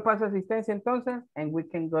 bien, solo paso asistencia entonces, and we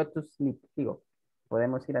can go to sleep. Digo,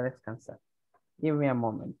 podemos ir a descansar. Give me a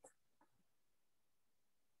moment.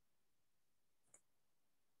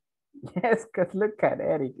 Yes, because look at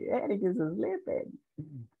Eric. Eric is sleeping.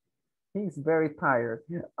 He's very tired.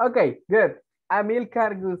 Okay, good.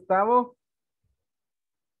 Amilcar Gustavo.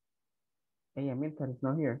 Hey, Amilcar is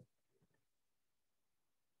not here.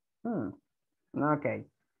 Okay.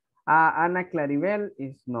 Ana Claribel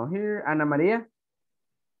is not here. Ana María.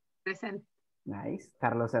 Present. Nice.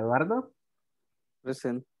 Carlos Eduardo.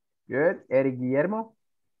 Present. Good. Eric Guillermo.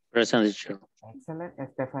 Present, teacher. Excellent.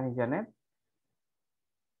 Stephanie Janet.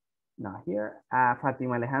 Not here.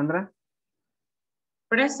 Fátima Alejandra.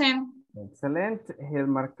 Present. Excellent.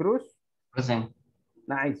 Gilmar Cruz. Present.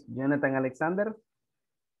 Nice. Jonathan Alexander.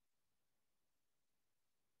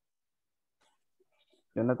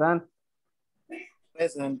 Jonathan.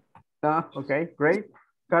 Present. Okay, great.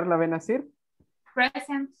 Carla Benazir.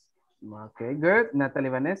 Present. Okay, good. Natalie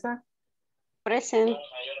Vanessa. Present.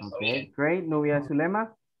 Okay, great. Nubia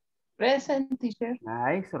Zulema. Present, teacher.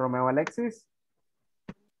 Nice. Romeo Alexis.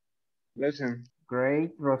 Present.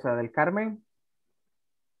 Great. Rosa del Carmen.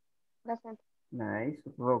 Present. Nice.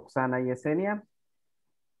 Roxana Yesenia.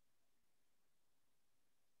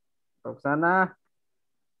 Roxana.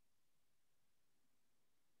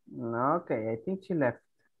 Okay, I think she left.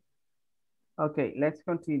 Okay, let's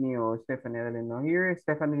continue. Stephanie Adelino here.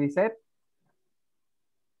 Stephanie Lisette.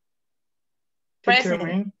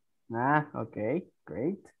 Present. Okay,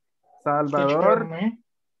 great. Salvador.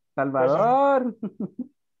 Salvador.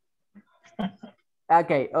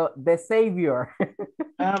 Okay, the savior.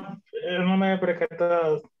 No me he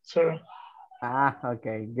percatado, sir.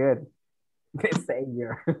 Okay, good. The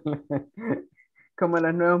savior. Como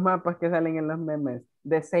los nuevos mapas que salen en los memes.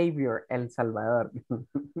 The savior, El Salvador.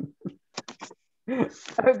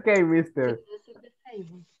 Okay, mister.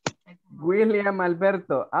 William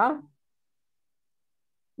Alberto.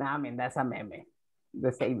 No, I mean, that's a meme.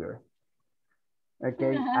 The savior.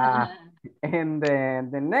 Okay. And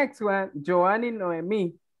then the next one, Joanny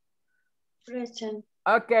Noemi. Present.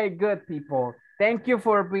 Okay, good people. Thank you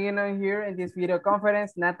for being on here in this video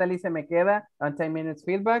conference. Natalie se me queda on 10 minutes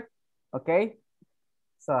feedback. Okay.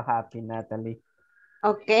 So happy, Natalie.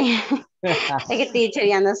 Okay. Es que teacher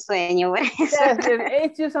ya no sueño. Por eso. Yes,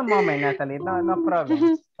 it's just a moment, Natalie. No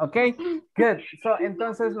problem. Okay, good. So,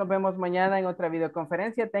 entonces nos vemos mañana en otra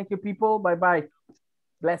videoconferencia. Thank you, people. Bye-bye.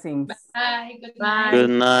 Blessings. Bye. Good Bye. night. Good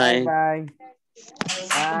night. Bye.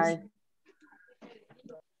 Bye.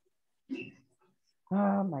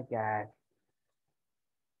 Oh, my God.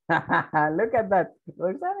 Look at that.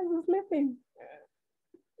 Roxana is sleeping.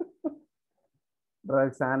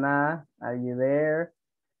 Roxana, are you there?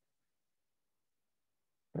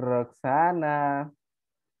 Roxana.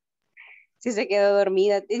 Sí se quedó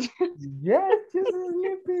dormida, teacher. Yes, she's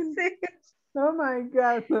sleeping. Oh my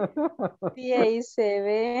God. Sí, ahí se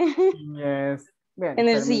ve. Yes. Bien, En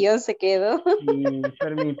el sillón se quedó. Sí,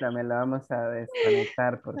 permítame, la vamos a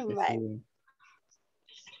desconectar porque Bye. sí.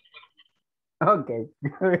 Okay,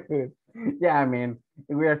 good. Yeah, I mean,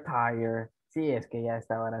 we are tired. Sí, es que ya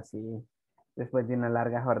está ahora sí. Después de una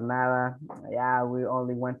larga jornada. Yeah, we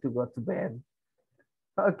only want to go to bed.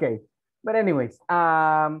 Okay, but anyways.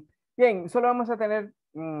 Bien, solo vamos a tener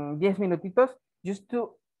 10 minutitos just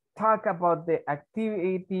to talk about the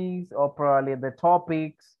activities or probably the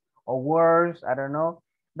topics or words, I don't know,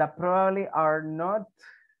 that probably are not,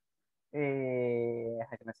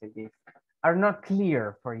 how can I say this? Are not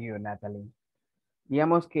clear for you, Natalie.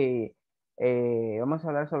 Digamos que vamos a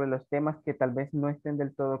hablar sobre los temas que tal vez no estén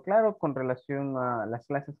del todo claros con relación a las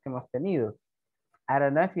clases que hemos tenido. I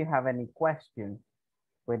don't know if you have any questions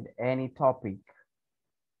with any topic.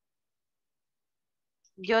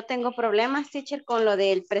 Yo tengo problemas, teacher, con lo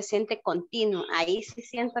del presente continuo. Ahí sí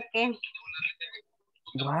siento que...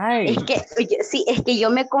 Why? Es que, oye, sí, es que yo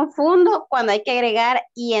me confundo cuando hay que agregar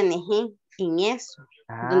ing en eso.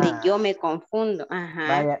 Donde yo me confundo. Ajá.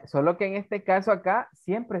 Vaya, solo que en este caso acá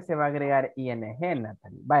siempre se va a agregar ing,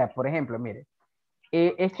 Natalie. Vaya, por ejemplo, mire.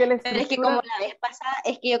 Es que la estructura... Pero es que como la vez pasada,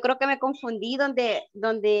 es que yo creo que me confundí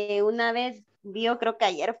donde una vez vio, creo que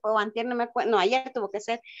ayer fue o antier, no me acuerdo, no, ayer tuvo que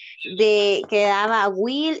ser, de que daba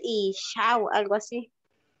will y shall, algo así.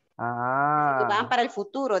 Que van para el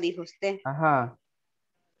futuro, dijo usted. Ajá.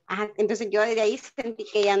 Ajá, entonces yo desde ahí sentí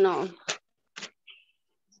que ya no.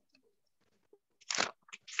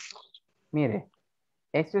 Mire,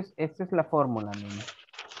 esto es la fórmula, niña.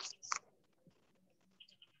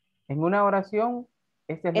 En una oración,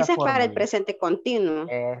 esta es la Esa es fórmula. para el presente continuo.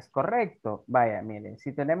 Es correcto. Vaya, miren,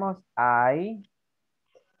 si tenemos I,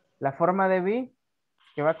 la forma de be,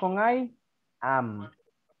 que va con I, am.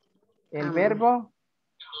 El verbo,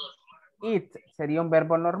 eat, sería un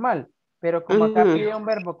verbo normal. Pero como acá pide un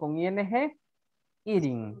verbo con ing,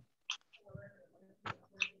 eating.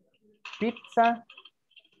 Pizza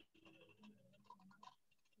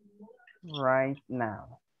right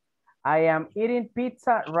now. I am eating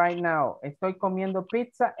pizza right now. Estoy comiendo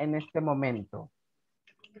pizza en este momento.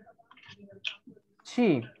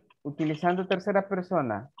 She, utilizando tercera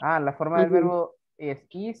persona. La forma del verbo es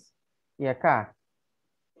is y acá.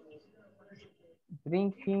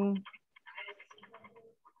 Drinking.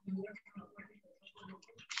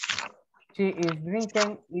 She is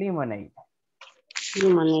drinking lemonade.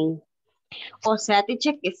 Lemonade. O sea,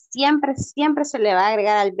 teacher, que siempre se le va a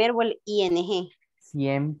agregar al verbo el ing.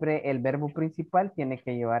 Siempre el verbo principal tiene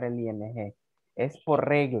que llevar el ing. Es por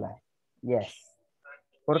regla. Yes.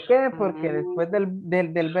 ¿Por qué? Porque después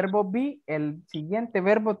del verbo be, el siguiente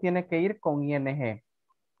verbo tiene que ir con ing.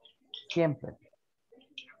 Siempre.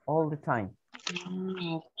 All the time.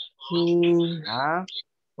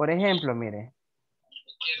 Por ejemplo, mire.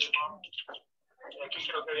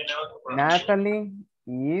 Natalie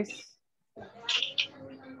is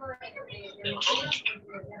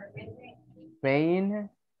paying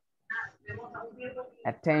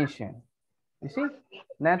attention. You see?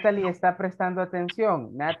 Natalie está prestando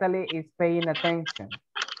atención. Natalie is paying attention.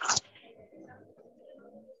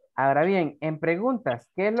 Ahora bien, en preguntas,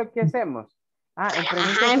 ¿qué es lo que hacemos?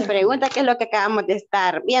 En preguntas, ¿qué es lo que acabamos de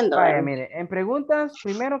estar viendo? Vaya, mire, en preguntas,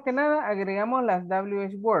 primero que nada, agregamos las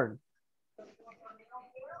WH word.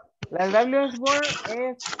 Las WH word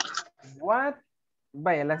es what.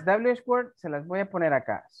 Vaya, las WH word se las voy a poner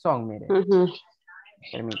acá. Son, mire.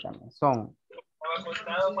 Permítame, son.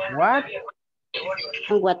 What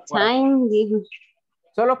time.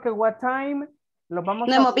 Solo que what time lo vamos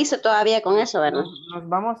no hemos visto todavía con eso, ¿verdad? Nos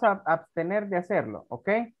vamos a abstener de hacerlo, ¿ok?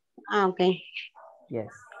 Ok.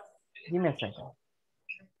 Yes. Give me a second.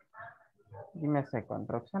 Give me a second.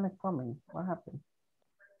 Roxana is coming. What happened?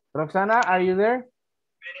 Roxana, are you there?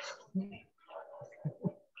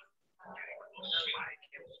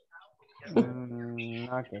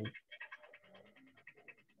 Okay.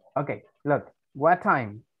 Okay, look. What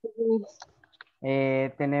time?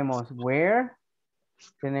 Tenemos where,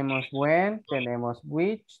 tenemos when, tenemos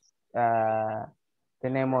which,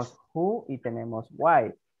 tenemos who y tenemos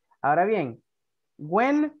why. Ahora bien,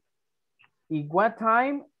 when y what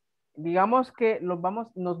time, digamos que nos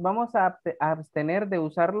vamos a abstener de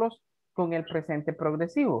usarlos con el presente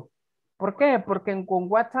progresivo. ¿Por qué? Porque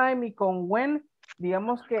con what time y con when,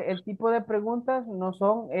 digamos que el tipo de preguntas no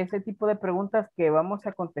son ese tipo de preguntas que vamos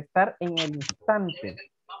a contestar en el instante.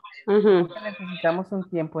 Necesitamos un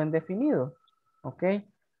tiempo indefinido. ¿Ok?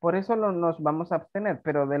 Por eso nos vamos a abstener,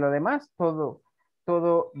 pero de lo demás todo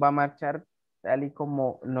va a marchar tal y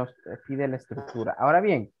como nos pide la estructura. Ahora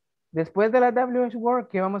bien, después de la WH word,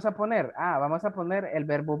 ¿qué vamos a poner? Vamos a poner el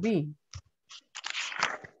verbo be.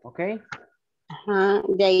 ¿Ok?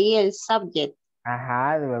 De ahí el subject.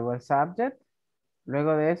 Luego el subject.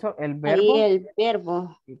 Luego de eso el verbo. Ahí el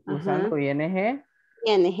verbo. Usando ing.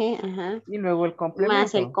 ing, Y luego el complemento.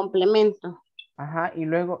 Más el complemento. Y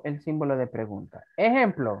luego el símbolo de pregunta.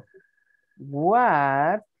 Ejemplo.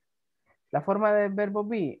 What, la forma del verbo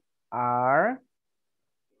be, are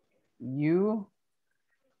you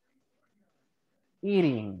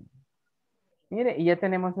eating? Mire, y ya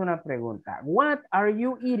tenemos una pregunta. What are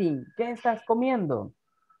you eating? ¿Qué estás comiendo?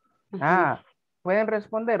 Ah, pueden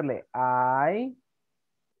responderle. I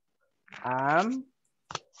am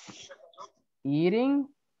eating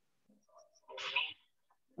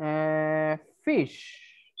fish.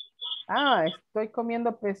 Ah, estoy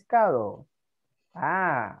comiendo pescado.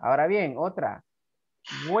 Ah, ahora bien, otra.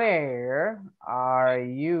 Where are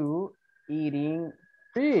you eating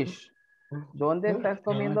fish? ¿Dónde estás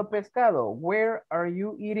comiendo pescado? Where are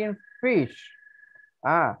you eating fish?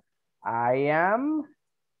 Ah, I am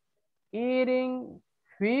eating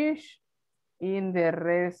fish in the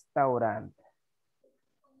restaurant.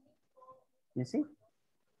 You see?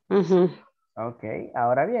 Ok,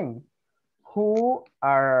 ahora bien. Who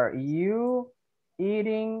are you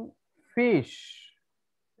eating fish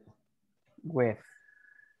with?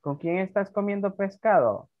 ¿Con quién estás comiendo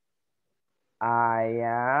pescado? I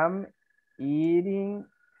am eating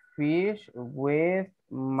fish with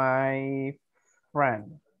my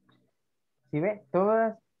friend. ¿Sí ve?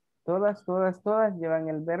 Todas llevan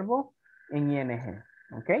el verbo en ing.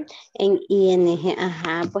 ¿Ok? En ing,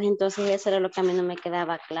 ajá. Pues entonces eso era lo que a mí no me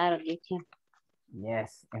quedaba claro, teacher.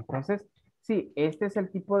 Yes. Entonces, sí, este es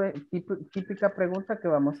el típica pregunta que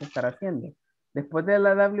vamos a estar haciendo. Después de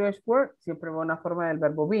la WH word, siempre va una forma del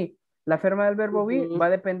verbo be. La forma del verbo be va a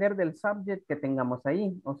depender del subject que tengamos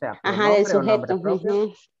ahí. O sea, pronombre o nombre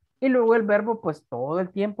propio. Y luego el verbo, pues todo el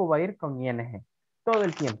tiempo va a ir con ing. Todo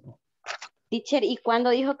el tiempo. Teacher, ¿y cuándo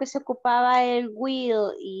dijo que se ocupaba el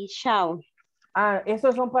will y shall? Ah,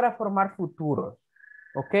 esos son para formar futuros.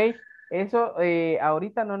 ¿Ok? Eso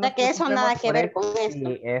ahorita no nos... O sea, que eso nada que ver con esto.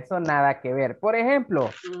 Sí, eso nada que ver. Por ejemplo,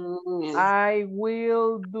 I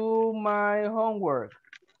will do my homework.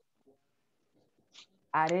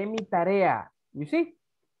 Haré mi tarea. You see?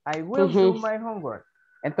 I will do my homework.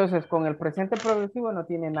 Entonces, con el presente progresivo no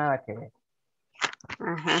tiene nada que ver.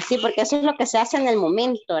 Ajá, sí, porque eso es lo que se hace en el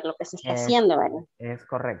momento, lo que se está haciendo, ¿verdad? Es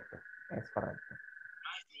correcto, es correcto.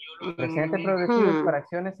 Presente progresivo es para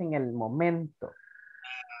acciones en el momento.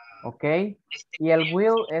 ¿Ok? Y el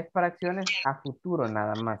will es para acciones a futuro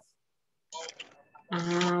nada más.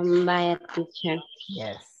 Ah, vaya, teacher.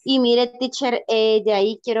 Yes. Y mire, teacher, de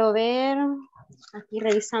ahí quiero ver, aquí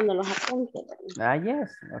revisando los apuntes. Ah,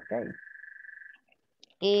 yes, ok.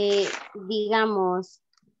 Digamos,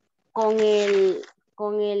 con el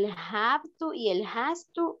have to y el has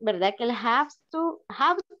to, ¿verdad? Que el have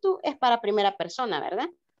to es para primera persona, ¿verdad?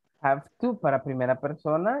 Have to para primera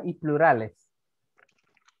persona y plurales.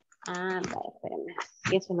 Ah, vale, espérame.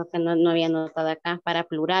 Eso es lo que no había notado acá, para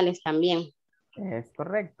plurales también. Es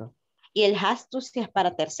correcto. Y el has to sí es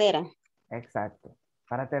para tercera. Exacto,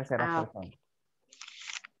 para tercera persona.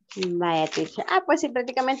 Vaya, teacher. Ah, pues sí,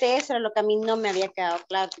 prácticamente eso era lo que a mí no me había quedado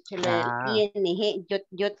claro, teacher, lo del ING.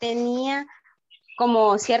 Yo tenía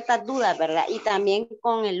como ciertas dudas, ¿verdad? Y también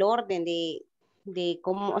con el orden de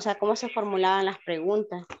cómo, o sea, cómo se formulaban las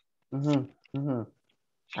preguntas.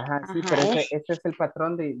 Ajá, sí, pero ese es el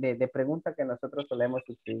patrón de pregunta que nosotros solemos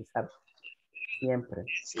utilizar siempre.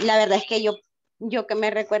 Sí, la verdad es que yo que me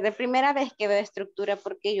recuerde, primera vez que veo estructura,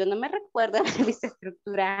 porque yo no me recuerdo haber visto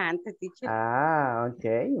estructura antes, teacher. Ah, ok,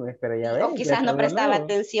 pero ya ves. O quizás no prestaba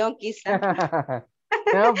atención, quizás.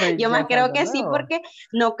 No, pues yo más creo que sí, porque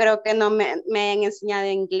no creo que no me hayan enseñado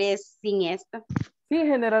inglés sin esto. Sí,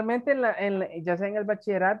 generalmente ya sea en el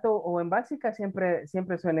bachillerato o en básica siempre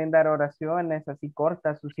suelen dar oraciones así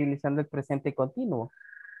cortas utilizando el presente continuo.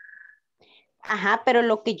 Ajá, pero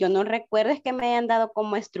lo que yo no recuerdo es que me hayan dado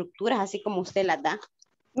como estructuras, así como usted las da.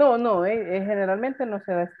 No, generalmente no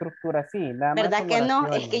se da estructura así. Nada ¿verdad más que no?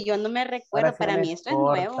 oraciones. Es que yo no me recuerdo, para mí esto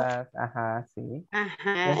cortas, es nuevo. Ajá, sí.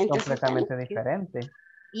 Ajá, es entonces, completamente diferente.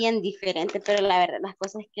 Bien diferente, pero la verdad, las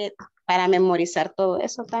cosas es que para memorizar todo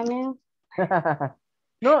eso también.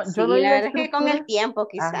 No, sí, yo doy la verdad es que con el tiempo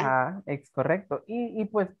quizás. Ajá, es correcto. Y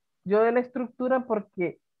pues yo doy la estructura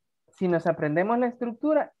porque si nos aprendemos la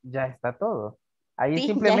estructura, ya está todo. Ahí sí,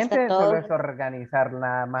 simplemente solo es organizar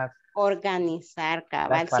nada más. Organizar,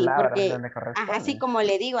 cabal, Las palabras sí, porque, donde corresponden. ajá, sí, como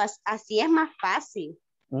le digo, así es más fácil.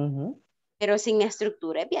 Pero sin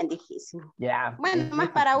estructura es bien difícil. Bueno, más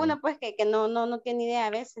para uno pues que no tiene idea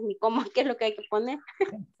a veces ni cómo, qué es lo que hay que poner.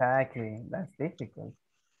 Exactly, that's difficult.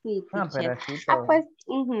 Sí, pero sí pues,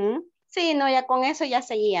 sí, no, ya con eso ya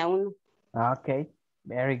seguía uno. Ok,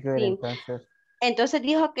 very good, sí. Entonces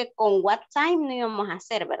dijo que con what time no íbamos a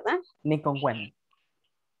hacer, ¿verdad? Ni con when.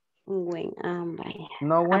 When, vaya.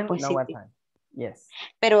 No when, pues no sí, what time. Yes.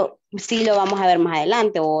 Pero sí lo vamos a ver más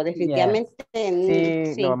adelante o definitivamente.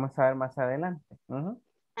 Sí, lo vamos a ver más adelante.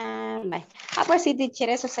 Bye. Pues sí, teacher,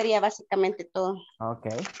 eso sería básicamente todo. Ok,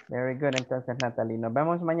 very good. Entonces, Natalie, nos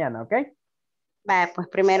vemos mañana, ¿ok? Bye, pues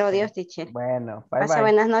primero Dios, teacher. Bueno, bye Pase bye.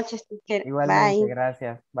 buenas noches, teacher. Igualmente, Bye.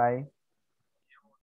 gracias. Bye.